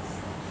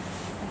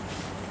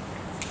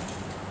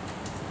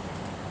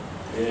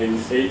 In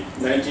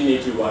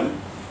 1981,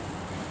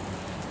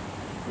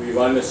 we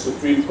won a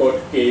Supreme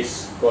Court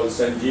case called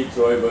Sanjeev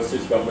Roy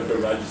versus Government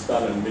of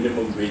Rajasthan on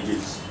minimum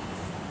wages.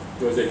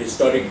 It was a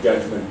historic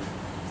judgment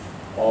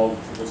of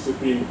the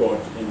Supreme Court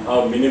in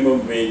how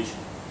minimum wage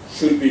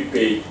should be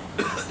paid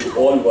to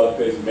all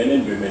workers, men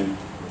and women,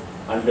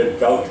 under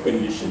drought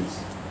conditions.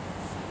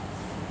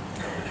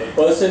 The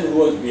person who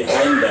was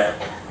behind that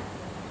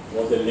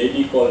was a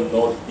lady called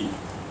Northi.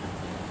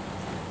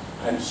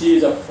 And she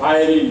is a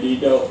fiery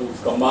leader who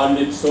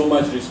commanded so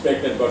much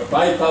respect and got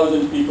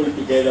 5,000 people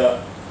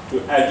together to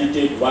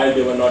agitate why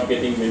they were not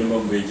getting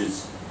minimum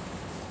wages.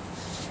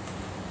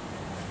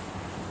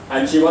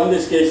 And she won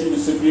this case in the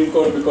Supreme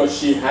Court because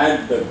she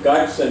had the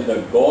guts and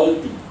the gall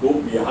to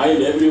go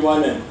behind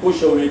everyone and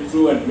push her way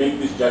through and make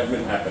this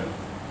judgment happen.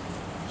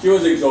 She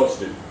was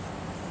exhausted.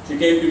 She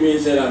came to me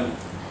and said,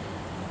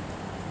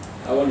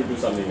 I want to do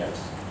something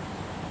else.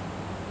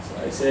 So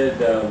I said,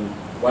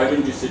 why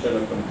don't you sit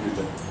on a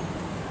computer?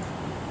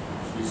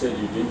 She said,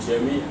 you didn't hear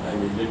me,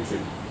 I'm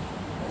illiterate.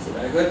 I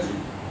said, I heard you.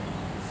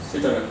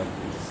 Sit on a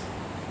computer.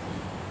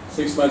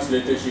 6 months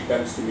later, she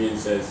comes to me and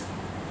says,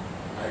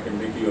 I can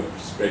make you a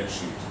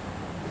spreadsheet.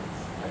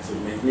 I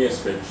said, make me a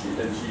spreadsheet.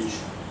 And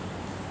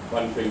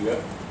one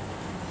finger.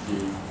 She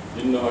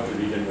didn't know how to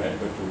read and write,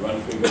 but with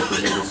one finger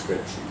she made a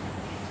spreadsheet.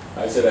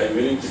 I said, are you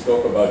willing to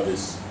talk about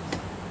this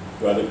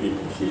to other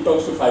people? She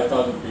talks to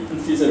 5,000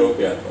 people. She said,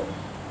 okay, I'll talk.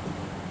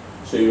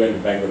 So he went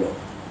to Bangalore.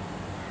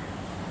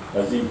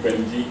 Azim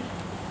Premji,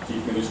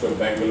 Chief Minister of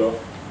Bangalore,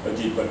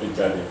 Ajit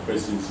Bhattacharya,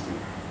 President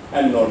Street,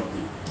 and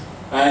Northi.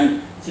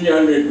 And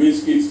 300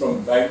 whiz kids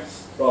from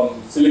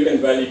Silicon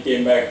Valley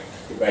came back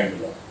to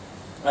Bangalore.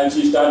 And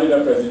she started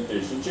her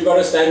presentation. She got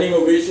a standing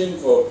ovation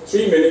for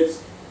 3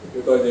 minutes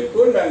because they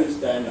couldn't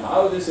understand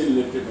how this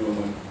illiterate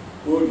woman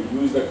could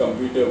use the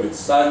computer with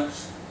such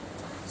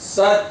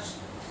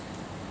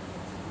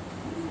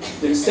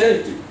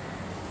dexterity.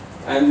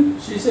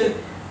 And she said,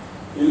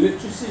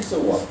 illiteracy, so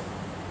what?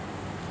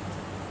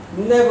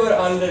 Never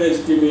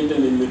underestimate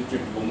an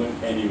illiterate woman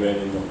anywhere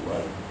in the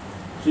world.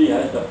 She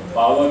has the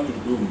power to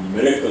do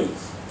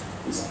miracles.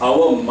 It's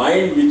our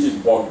mind which is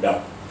bogged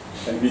up,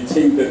 and we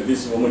think that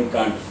this woman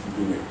can't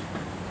do it.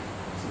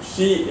 So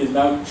she is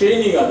now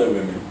training other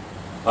women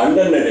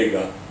under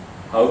Narega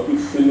how to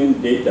fill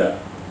in data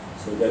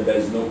so that there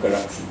is no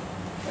corruption.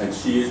 And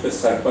she is the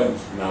Sarpanch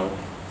now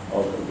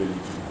of the village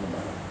in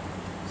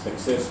Haryana.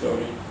 Success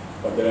story,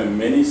 but there are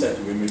many such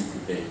women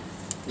today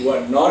who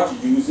are not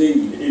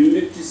using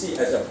illiteracy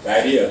as a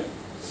barrier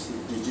to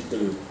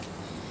digital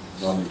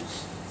knowledge.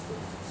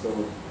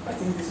 So I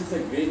think this is a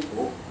great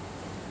hope.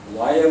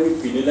 Why are we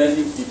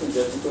penalizing people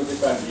just because they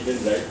can't read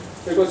and write?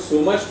 Because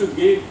so much to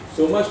give,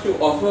 so much to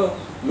offer.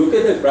 Look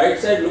at the bright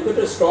side, look at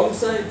the strong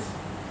sides.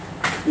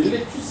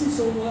 Illiteracy,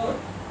 so what?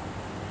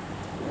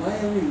 Why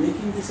are we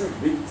making this a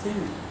big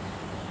thing?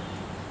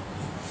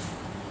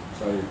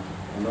 Sorry,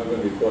 I'm not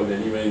going to be called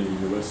anywhere in the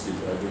university.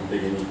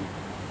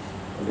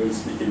 I don't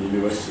speak in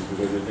university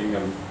because they think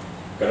I'm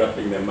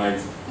corrupting their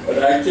minds. But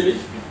actually,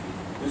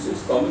 this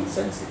is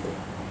commonsensical.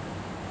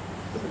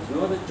 There's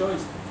no other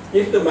choice.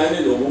 If the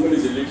man or woman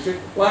is illiterate,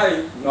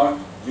 why not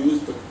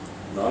use the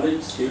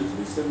knowledge, skills,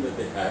 wisdom that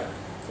they have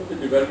for the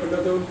development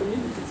of their own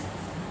communities?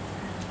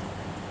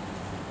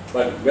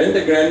 But when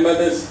the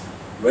grandmothers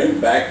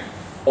went back,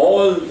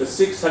 all the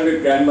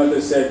 600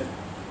 grandmothers said,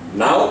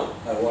 now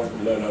I want to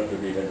learn how to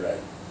read and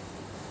write.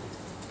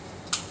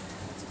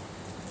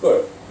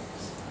 Good.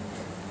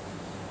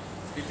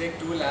 We take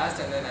two last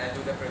and then I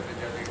do the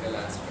privilege of reading the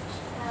last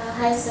question.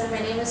 Hi sir, my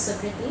name is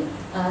Sukriti.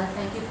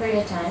 Thank you for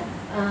your time.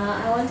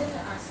 I wanted to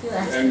ask you You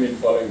haven't been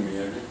following me,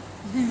 have you?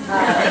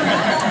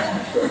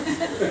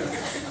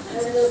 A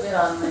little bit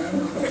on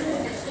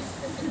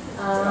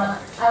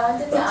I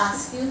wanted to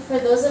ask you, for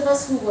those of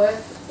us who work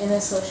in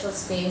a social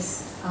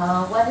space,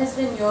 what has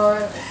been your,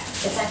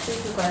 it's actually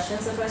two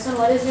questions. The first one,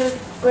 what is your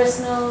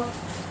personal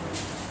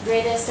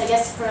greatest, I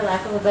guess for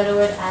lack of a better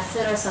word,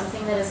 asset or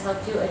something that has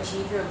helped you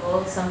achieve your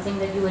goal, something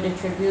that you would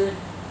attribute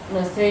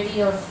 30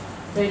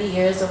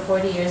 years or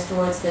 40 years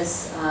towards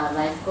this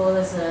life goal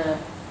is a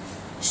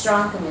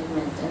strong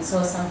commitment, and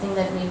so something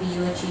that maybe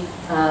you achieve,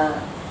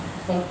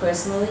 think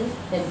personally,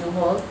 that you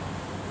hold.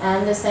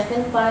 And the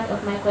second part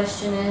of my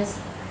question is,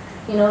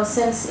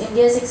 since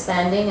India is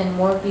expanding and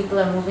more people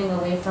are moving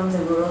away from the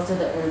rural to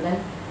the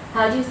urban,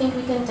 how do you think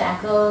we can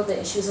tackle the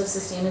issues of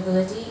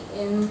sustainability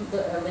in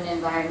the urban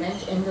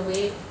environment in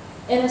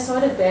a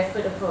sort of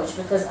barefoot approach?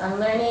 Because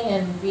unlearning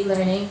and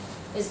relearning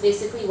is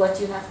basically what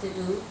you have to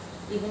do,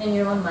 even in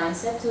your own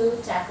mindset, to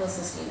tackle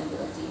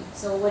sustainability.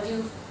 So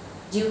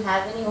do you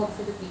have any hope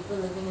for the people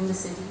living in the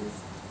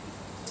cities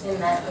in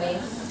that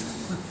way?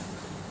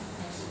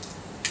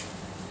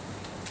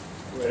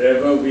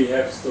 Wherever we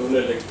have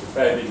solar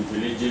electrified in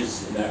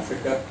villages in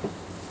Africa,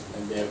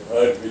 and they have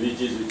heard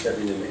villages which have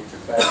been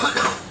electrified,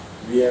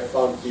 we have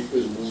found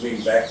people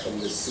moving back from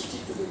the city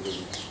to the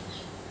village.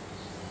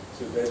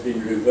 So there has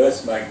been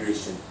reverse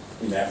migration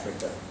in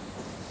Africa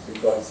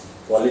because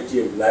quality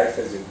of life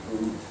has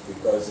improved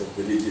because of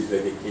villages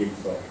where they came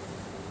from.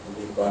 And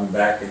they've gone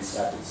back and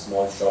started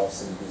small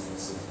shops and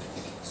businesses.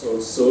 So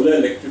solar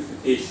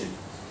electrification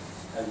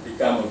has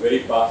become a very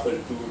powerful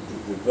tool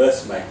to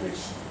reverse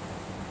migration.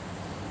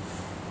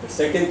 The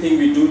second thing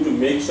we do to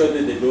make sure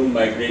that they don't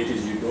migrate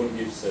is you don't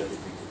give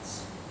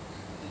certificates.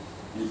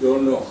 You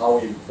don't know how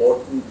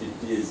important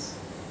it is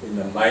in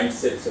the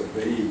mindsets of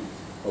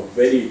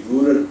very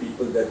rural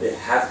people that they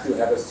have to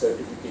have a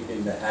certificate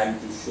in the hand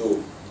to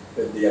show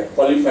that they are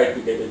qualified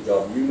to get a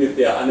job. Even if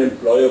they are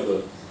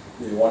unemployable,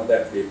 they want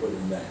that paper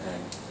in their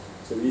hand.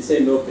 So we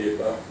say no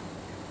paper.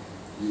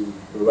 You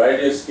provide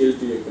your skill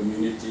to your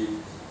community,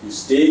 you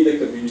stay in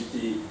the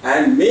community,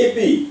 and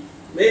maybe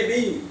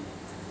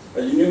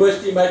a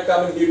university might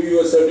come and give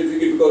you a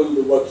certificate because of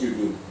the work you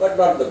do, but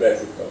not the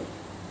Barefoot College.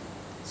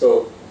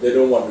 So they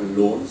don't want a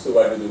loan, so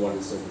why do they want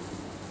a certificate?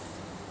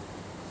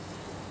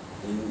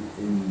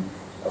 In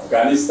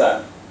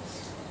Afghanistan,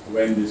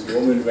 when this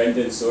woman went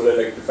and solar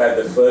electrified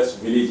the first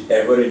village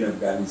ever in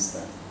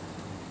Afghanistan,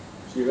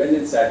 she went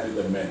and sat with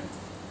the men.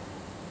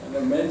 And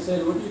the men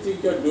said, what do you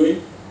think you're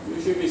doing? You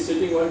should be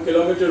sitting 1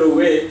 kilometer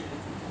away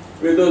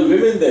with those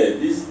women there.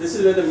 This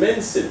is where the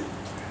men sit.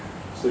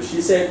 So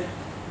she said,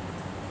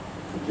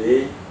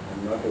 today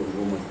I'm not a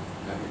woman,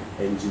 I'm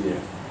an engineer.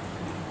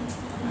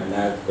 and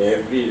I have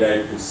every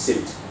right to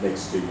sit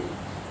next to you.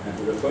 And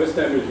for the first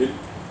time it hit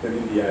them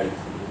in the eyes.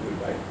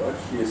 My God,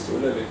 she has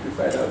solar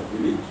electrified our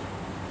village.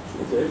 She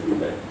has every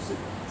right to sit.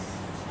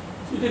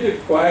 She did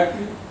it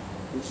quietly,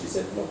 and she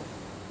said no.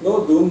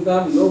 No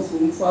doom-dam, no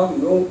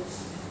foom-fam, no.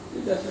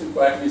 She just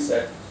quietly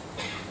sat.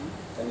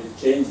 And it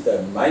changed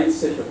the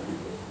mindset of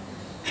people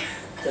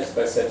just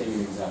by setting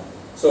an example.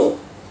 So,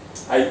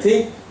 I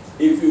think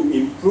if you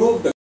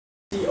improve the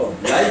quality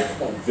of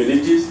life of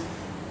villages,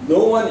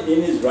 no one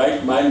in his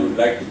right mind would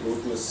like to go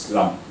to a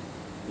slum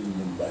in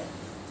Mumbai.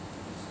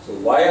 So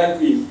why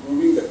aren't we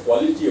improving the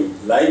quality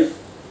of life,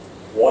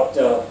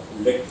 water,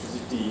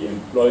 electricity,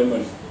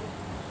 employment?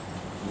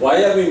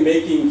 Why are we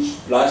making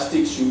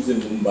plastic shoes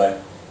in Mumbai,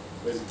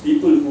 whereas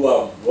people who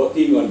are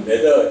working on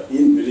leather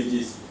in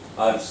villages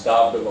are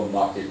starved of a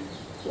market?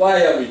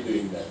 Why are we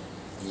doing that?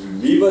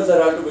 Weavers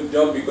are out of a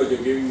job because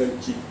you're giving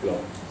them cheap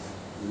cloth.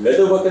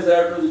 Leather workers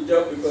are out of the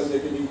job because they're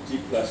getting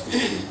cheap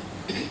plastic shoes.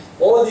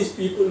 All these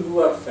people who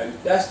are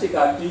fantastic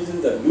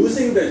artisans are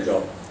losing their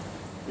job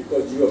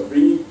because you are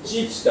bringing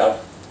cheap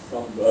stuff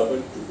from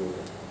urban to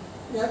rural.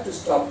 You have to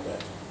stop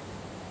that.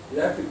 You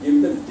have to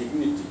give them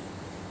dignity,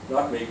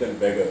 not make them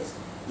beggars.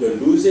 You're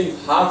losing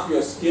half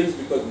your skills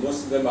because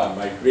most of them are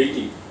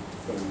migrating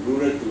from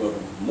rural to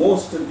urban.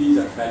 Most of these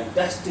are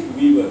fantastic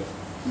weavers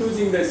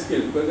losing their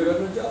skills because they got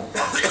no job.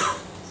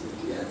 So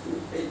we have to be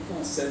a bit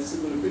more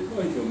sensible, a bit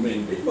more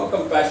humane, a bit more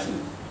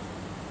compassionate.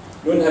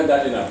 You don't have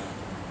that enough.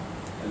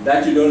 And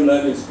that you don't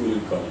learn in school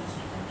and college.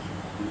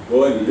 You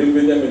go and live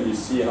with them and you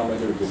see how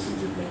much of a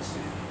difference it makes to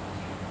you.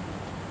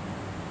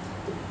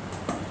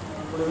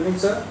 Good evening,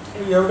 sir.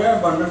 You have done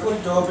a wonderful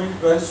job in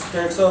 12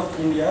 states of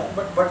India,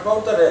 but what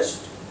about the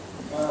rest?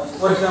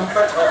 For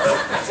example,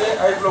 say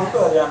I belong to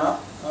Haryana.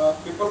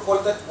 People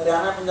call that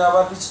Haryana, Punjab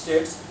are rich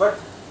states, but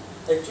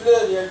actually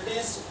the reality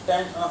is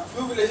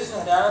few villages in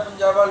Haryana,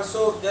 Punjab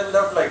also they are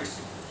without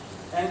lights.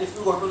 And if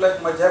you go to like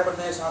Madhya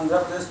Pradesh,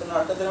 Andhra Pradesh,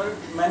 Karnataka, there are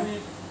many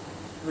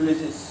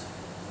villages.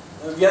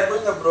 We are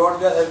going abroad,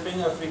 we are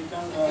helping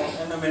African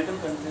and American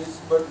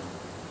countries, but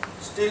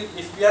still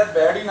if we are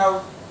bad in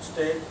our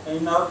state,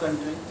 in our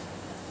country,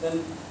 then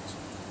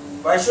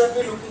why should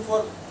we be looking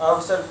for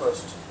ourselves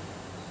first?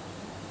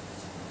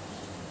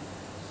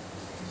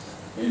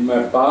 In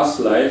my past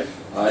life,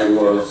 I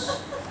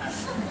was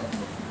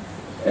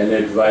an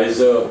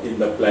advisor in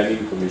the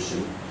Planning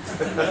Commission.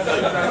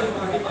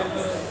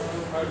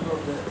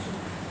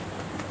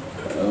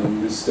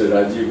 Mr.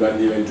 Rajiv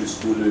Gandhi went to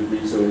school with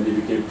me, so when he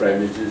became Prime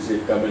Minister, he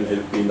said, come and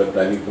help me in the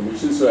Planning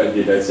Commission. So I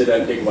did. I said,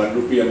 I'll take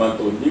 ₹1 a month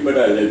only, but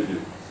I'll help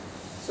you.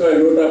 So I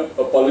wrote up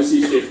a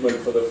policy statement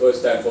for the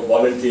first time for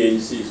voluntary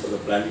agencies for the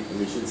Planning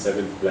Commission,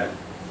 7th plan.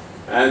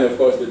 And of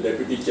course, the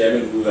Deputy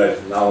Chairman, who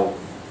now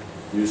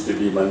used to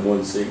be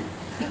Manmohan Singh,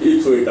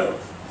 he threw it out.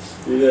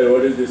 He said,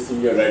 what is this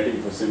thing you're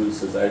writing for civil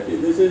society?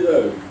 This is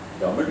a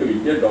Government of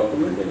India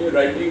document and you're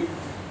writing.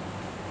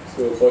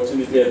 So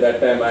fortunately at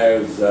that time I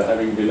was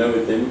having dinner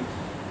with him,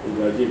 with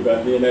Rajiv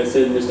Gandhi, and I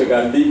said, Mr.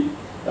 Gandhi,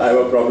 I have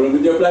a problem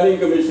with your Planning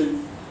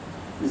Commission.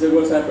 He said,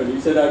 what's happened?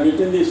 He said, I've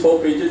written these 4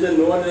 pages and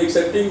no one is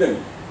accepting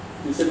them.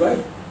 He said,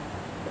 why?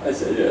 I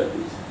said, yeah,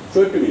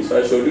 show it to me.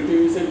 So I showed it to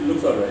him, he said, it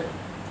looks alright.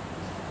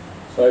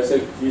 So I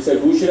said, he said,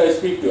 who should I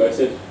speak to? I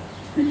said,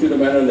 speak to the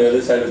man on the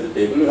other side of the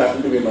table who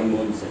happened to be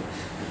Manmohan Singh.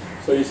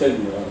 So he said,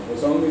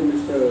 what's wrong with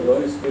Mr.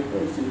 Roy's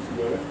paper?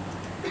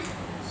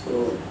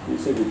 So he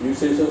said, if you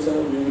say so,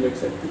 sir, we will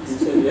accept it. He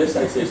said, yes,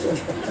 I say so.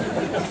 So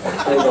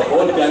the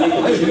whole Planning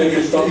Commission had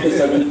to stop the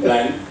 7th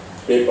plan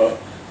paper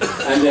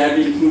and they had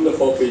to include the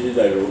 4 pages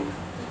I wrote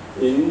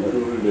in the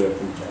rural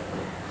development chapter.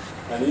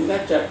 And in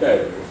that chapter I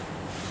wrote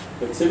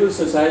that civil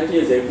society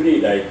has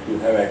every right to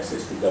have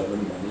access to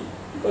government money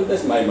because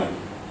that's my money.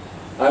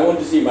 I want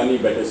to see money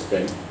better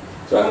spent.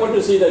 So I want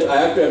to see that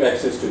I have to have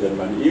access to that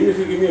money. Even if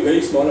you give me a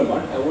very small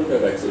amount, I want to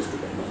have access to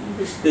that money,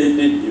 which they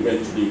did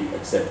eventually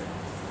accept.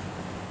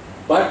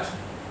 But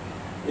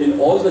in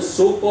all the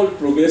so-called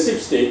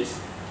progressive states,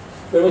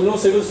 there was no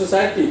civil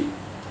society.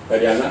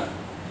 Haryana,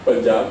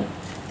 Punjab,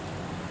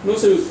 no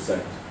civil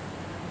society.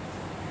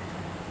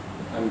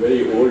 I'm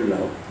very old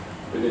now,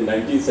 but in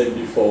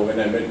 1974 when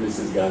I met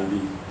Mrs.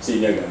 Gandhi,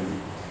 Senior Gandhi,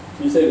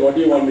 she said, what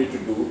do you want me to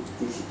do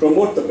to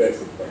promote the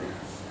Barefoot College?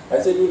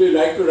 I said, would you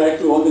like to write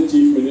to all the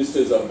chief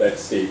ministers of that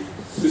state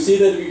to see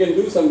that we can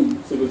do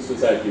some civil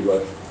society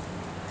work?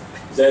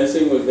 Zail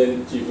Singh was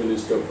then Chief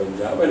Minister of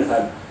Punjab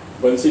and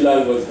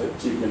Bansilal was the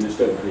Chief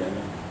Minister of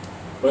Haryana.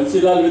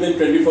 Bansilal within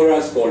 24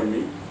 hours called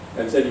me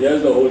and said,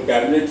 here's the whole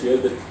cabinet,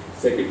 here's the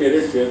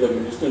secretariat, here's the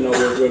minister, now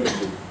we're going to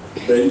do.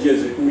 Benji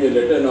has written me a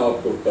letter, now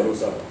up to Karo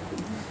Sahab.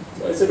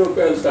 So I said,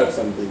 okay, I'll start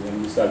something,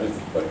 and we started.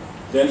 But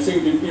Zail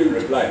Singh didn't even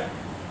reply.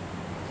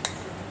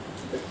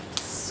 The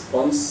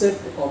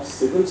concept of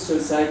civil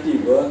society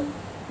work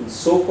in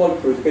so-called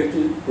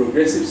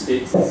progressive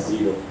states is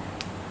zero.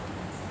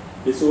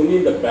 It's only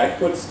in the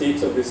backward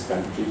states of this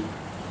country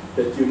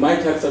that you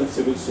might have some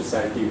civil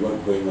society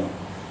work going on.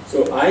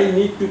 So I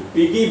need to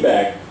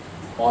piggyback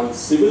on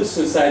civil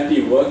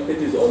society work that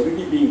is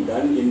already being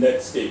done in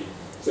that state.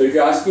 So if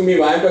you're asking me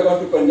why am I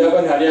going to Punjab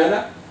and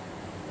Haryana,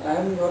 I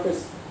haven't got an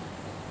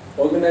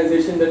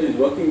organization that is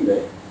working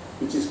there,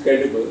 which is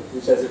credible,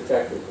 which has a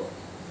track record.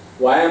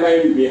 Why am I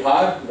in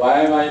Bihar?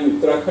 Why am I in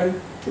Uttarakhand?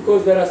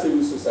 Because there are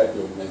civil society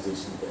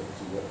organizations there.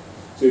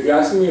 So if you're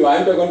asking me why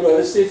am I going to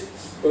other states,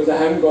 because I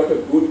haven't got a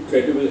good,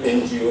 credible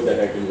NGO that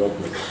I can work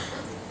with.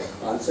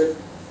 Answer?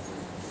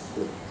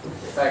 Good.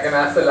 If I can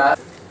ask the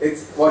last,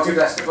 it's what you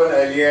touched upon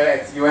earlier,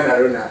 it's you and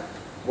Aruna.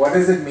 What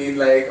does it mean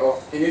like,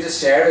 or can you just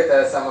share with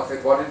us some of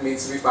it, what it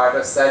means to be part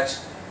of such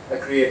a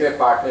creative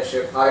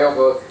partnership, how your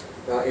work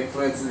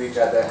influences each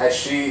other? Has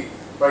she,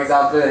 for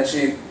example, have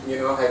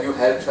you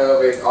helped her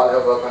with all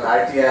her work on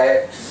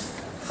RTI?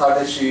 How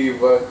does she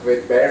work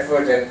with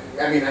Barefoot? And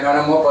I mean, and on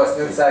a more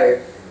personal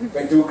side,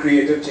 when two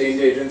creative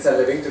change agents are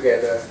living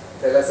together,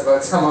 tell us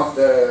about some of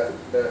the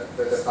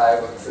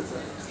fireworks as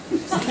well.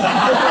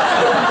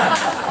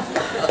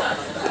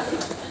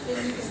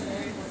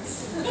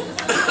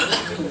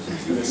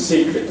 The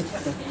secret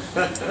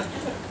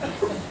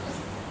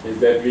is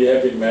that we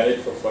have been married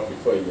for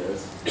 44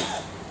 years,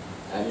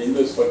 and in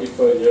those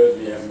 44 years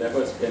we have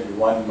never spent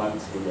 1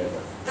 month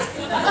together.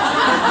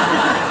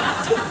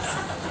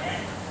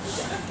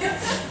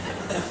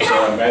 So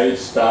our marriage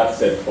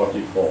starts at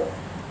 44,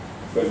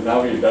 because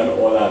now we've done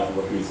all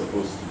what we're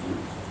supposed to do,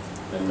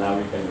 and now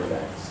we can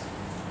relax.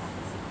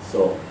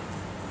 So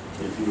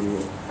if you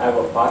have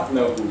a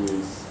partner who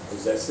is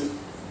possessive,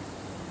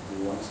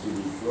 who wants to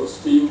be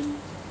close to you,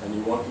 and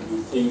you want to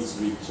do things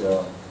which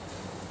will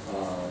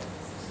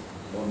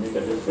make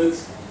a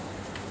difference,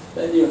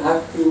 then you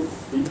have to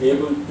be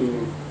able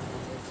to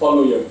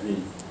follow your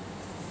dream.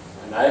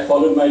 And I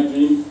followed my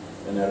dream,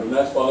 and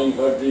Aruna is following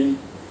her dream,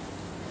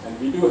 and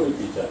we do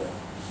help each other,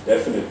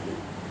 definitely.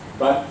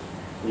 But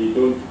we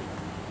don't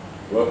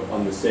work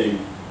on the same.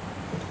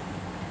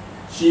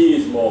 She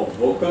is more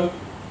vocal,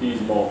 she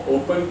is more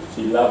open,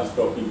 she loves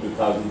talking to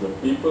thousands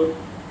of people.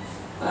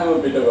 I'm a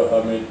bit of a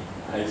hermit,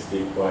 I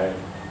stay quiet,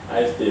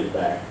 I stay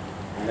back,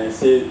 and I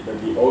say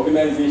that the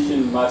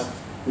organization must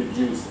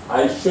produce.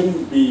 I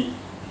shouldn't be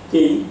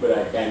king, but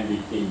I can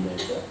be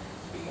kingmaker.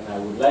 And I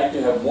would like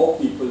to have more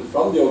people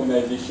from the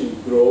organization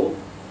grow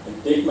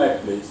and take my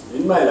place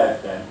in my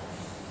lifetime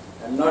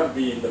and not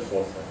be in the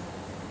forefront.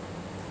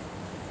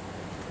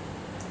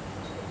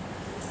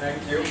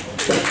 Thank you.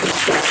 Thank you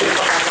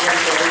for coming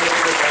and sharing this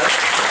with us.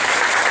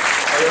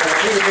 I was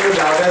actually a little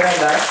louder than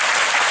that.